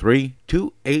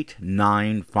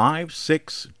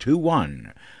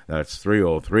 303-289-5621. That's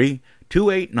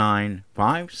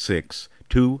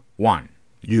 303-289-5621.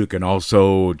 You can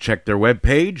also check their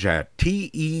webpage at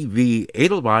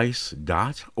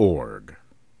tevedelweiss.org.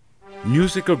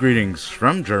 Musical greetings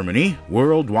from Germany,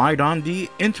 worldwide on the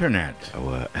Internet.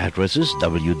 Our address is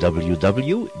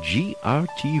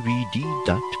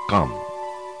www.grtvd.com.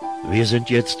 Wir sind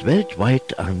jetzt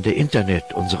weltweit an der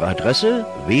Internet. Unsere Adresse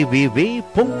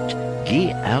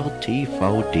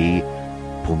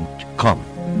www.grtvd.com.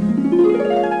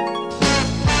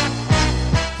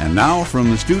 And now from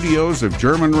the studios of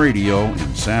German Radio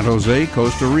in San Jose,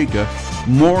 Costa Rica,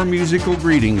 more musical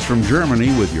greetings from Germany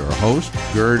with your host,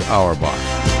 Gerd Auerbach.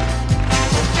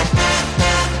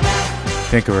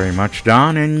 Thank you very much,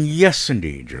 Don. And yes,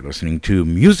 indeed, you're listening to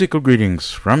Musical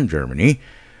Greetings from Germany,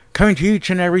 coming to you each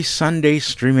and every Sunday,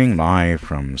 streaming live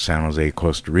from San Jose,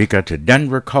 Costa Rica to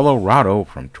Denver, Colorado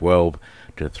from 12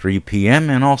 to 3 p.m.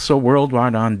 and also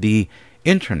worldwide on the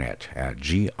Internet at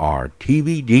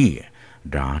grtvd.com.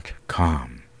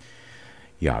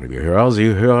 Ja, liebe Hörer,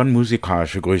 Sie hören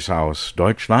musikalische Grüße aus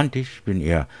Deutschland. Ich bin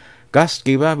Ihr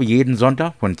Gastgeber, wie jeden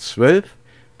Sonntag von 12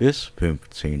 bis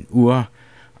 15 Uhr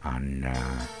von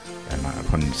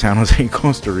San Jose,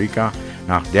 Costa Rica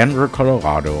nach Denver,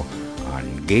 Colorado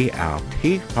an grtvd.com.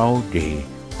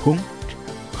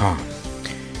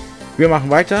 Wir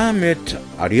machen weiter mit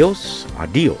Adios,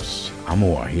 Adios,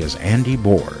 Amor. Hier ist Andy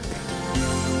Borg.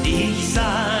 Ich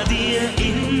sah dir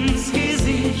ins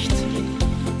Gesicht,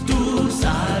 du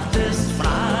sagtest,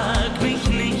 frag mich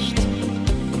nicht.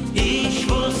 Ich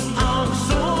wusste auch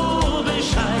so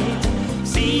Bescheid,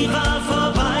 sie war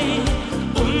vorbei,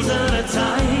 unsere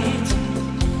Zeit.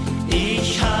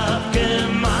 Ich hab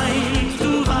gemeint,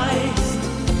 du weißt,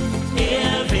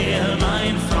 er wär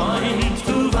mein Freund,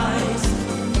 du weißt.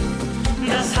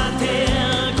 Das hat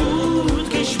er gut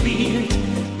gespielt,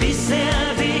 bis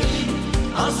er dich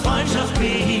aus Freundschaft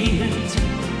behielt.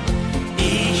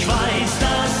 Ich weiß,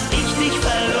 dass ich dich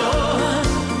verlor,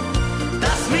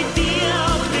 dass mit dir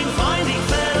auch den Freund ich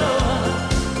verlor.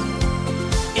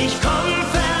 Ich komm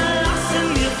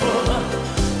verlassen mir vor,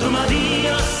 drum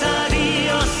adios,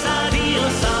 adios,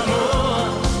 adios, amor.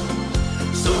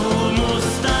 So muss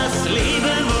das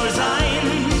Leben wohl sein,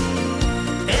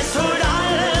 es holt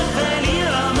alle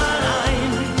Verlierer mal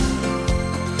ein.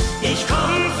 Ich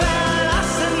komm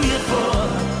verlassen mir vor,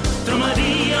 drum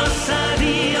adios,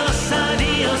 adios,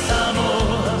 adios,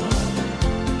 amor.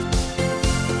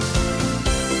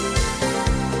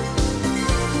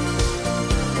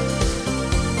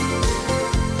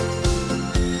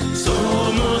 So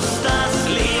muss das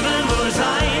Leben wohl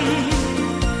sein,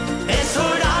 es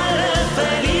holt alle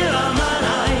Verlierer mal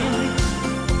ein.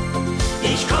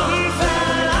 Ich komm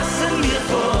verlassen mir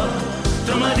vor,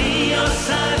 drum adios,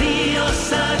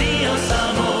 adios, adios,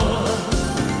 amor.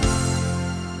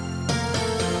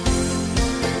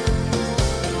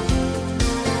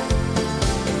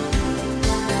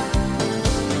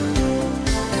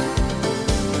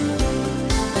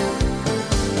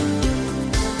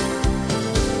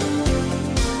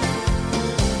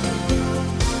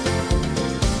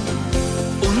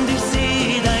 Und ich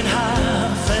seh dein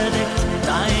Haar verdeckt,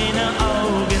 deine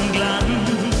Augen gleich.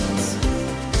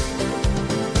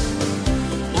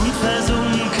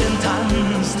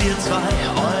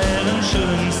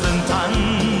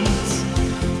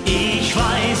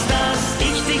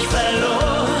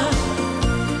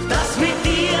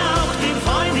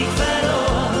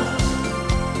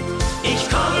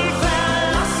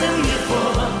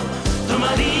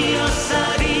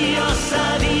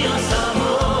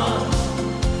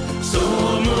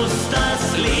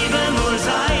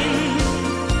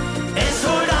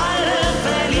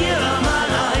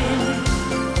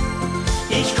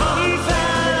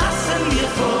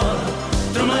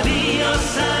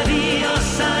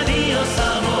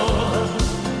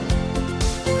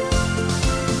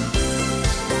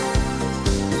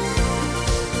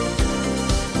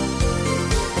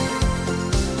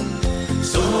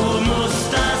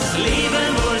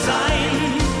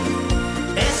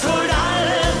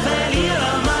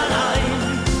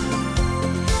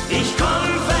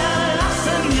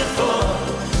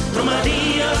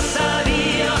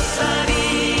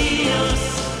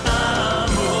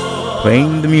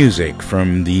 playing the music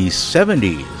from the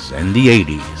 70s and the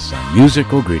 80s on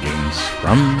Musical Greetings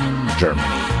from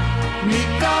Germany.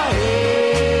 Michaela.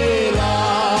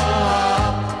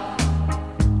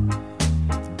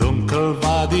 Dunkel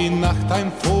war die Nacht,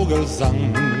 ein Vogel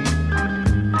sang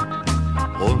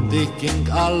und ich ging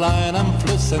allein am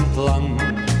Fluss entlang.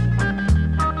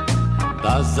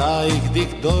 Da sah ich dich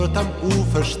dort am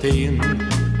Ufer stehen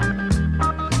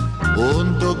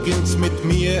und du gingst mit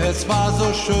mir, es war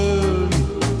so schön.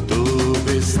 Du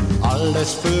bist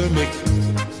alles für mich,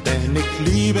 denn ich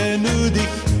liebe nur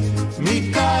dich,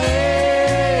 Michaela.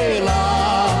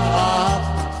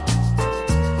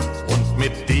 Und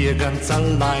mit dir ganz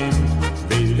allein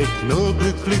will ich nur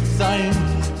glücklich sein,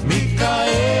 Michaela.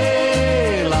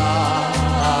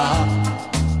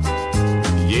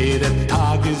 Jeder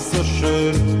Tag ist so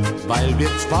schön, weil wir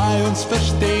zwei uns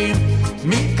verstehen,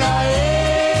 Michaela.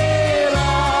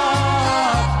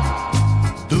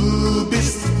 Du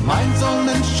bist mein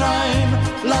Sonnenschein,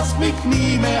 lass mich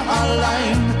nie mehr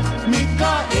allein,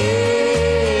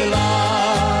 Michaela.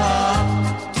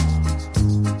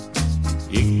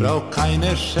 Ich brauch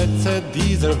keine Schätze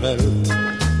dieser Welt,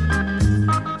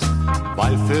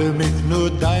 weil für mich nur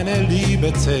deine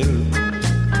Liebe zählt.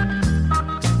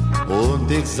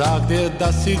 Und ich sag dir,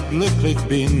 dass ich glücklich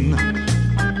bin.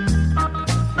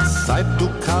 Seit du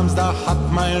kamst, da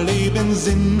hat mein Leben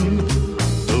Sinn.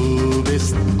 Du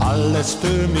bist alles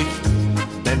für mich,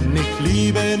 denn ich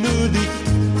liebe nur dich,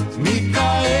 Michaela.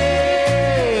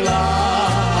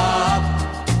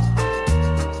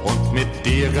 Und mit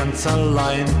dir ganz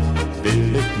allein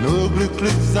will ich nur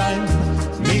glücklich sein,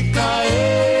 Michaela.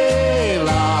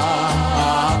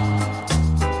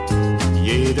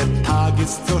 Jeder Tag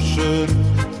ist so schön,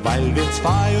 weil wir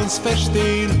zwei uns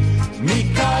verstehen,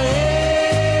 Michaela.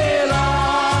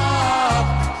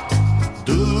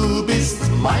 Du bist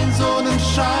mein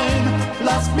Sonnenschein,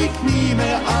 lass mich nie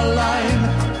mehr allein,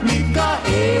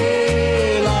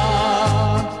 Michaela.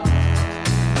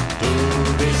 Du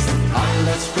bist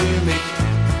alles für mich,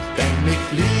 denn ich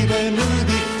liebe nur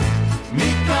dich,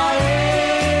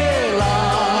 Michaela.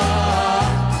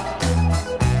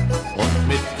 Und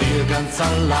mit dir ganz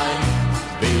allein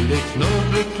will ich nur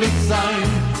glücklich sein,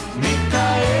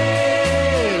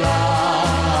 Michaela.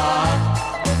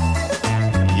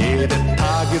 Jeder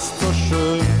Tag ist so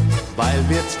schön, weil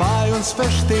wir zwei uns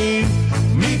verstehen,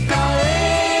 Michaela.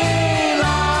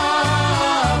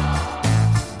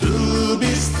 Du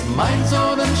bist mein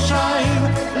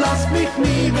Sonnenschein, lass mich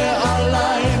nie mehr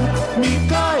allein,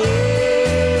 Michaela.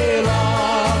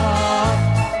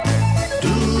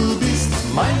 Du bist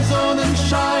mein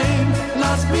Sonnenschein,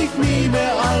 lass mich nie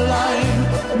mehr allein,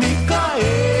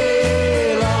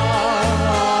 Michaela.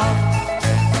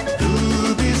 Du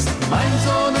bist mein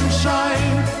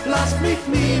Sonnenschein, lass mich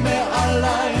nie mehr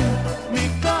allein,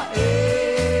 Michaela.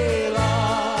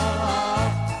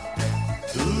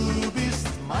 Du bist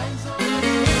mein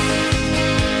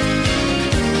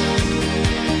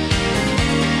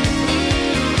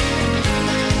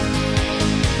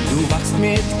Du wachst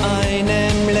mit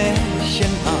einem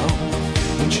Lächeln auf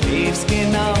und schläfst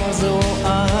genauso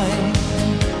ein.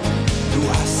 Du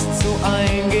hast so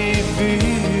ein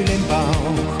Gefühl im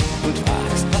Bauch und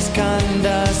fragst, was kann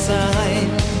das sein?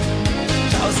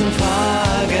 1000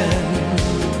 Fragen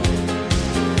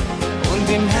und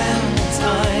im Herz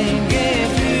ein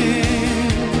Gefühl,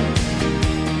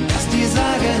 das dir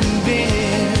sagen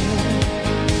will.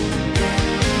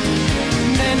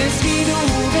 Nenn es wie du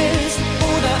willst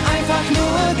oder einfach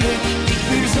nur Glück. Ich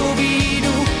fühl so wie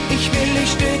du, ich will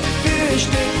dich Stück für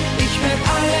Stück. Ich werd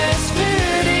alles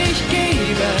für dich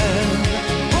geben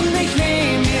und ich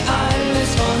nehm dir alles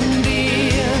von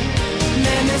dir.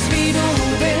 Nenn es wie du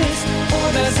willst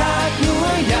oder sag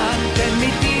nur ja, denn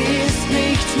mit dir ist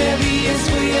nichts mehr wie es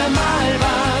früher mal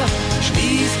war.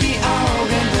 Schließ die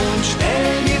Augen und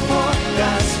stell dir vor,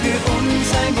 dass für uns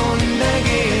ein Wunder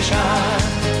geschah.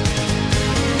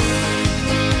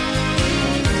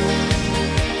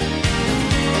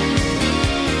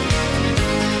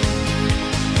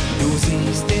 Du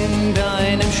siehst in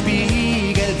deinem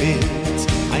Spiegelbild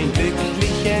ein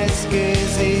glückliches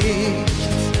Gesicht.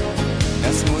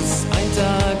 Das muss ein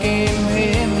Tag im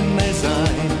Himmel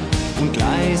sein und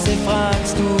leise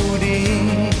fragst du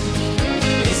dich,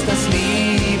 ist das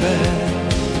Liebe?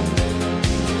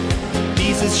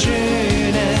 Dieses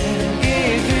schöne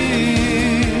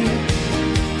Gefühl,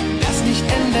 das nicht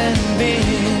enden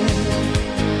will.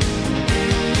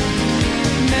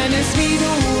 Nenn es wie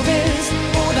du willst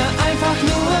oder einfach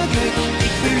nur Glück.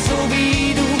 Ich fühl so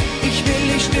wie du, ich will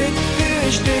dich Stück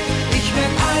für Stück. Ich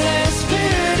werd alles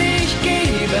für dich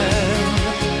geben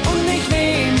und ich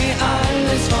nehm mir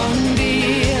alles von dir.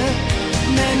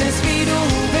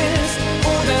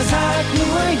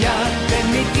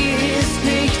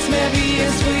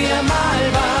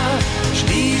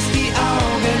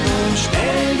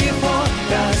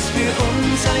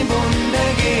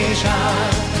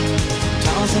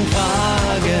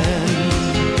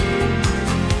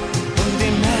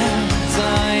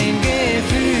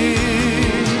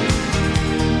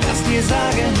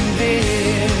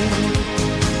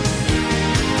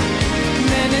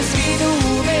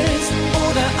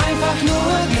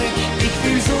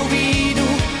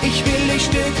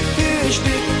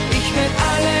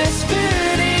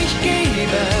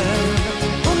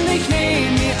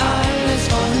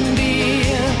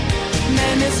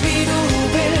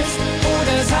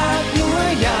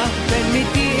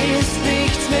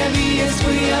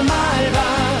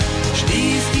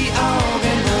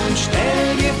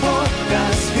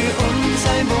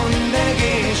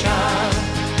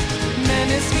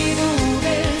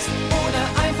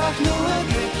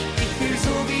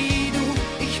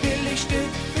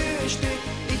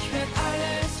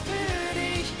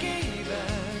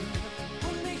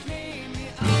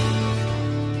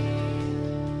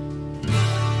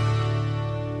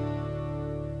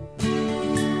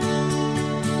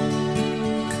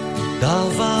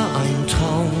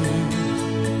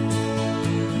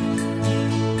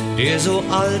 der so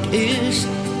alt ist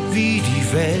wie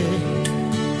die Welt.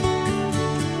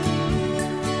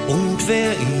 Und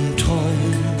wer ihn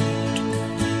träumt,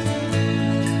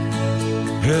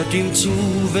 hört ihm zu,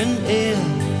 wenn er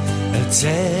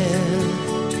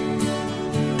erzählt.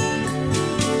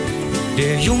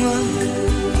 Der Junge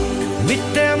mit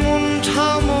der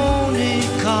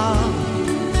Mundharmonika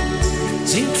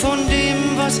singt von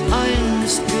dem, was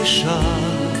einst geschah.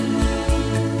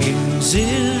 In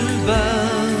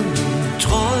silbernen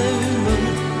Träumen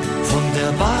von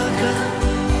der Barke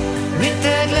mit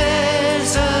der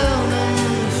gläsernen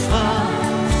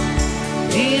Fracht,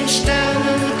 die in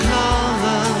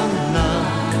sternenklarer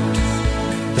Nacht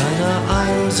deiner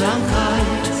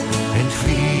Einsamkeit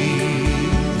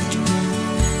entflieht.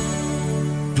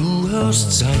 Du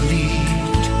hörst sein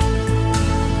Lied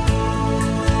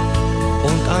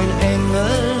und ein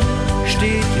Engel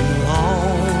steht im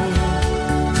Raum.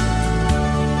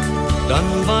 Dann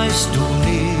weißt du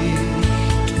nicht,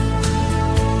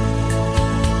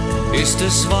 ist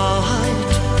es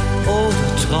Wahrheit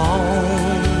oder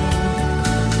Traum.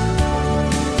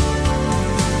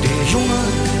 Der Junge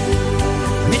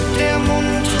mit der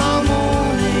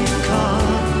Mundharmonika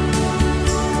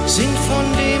singt von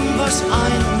dem, was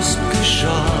einst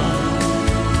geschah.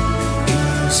 In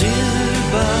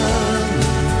silbernen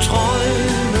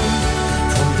Träumen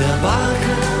von der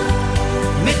Barke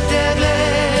mit der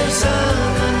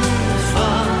gläsernen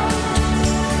Fracht,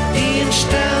 die in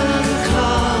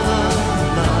sternenklarer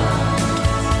Nacht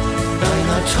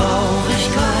deiner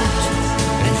Traurigkeit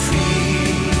entflieht.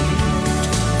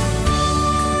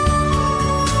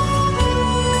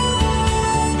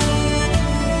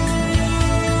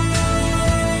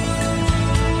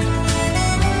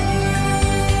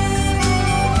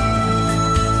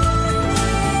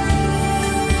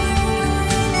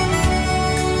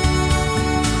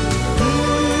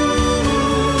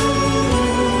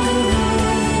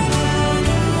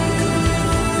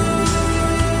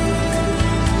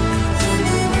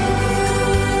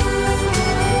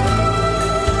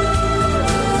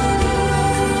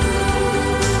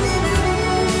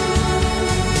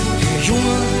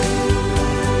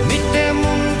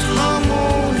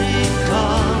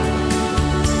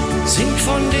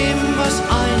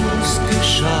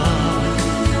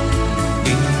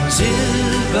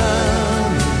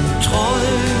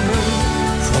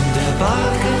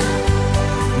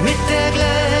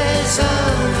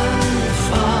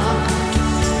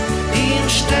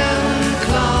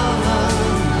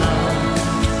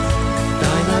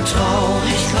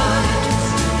 Traurigkeit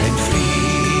entflieht.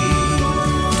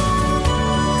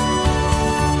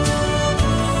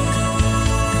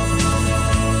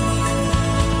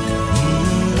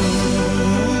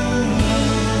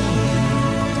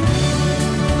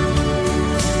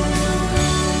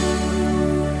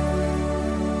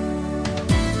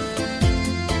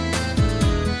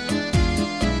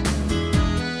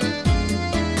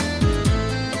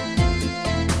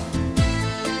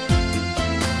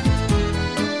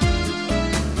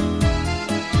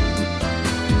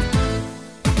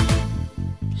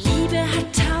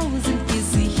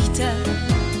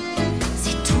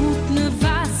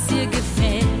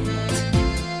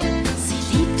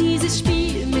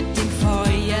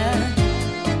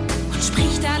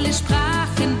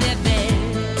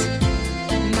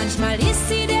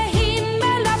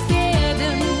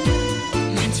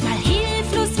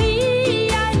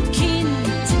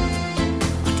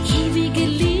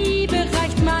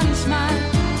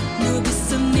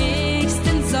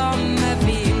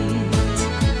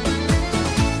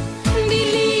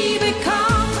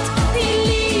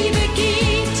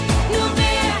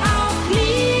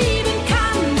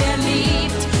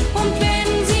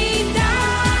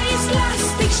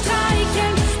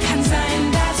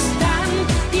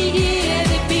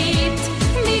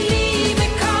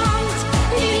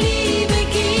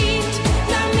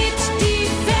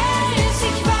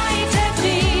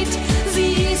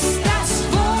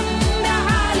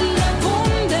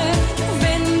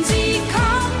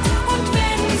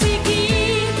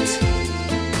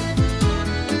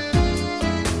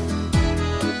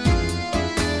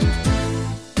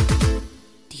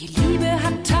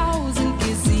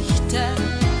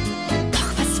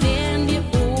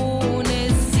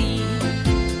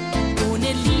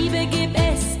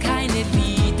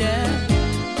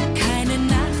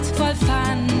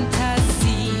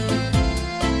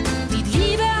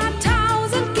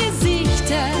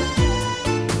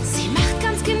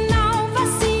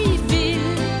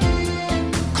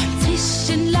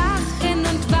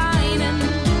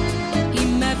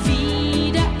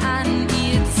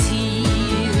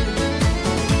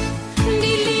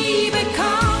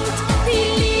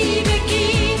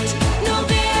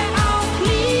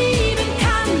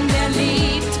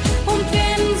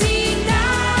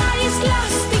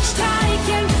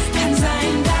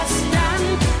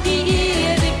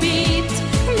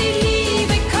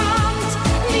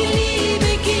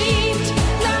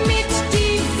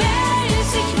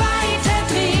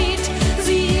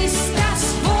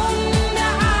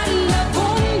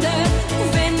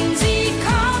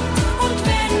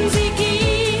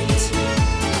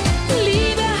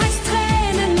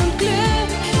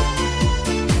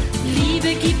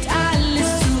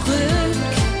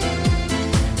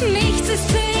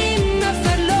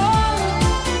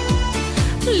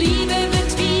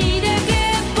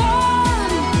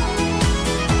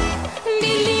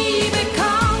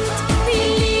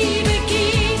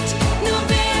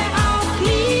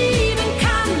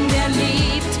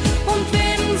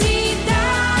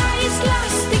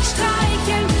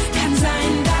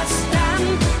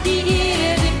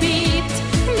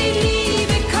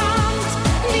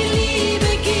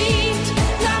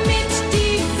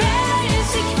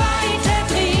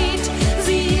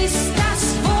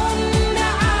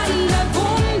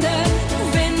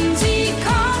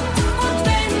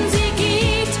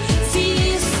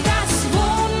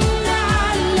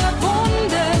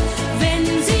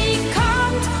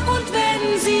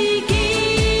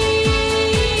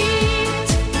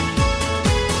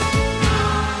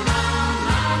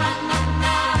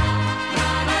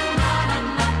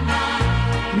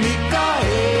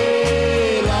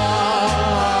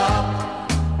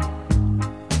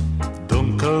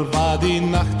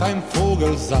 ein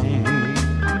Vogel sang.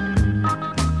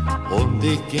 Und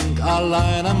ich ging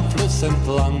allein am Fluss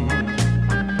entlang.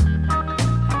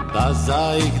 Da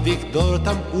sah ich dich dort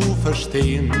am Ufer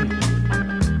stehen.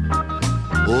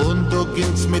 Und du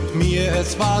gingst mit mir,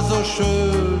 es war so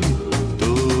schön.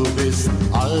 Du bist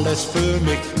alles für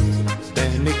mich,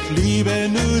 denn ich liebe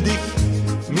nur dich,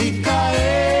 Michaela.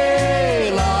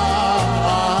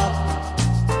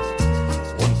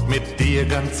 Und mit dir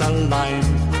ganz allein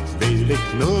will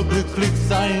ich nur glücklich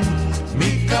sein,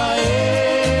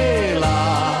 Michaela.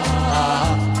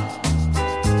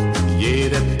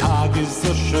 Jeder Tag ist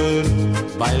so schön,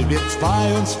 weil wir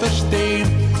zwei uns verstehen,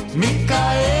 Michaela.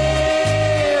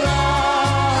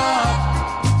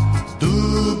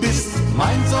 Du bist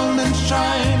mein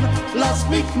Sonnenschein, lass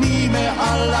mich nie mehr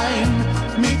allein,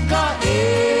 Michaela.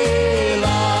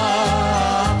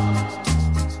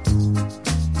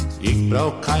 Ich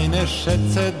brauch keine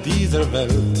Schätze dieser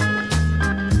Welt,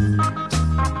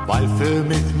 weil für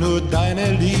mich nur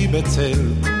deine Liebe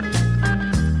zählt.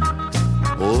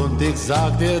 Und ich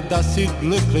sag dir, dass ich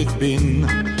glücklich bin.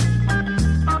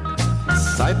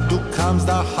 Seit du kamst,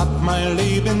 da hat mein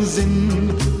Leben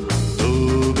Sinn.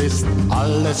 Du bist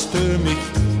alles für mich,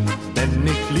 denn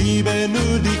ich liebe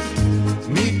nur dich,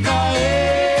 Michaela.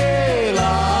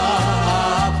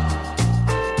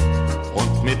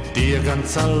 Und mit dir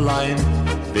ganz allein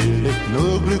will ich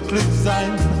nur glücklich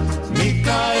sein,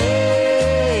 Michaela.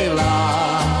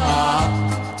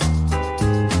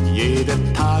 Jeder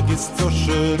Tag ist so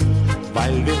schön,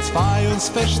 weil wir zwei uns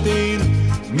verstehen,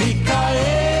 Michaela.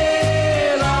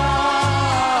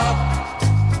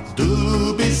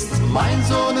 Du bist mein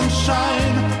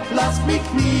Sonnenschein, lass mich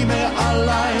nie mehr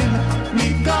allein,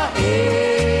 Michaela.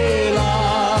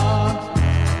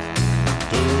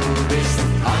 Du bist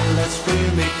alles für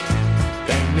mich,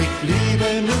 denn ich liebe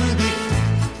nur dich,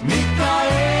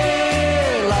 Michaela.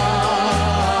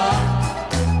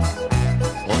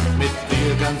 Und mit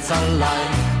dir ganz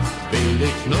allein will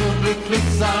ich nur glücklich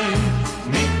sein,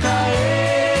 Michaela.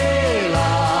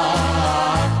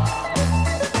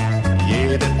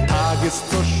 Jeder Tag ist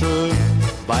so schön,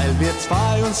 weil wir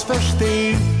zwei uns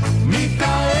verstehen, Michaela.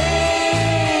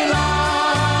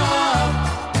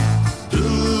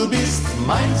 Du bist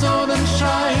mein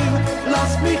Sonnenschein,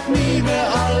 lass mich nie mehr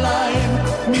allein,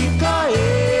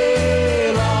 Michaela.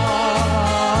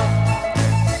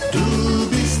 Du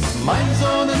bist mein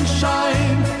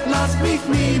Sonnenschein, lass mich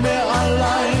nie mehr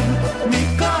allein,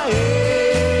 Michaela.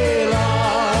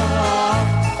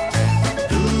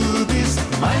 Du bist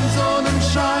mein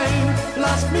Sonnenschein,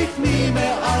 lass mich nie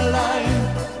mehr allein,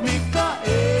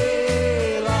 Michaela.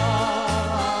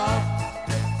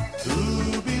 Du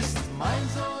bist mein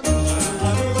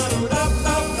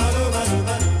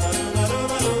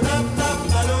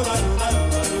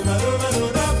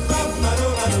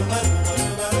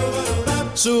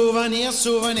Souvenirs,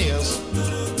 Souvenirs.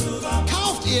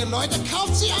 Kauft ihr, Leute,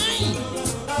 kauft sie ein,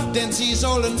 denn sie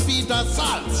sollen wie das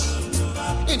Salz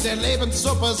in der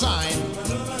Lebenssuppe sein.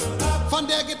 Von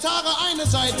der Gitarre eine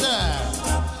Seite,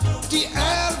 die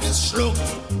Elvis schlug,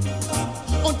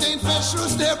 und den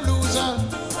Verschluss der Bluse,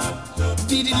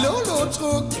 die Lolo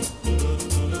trug.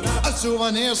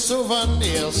 Souvenirs,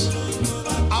 Souvenirs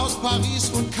aus Paris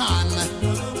und Cannes,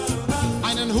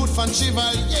 einen Hut von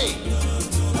Chevalier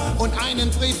und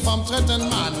einen Brief vom dritten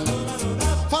Mann.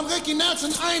 Von Ricky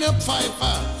Nelson eine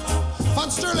Pfeife, von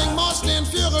Sterling Moss den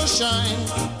Führerschein.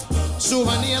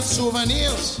 Souvenirs,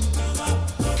 Souvenirs,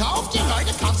 kauft ihr,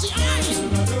 Leute, kauft sie ein.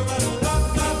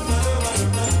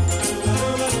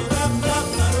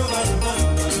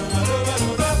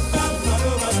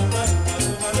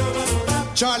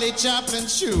 Charlie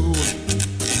Chaplin's Schuh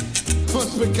von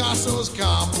Picassos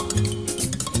kam,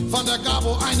 von der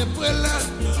Gabo eine Brille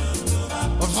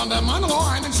und von der Monroe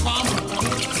einen Schwamm,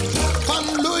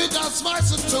 von Louis das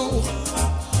weiße Tuch,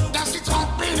 das die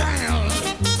Trompete hält,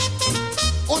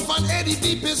 und von Eddie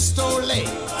die Pistole,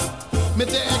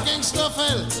 mit der er Gangster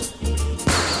fällt.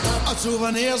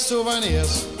 Souvenirs,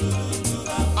 Souvenirs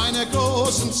einer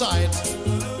großen Zeit,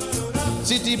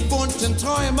 sieht die bunten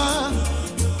Träume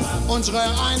unsere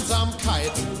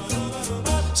Einsamkeit.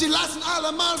 Sie lassen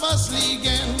alle mal was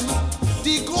liegen,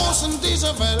 die Großen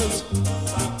dieser Welt.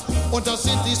 Und das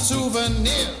sind die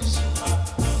Souvenirs,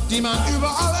 die man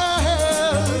überall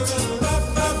erhält.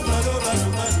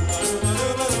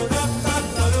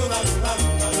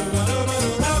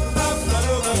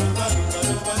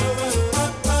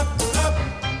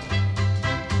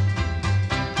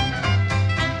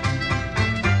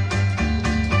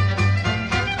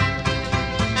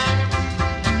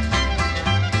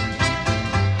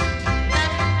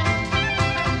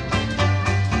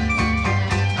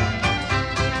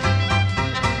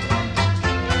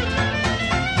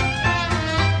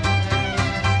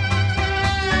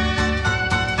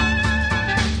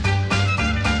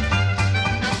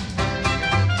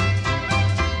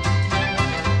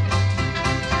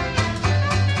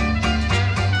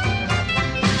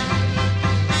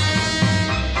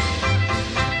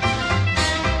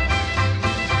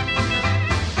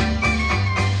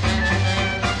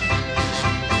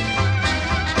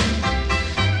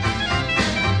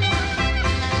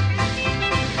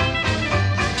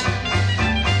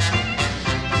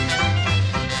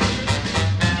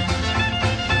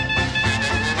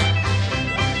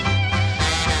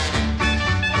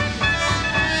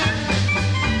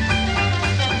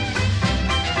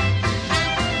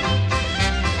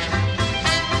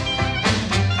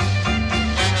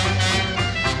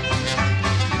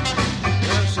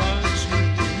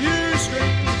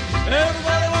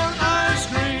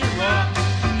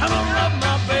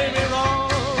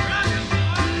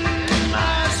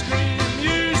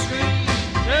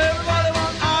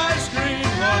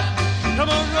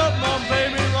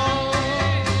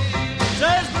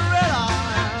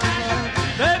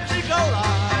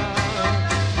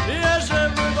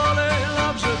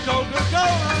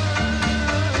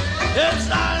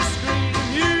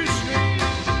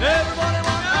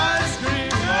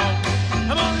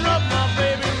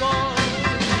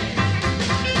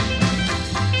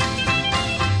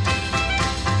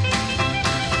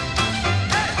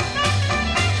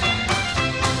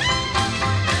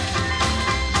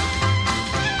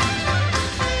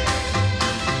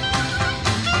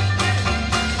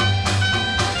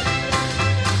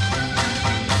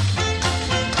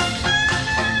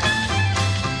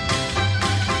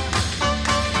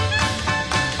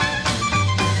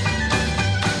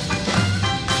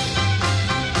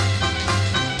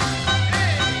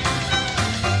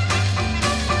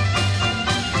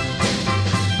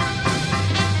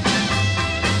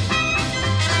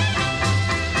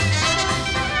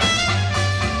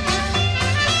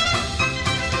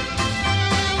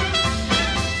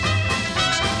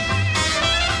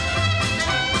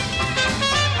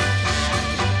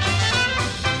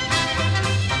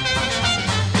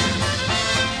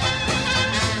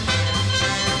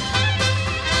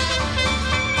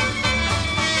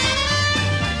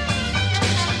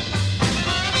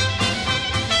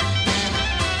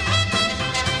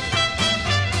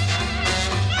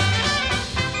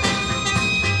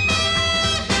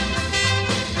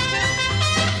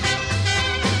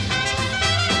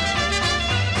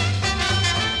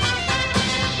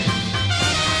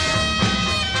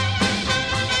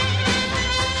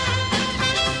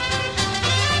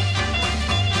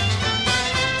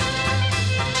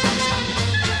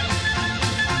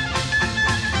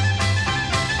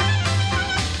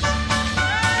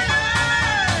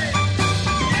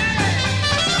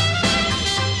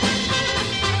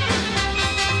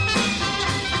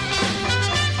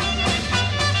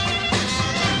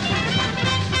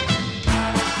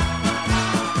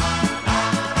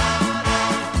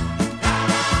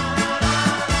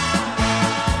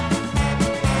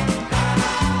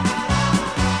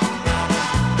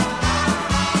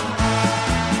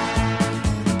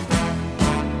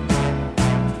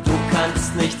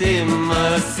 nicht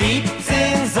immer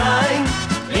 17 sein,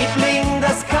 Liebling,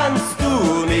 das kannst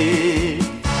du nicht.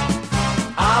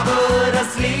 Aber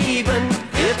das Leben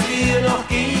wird dir noch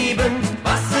geben,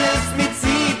 was es mit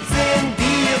 17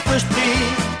 dir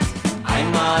verspricht.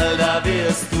 Einmal da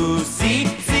wirst du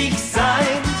 70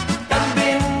 sein, dann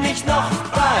bin ich noch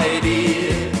bei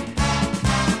dir.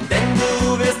 Denn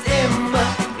du wirst immer,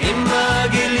 immer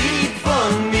geliebt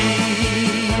von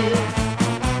mir.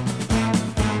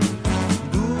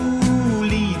 Du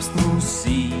liebst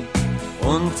Musik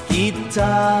und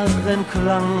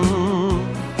Gitarrenklang.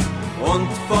 Und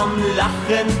vom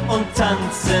Lachen und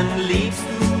Tanzen liebst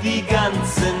du die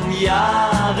ganzen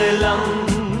Jahre lang.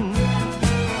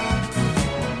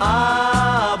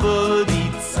 Aber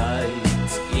die Zeit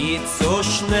geht so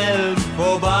schnell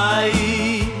vorbei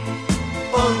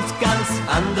und ganz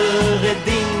andere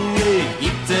Dinge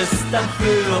gibt es dann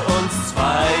für uns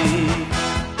zwei.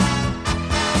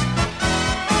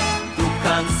 Du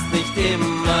kannst nicht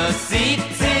immer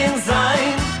 17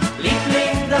 sein,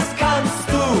 Liebling, das kannst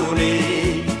du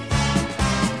nicht.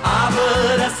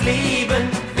 Aber das Leben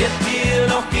wird dir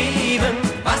noch geben,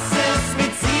 was es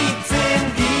mit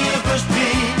 17 dir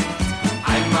verspricht.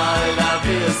 Einmal da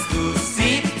wirst du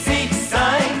 70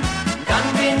 sein, dann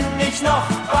bin ich noch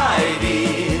bei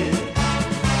dir.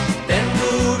 Denn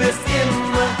du wirst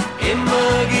immer, immer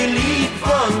geliebt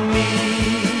von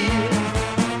mir.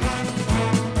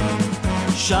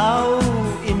 Schau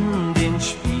in den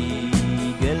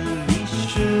Spiegel, wie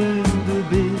schön du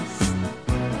bist.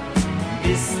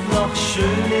 Bist noch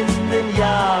schön in den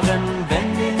Jahren,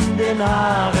 wenn in den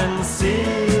Haaren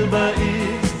Silber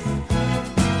ist.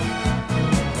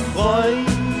 Freu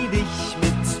dich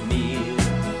mit mir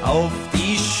auf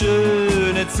die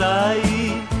schöne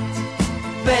Zeit,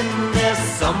 wenn der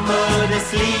Sommer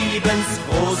des Lebens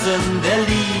Rosen der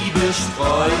Liebe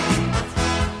streut.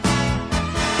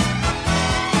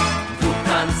 Du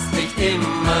kannst nicht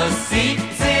immer 17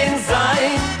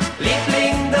 sein,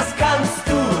 Liebling, das kannst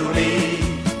du nicht.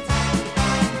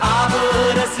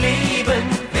 Aber das Leben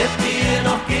wird dir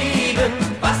noch geben,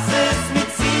 was es mit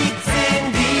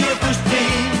 17 dir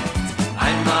verspricht.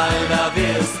 Einmal da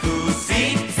wirst du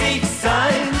 70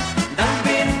 sein, dann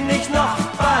bin ich noch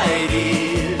bei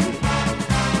dir.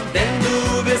 Denn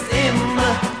du wirst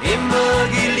immer, immer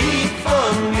geliebt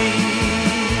von mir.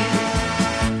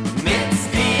 Mit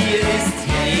dir ist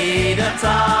jeder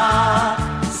Tag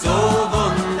so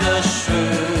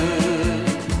wunderschön.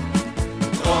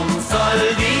 Drum soll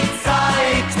die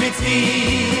Zeit mit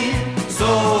dir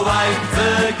so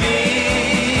weitergehen.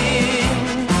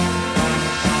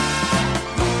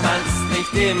 Du kannst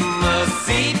nicht immer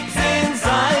 17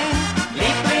 sein,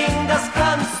 Liebling, das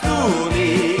kannst du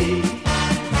nicht.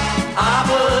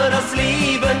 Aber das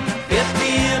Leben wird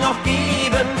dir noch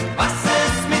geben, was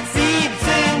es mit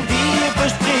 17 dir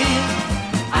verspricht.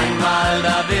 Einmal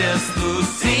da wirst du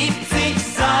 70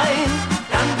 sein,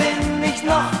 dann bin ich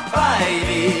noch bei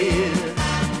dir.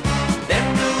 Denn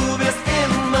du wirst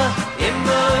immer,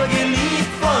 immer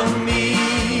geliebt von mir.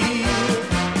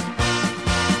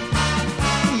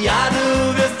 Ja,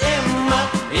 du wirst immer,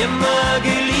 immer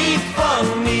geliebt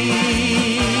von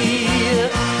mir.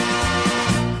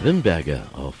 Wimberger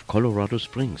of Colorado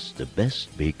Springs, the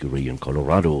best bakery in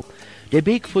Colorado. They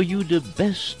bake for you the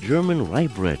best German rye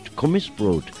bread,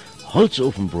 Kommissbrot,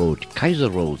 Holzofenbrot, Kaiser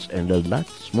rolls, and a lot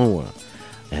more.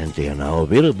 And they are now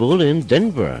available in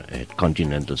Denver at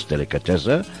Continental's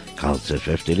Delicatessen, Carl's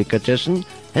FF Delicatessen,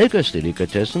 Helga's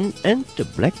Delicatessen, and the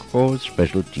Black Horse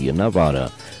Specialty in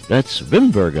Nevada. That's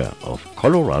Wimberger of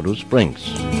Colorado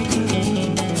Springs.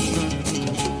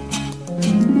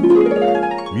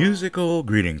 Musical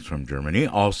greetings from Germany,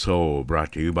 also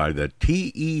brought to you by the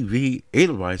TEV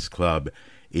Edelweiss Club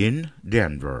in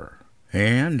Denver.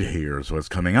 And here's what's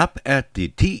coming up at the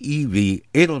TEV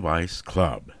Edelweiss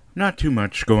Club. Not too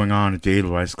much going on at the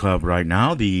Edelweiss Club right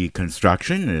now. The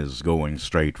construction is going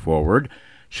straight forward.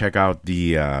 Check out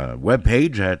the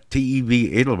webpage at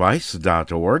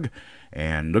tevedelweiss.org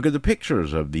and look at the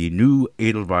pictures of the new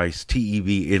Edelweiss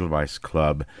TEV Edelweiss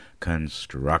Club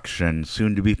construction,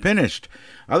 soon to be finished.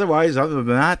 Other than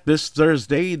that, this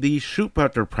Thursday, the shoe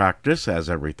putter practice, as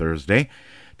every Thursday,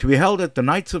 to be held at the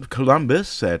Knights of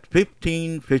Columbus at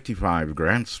 1555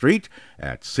 Grant Street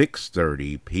at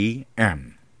 6:30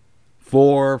 p.m.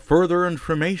 For further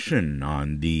information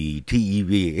on the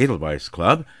TEV Edelweiss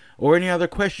Club or any other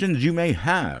questions you may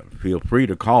have, feel free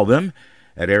to call them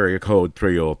at area code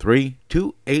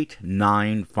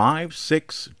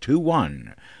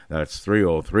 303-289-5621. That's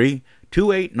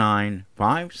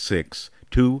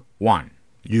 303-289-5621.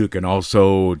 You can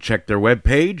also check their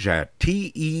webpage at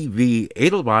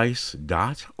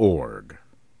tevedelweiss.org.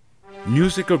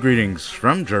 Musical greetings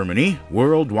from Germany,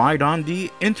 worldwide on the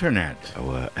internet.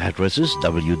 Our address is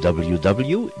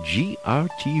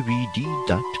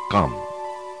www.grtvd.com.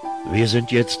 Wir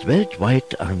sind jetzt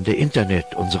weltweit an der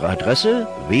Internet. Unsere Adresse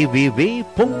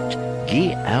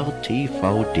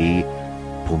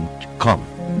www.grtvd.com.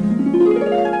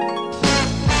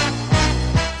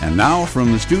 And now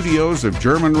from the studios of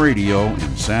German Radio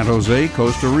in San Jose,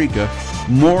 Costa Rica,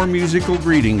 more musical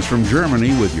greetings from Germany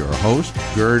with your host,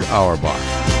 Gerd Auerbach.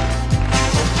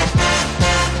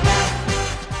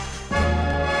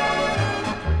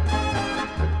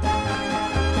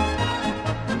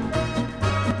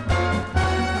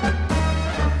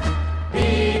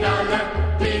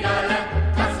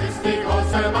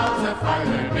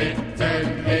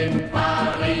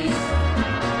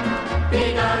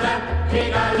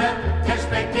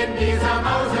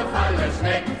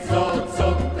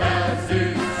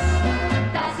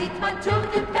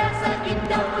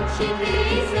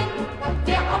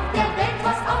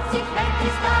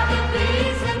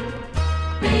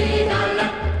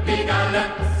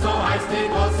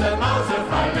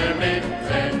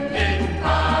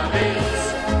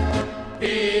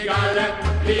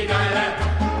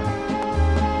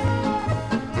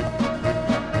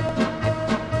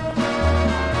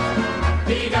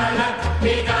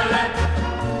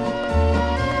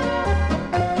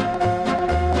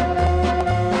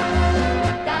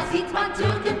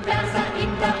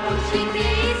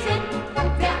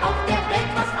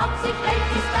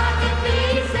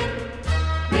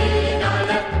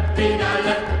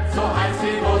 So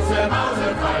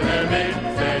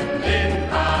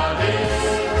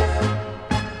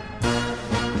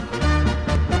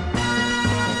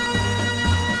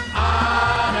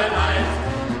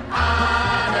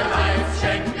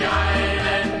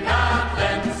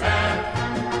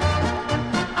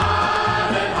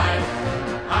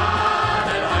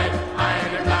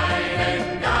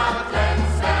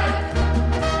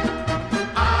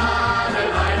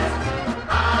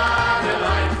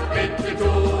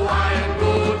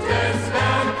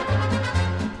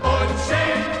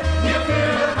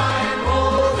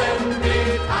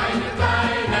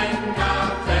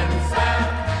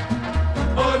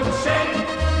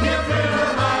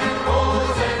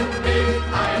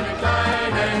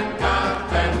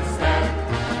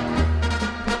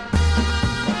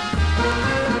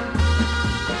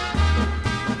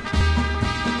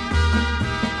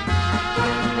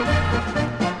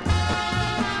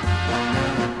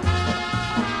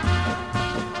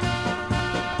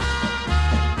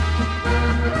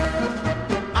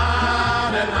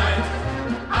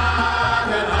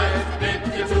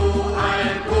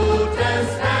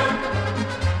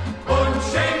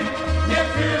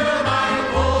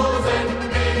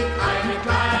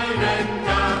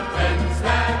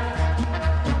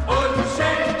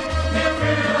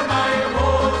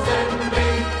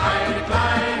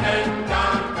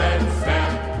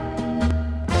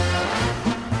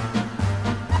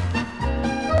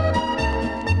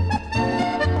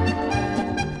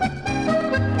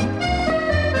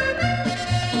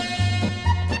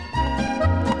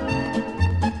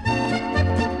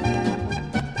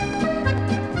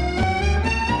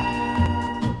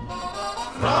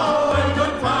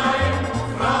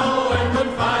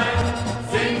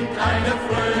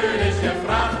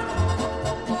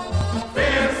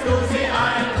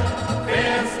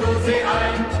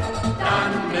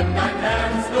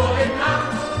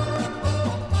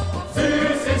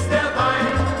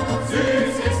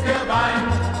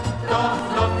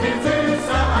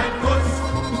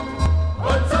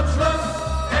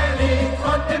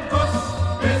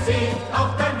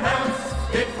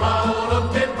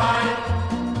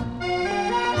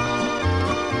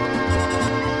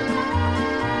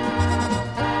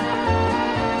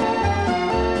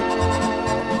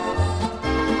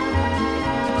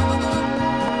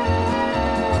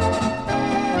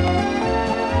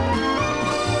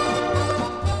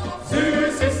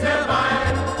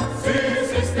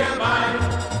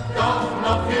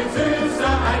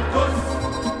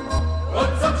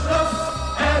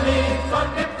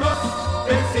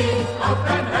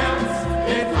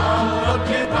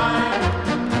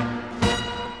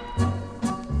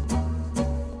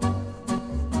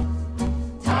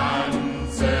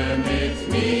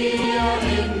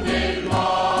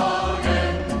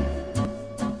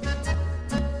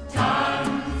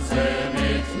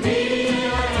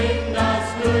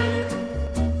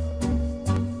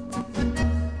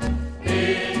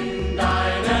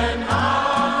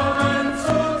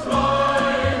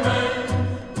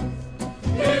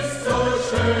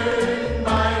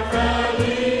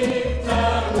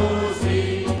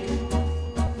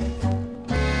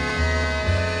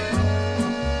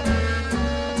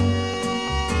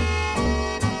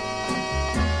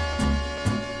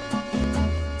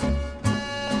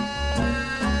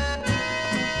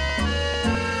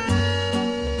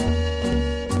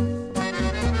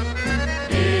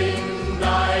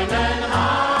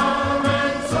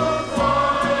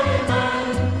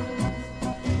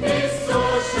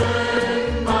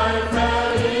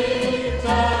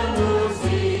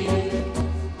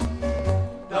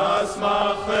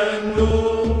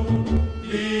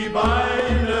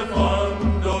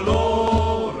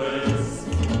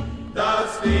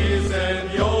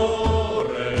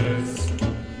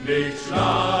nicht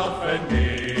schlafen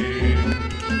gehen.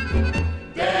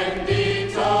 Denn die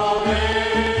Toreros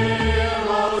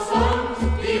und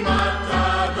die Matadores,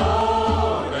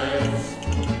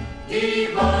 die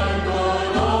wollen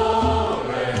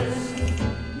Dolores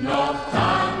noch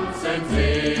tanzen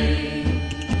sehen.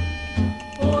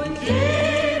 Und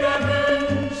jeder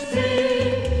wünscht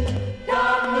sich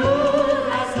dann nur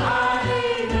das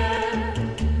eine,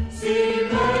 sie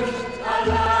möcht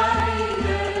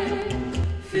alleine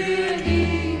für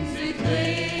ihn sich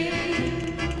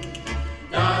drehen.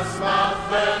 Das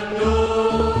machen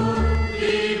nur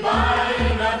die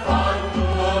Beine von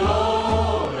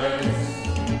Dolores,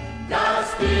 dass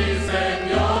die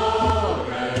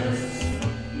Senores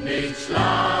nicht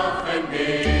schlafen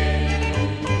gehen.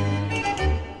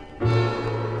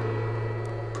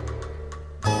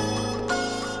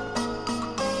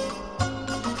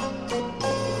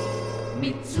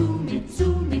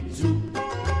 Mitsu,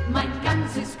 mein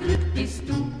ganzes Glück bist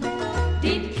du.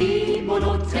 Den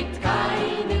Kimono trägt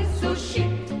keine so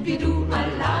schick wie du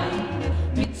alleine.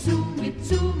 Mitsu,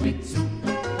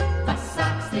 was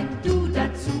sagst denn du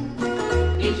dazu?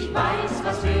 Ich weiß,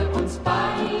 was für uns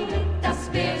beide,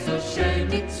 das wär so schön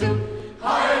Mitsu.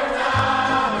 Heute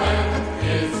Abend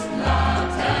ist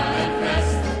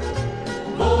Laternenfest,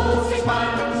 wo sich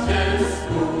manches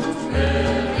gut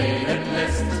bereden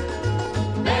lässt.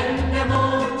 Wenn der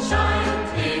Mond scheint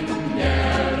in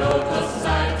der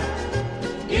Lotuszeit,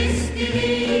 ist die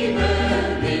Liebe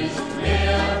nicht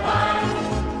mehr weit.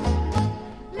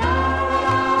 La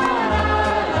la la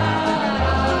la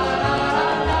la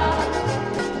la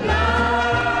la.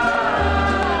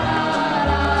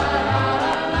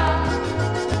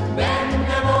 Wenn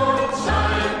der Mond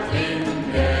scheint in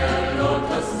der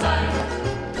Lotuszeit,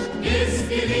 ist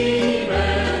die Liebe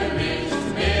nicht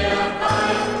mehr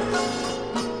weit.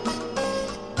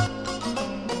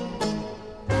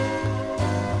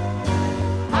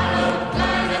 Hallo,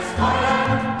 kleines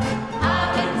Fräulein,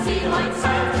 haben Sie heute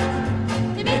Zeit,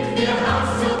 mit mir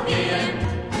rauszugehen,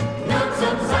 nur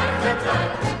zum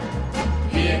Zeitvertreib?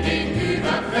 Wir gehen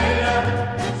über Felder,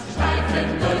 streifen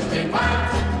durch den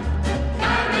Wald,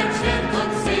 kein Mensch wird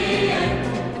uns sehen,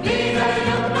 weder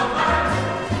jung noch alt.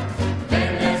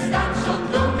 Wenn es dann schon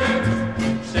dunkelt,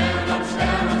 Stern um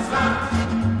Stern uns wacht,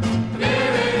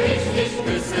 werde ich dich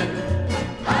küssen,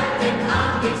 halt den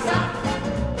Arm dich sacht.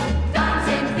 Dann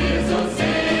sind wir so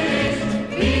selig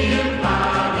wie im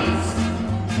Paradies.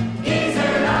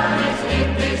 Gisela, ich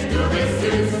lieb dich, du bist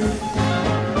süß.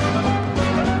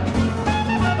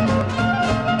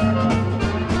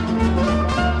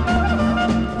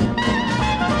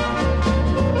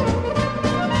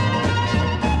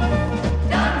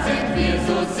 Dann sind wir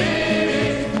so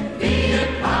selig wie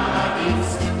im Paradies.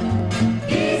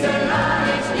 Gisela,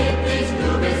 ich lieb dich, du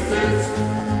bist süß.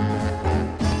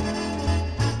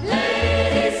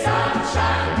 Lady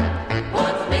Sunshine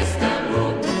und Mr.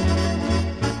 Moon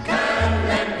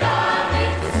können gar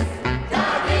nichts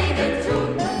dagegen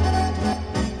tun,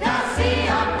 dass sie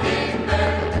am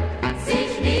Himmel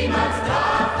sich niemals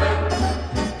trafen.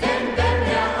 Denn wenn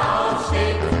er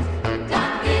aufsteht,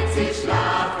 dann geht sie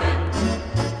schlafen.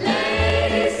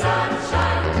 Lady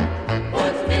Sunshine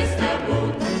und Mr.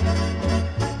 Moon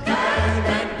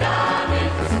können gar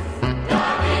nichts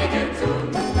dagegen tun.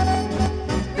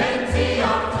 Wenn sie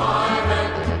auch träumen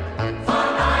von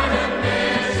einem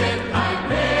Märchen, ein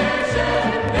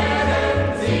Märchen werden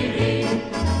sie nie.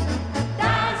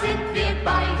 Da sind wir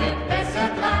beide besser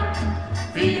dran,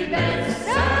 viel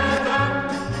besser dran,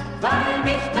 weil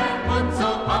mich dein Mund so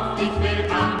oft ich will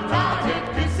am Tage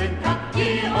küssen kann.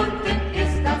 Hier unten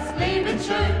ist das Leben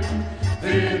schön,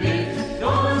 für dich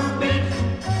und mich.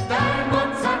 Dein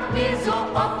Mund sagt mir so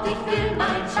oft ich will,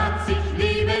 mein Schatz, ich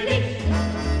liebe dich.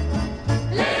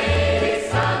 Lady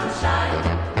Sunshine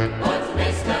und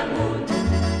Mr. Moon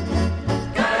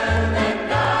können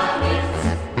gar nichts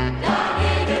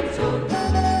dagegen tun.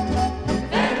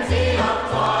 Wenn sie auch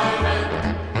träumen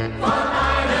von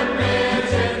einem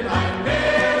Märchen, ein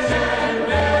Märchen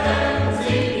werden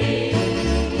sie nie.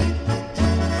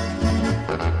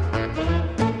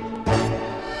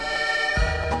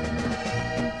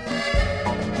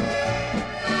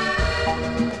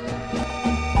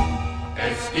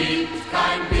 Es gibt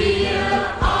kein Bier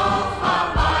auf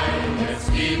Hawaii, es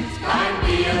gibt kein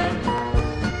Bier.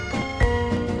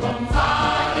 Drum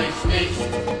fahr ich nicht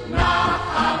nach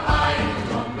Hawaii,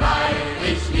 drum bleib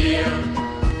ich hier.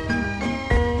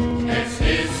 Es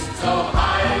ist so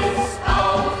heiß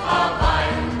auf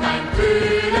Hawaii, kein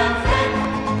kühler Fleck.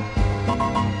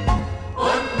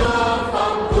 Und nur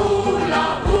vom Hula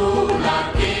Hula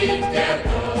geht der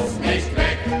Durst nicht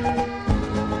weg.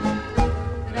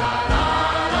 La la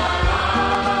la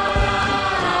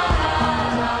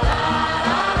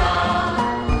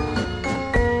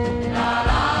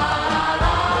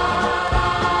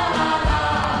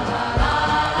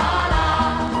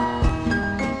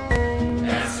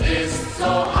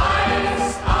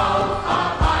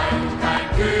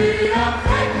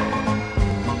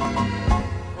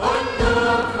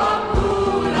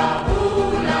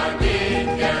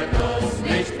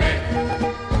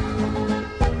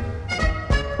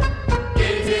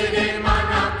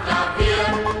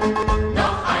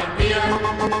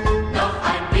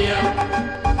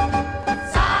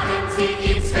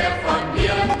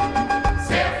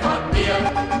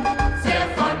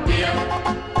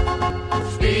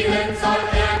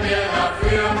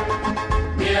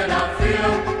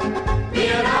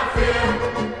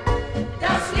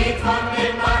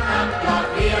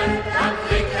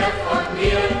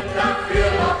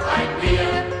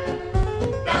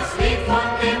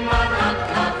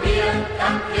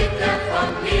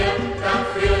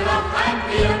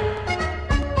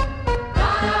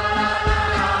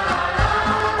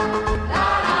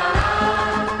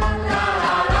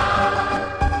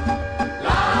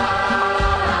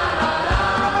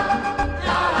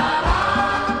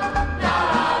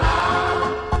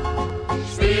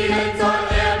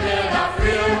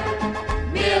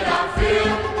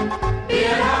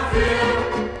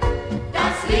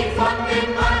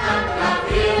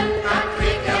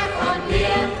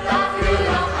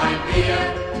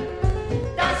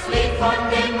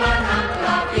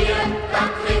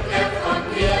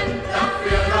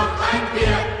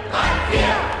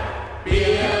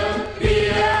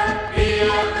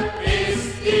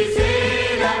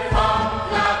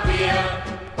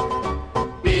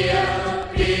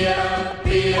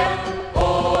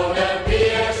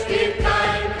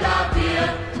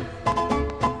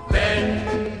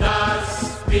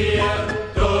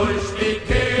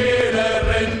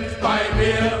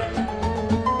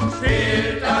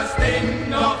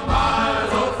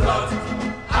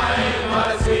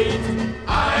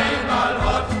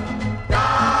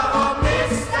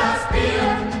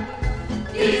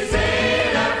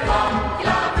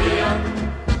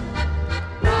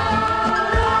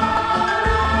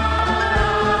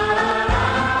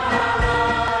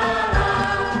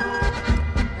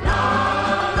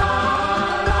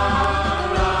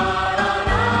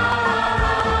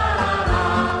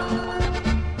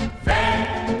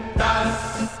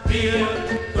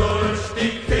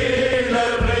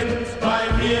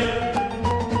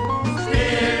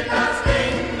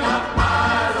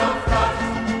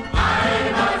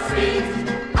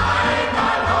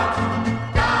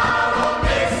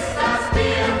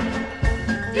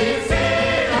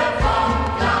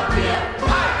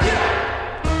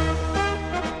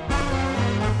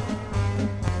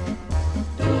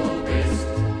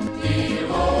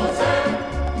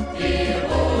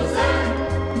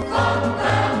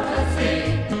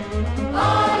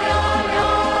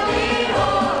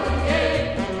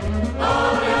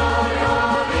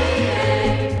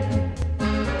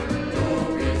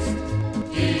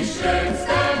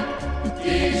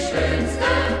die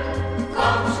schönste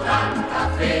vom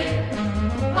Strandcafé.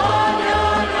 Oli,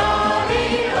 oli, oli,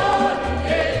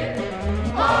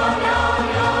 oli,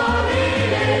 oli,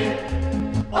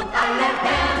 und alle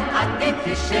Herren an den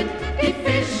Tischen, die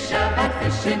Fischer beim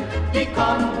Fischen, die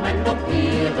kommen um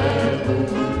ihre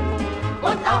Ruhe.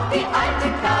 Und auch die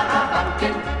alten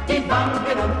Karawanken, die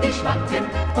wanken und die schwanken,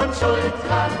 und schuld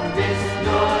dran bist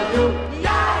nur du.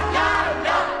 Ja, ja,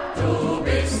 ja, du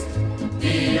bist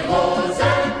die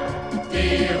Rose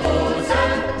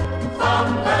vom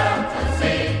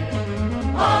Wörthersee.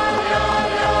 Oli,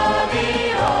 oli, oli,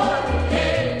 oli,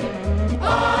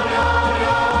 oli, oli,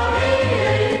 oli.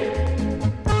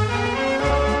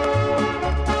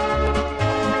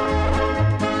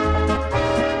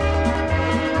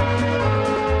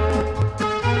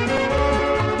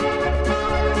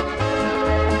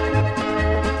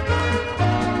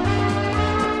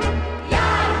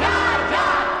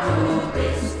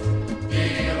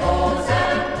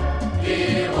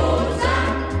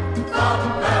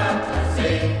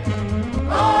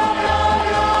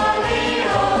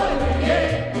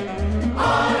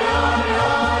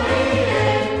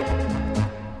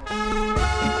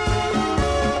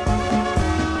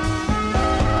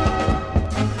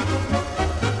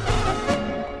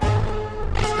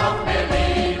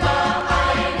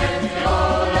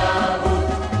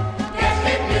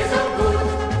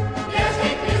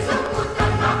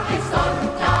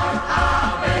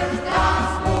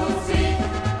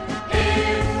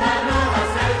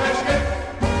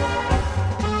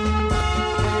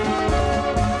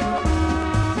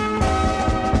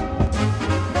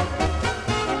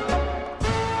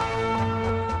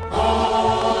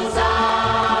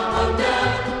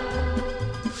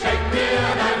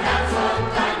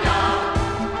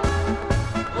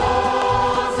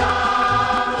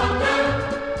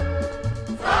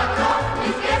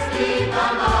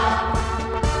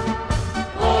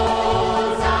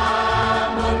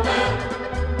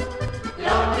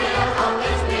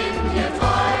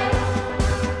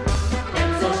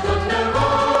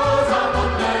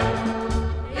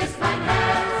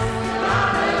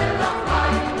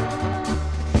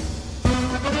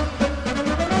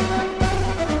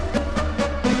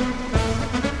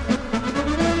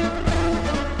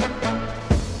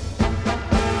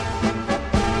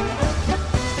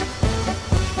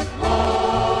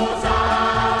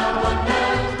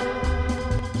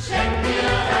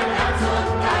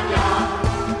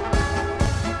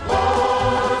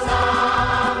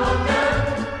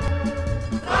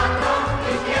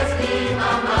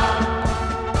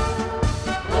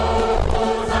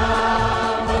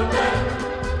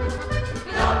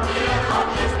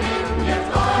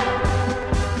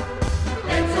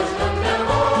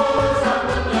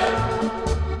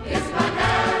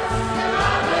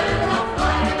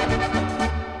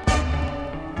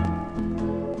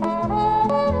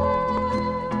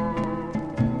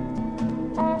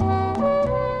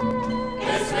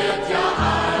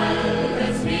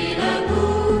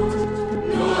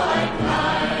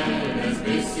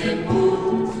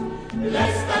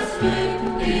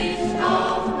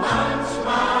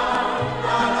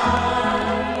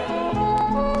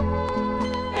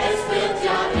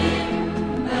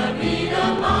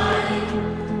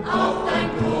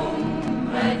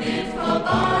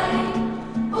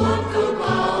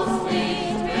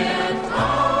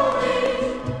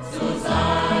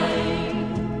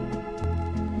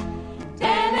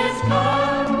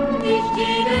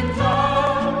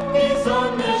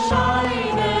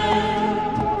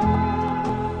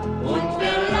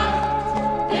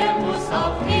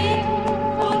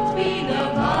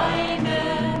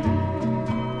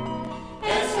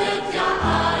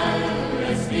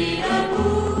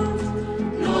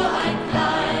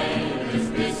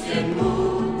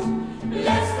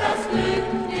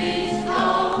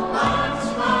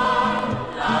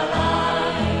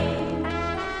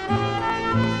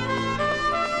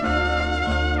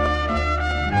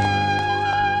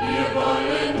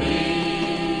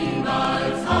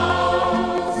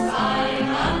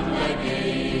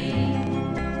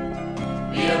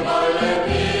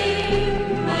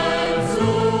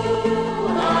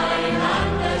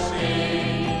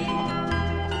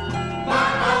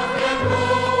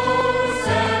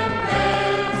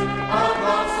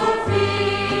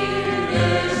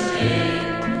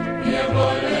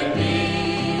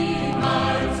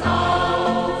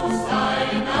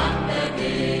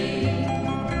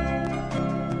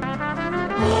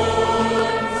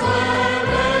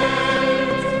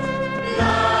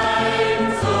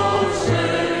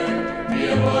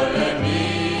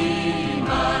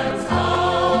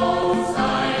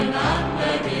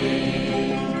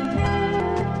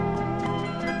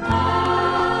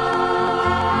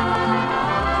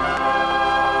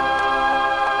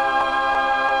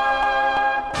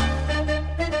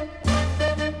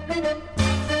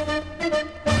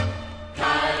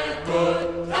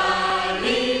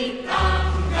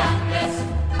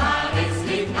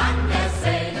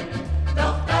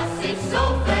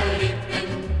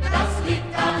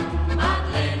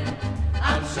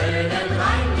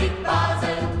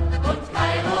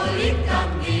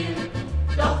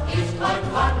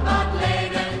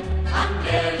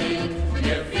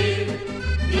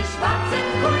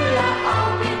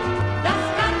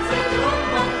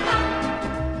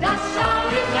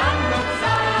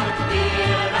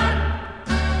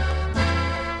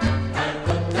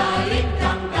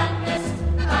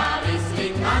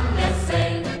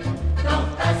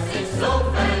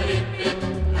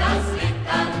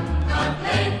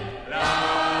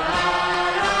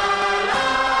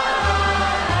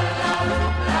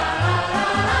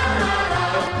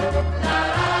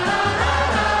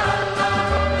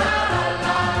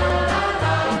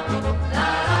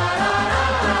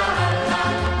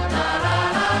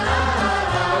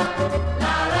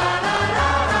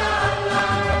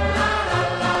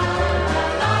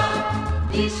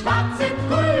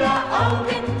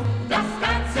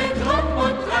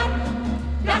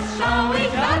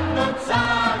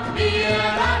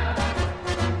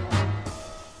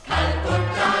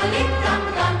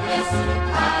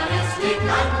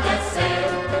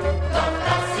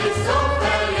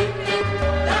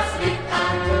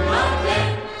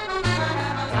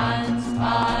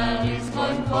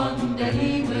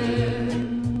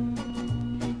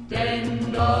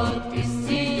 dort ist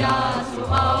sie ja so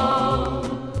aus.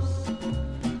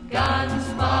 Ganz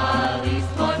Paris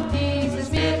träumt dieses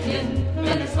Märchen,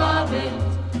 wenn es wahr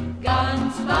wird.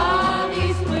 Ganz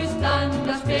Paris grüßt dann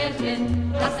das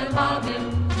Pärchen, das ein Paar wird.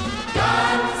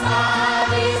 Ganz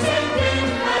Paris singt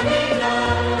immer wieder,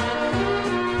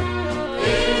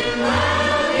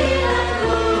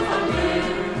 nur von Glück.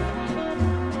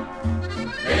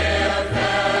 Wer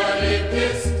verliebt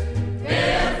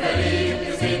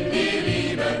ist in die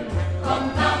Liebe, kommt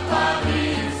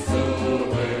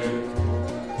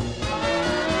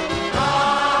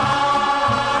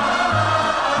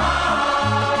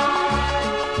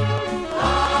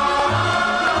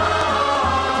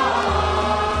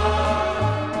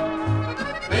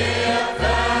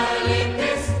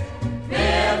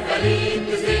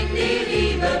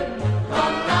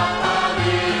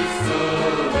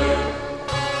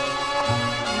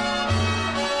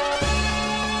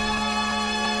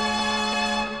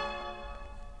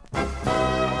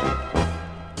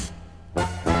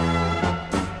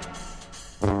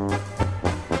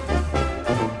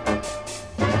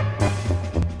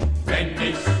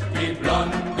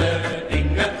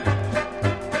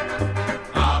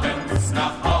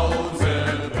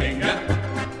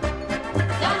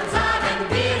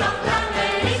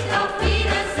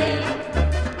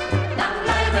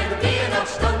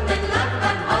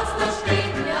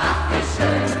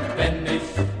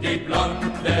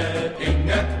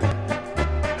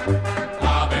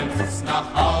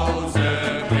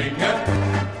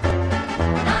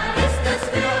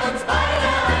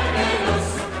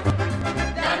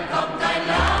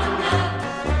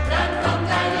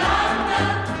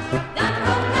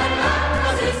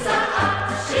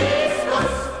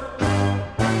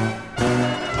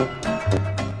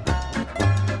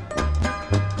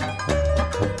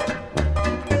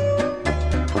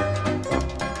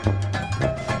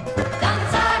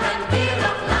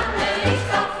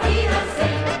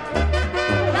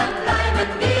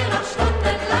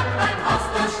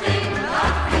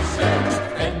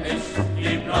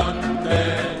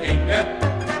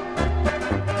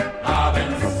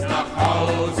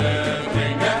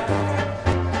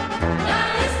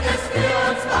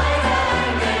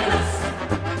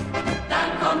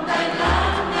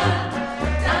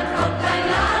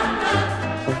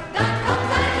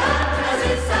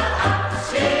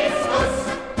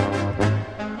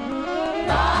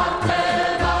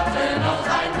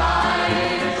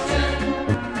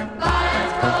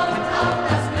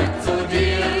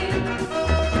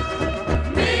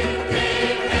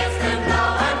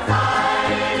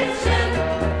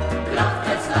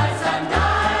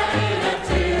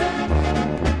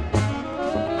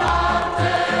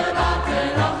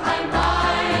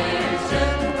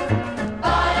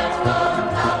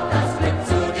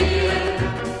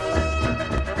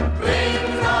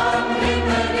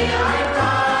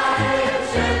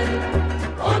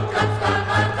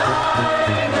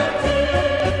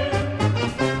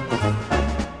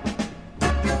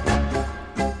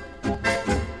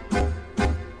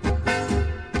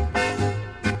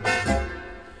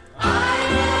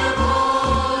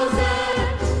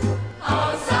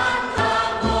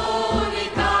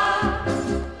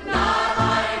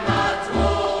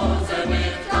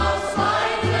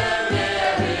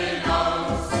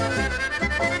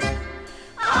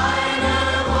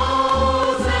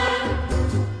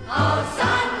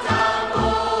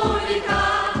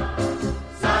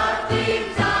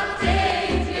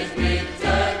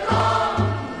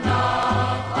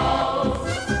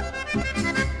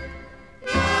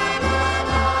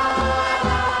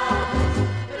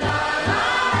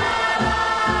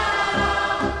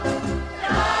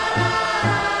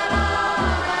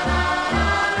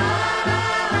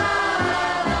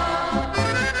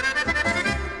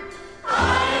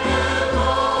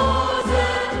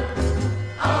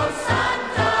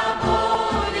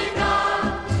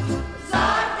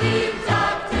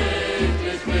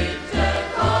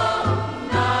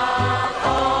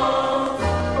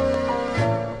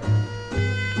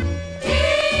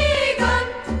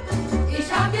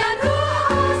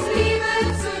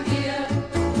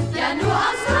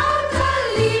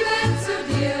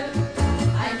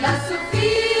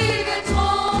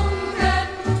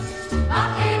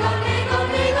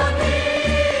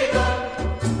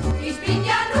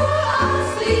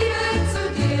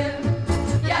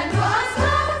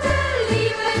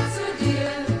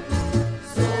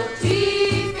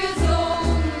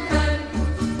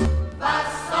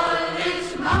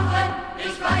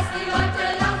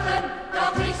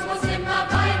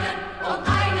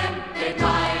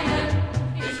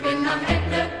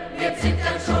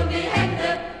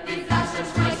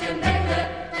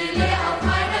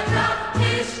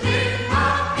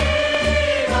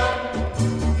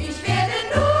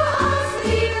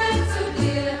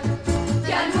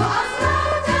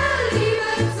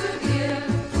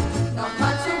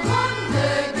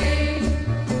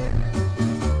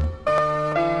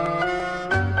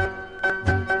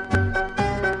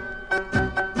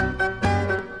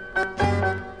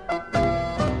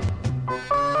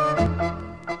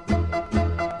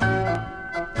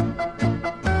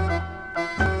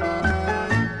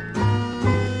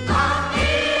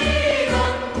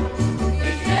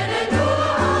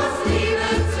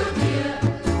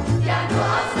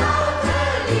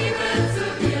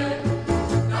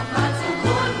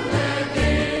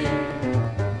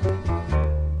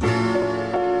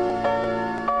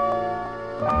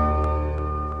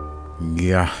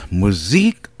Ja,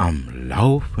 Musik am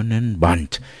laufenden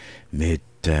Band mit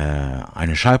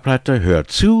einer Schallplatte.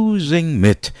 Hört zu, sing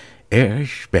mit.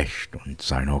 Erich Specht und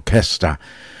sein Orchester.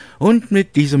 Und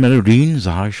mit diesen Melodien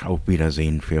sage ich auf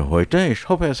Wiedersehen für heute. Ich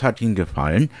hoffe, es hat Ihnen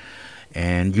gefallen.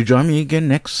 And you join me again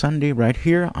next Sunday right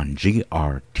here on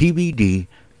grtvd.com.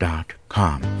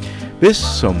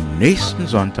 Bis zum nächsten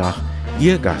Sonntag,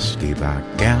 Ihr Gastgeber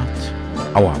Gerd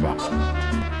Auerbach.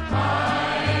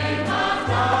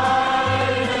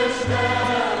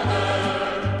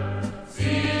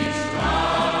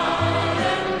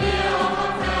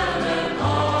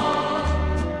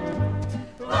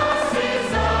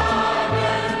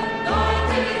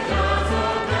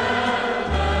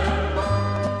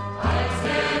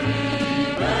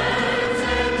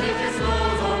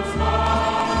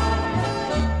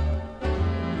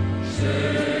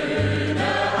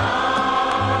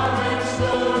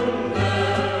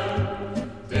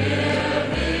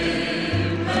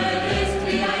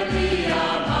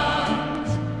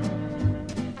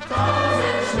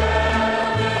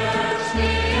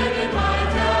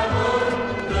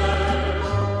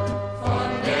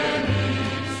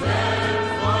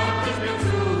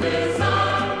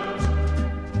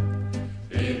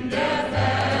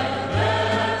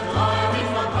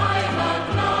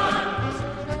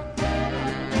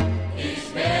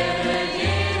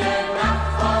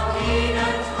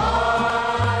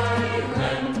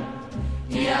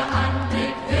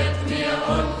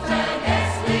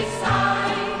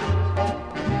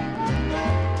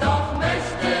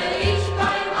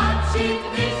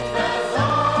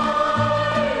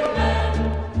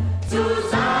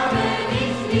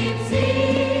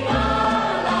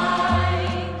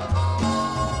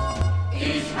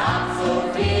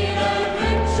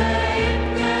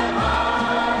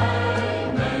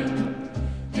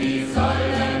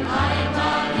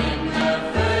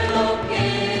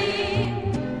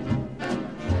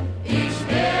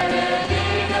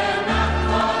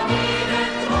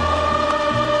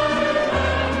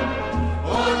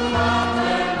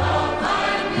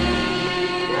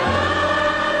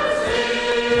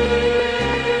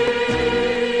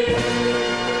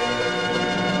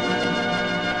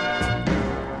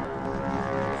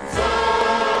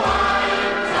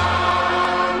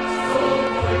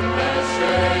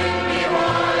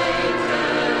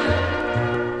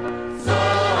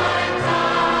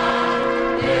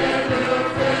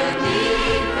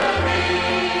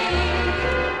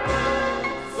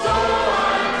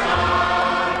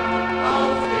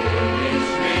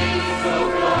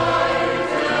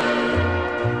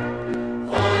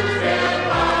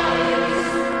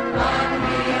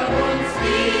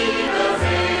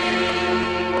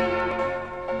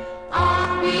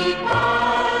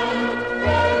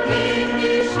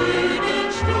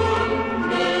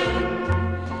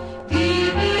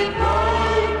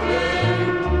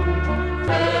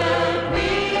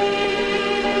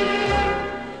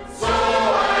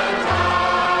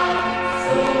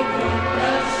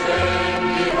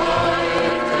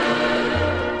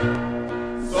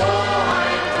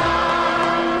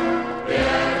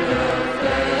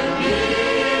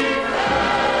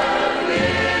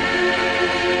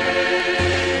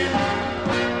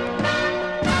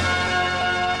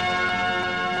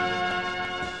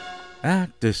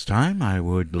 This time, I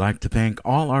would like to thank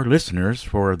all our listeners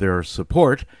for their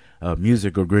support of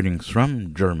Musical Greetings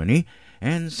from Germany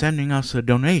and sending us a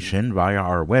donation via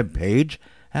our webpage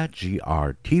at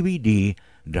grtvd.com.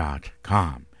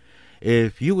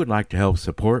 If you would like to help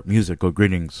support Musical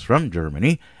Greetings from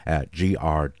Germany at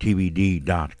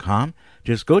grtvd.com,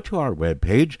 just go to our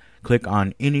webpage, click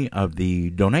on any of the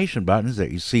donation buttons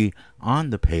that you see on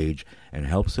the page, and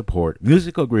help support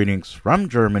Musical Greetings from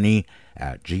Germany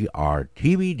at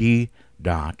grtvd.com.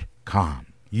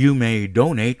 You may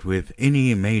donate with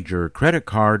any major credit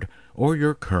card or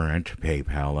your current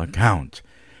PayPal account.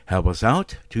 help us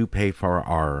out to pay for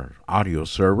our audio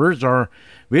servers, our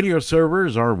video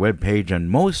servers, our webpage, and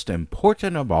most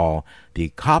important of all, the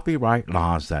copyright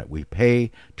laws that we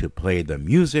pay to play the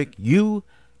music you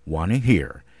want to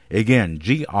hear. Again,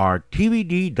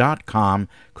 grtvd.com.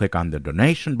 Click on the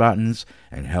donation buttons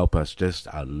and help us just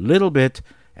a little bit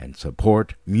and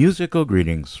support Musical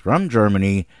Greetings from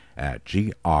Germany at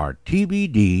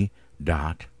grtvd.com.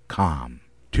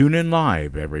 Tune in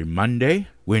live every Monday,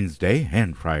 Wednesday,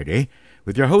 and Friday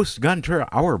with your host Gunter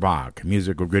Auerbach.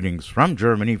 Musical Greetings from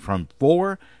Germany from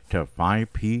 4 to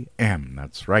 5 p.m.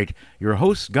 That's right, your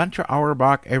host Gunter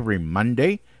Auerbach every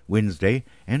Monday, Wednesday,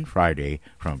 and Friday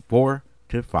from 4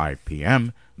 to 5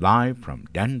 p.m. live from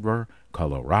Denver,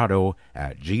 Colorado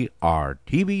at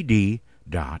grtvd.com.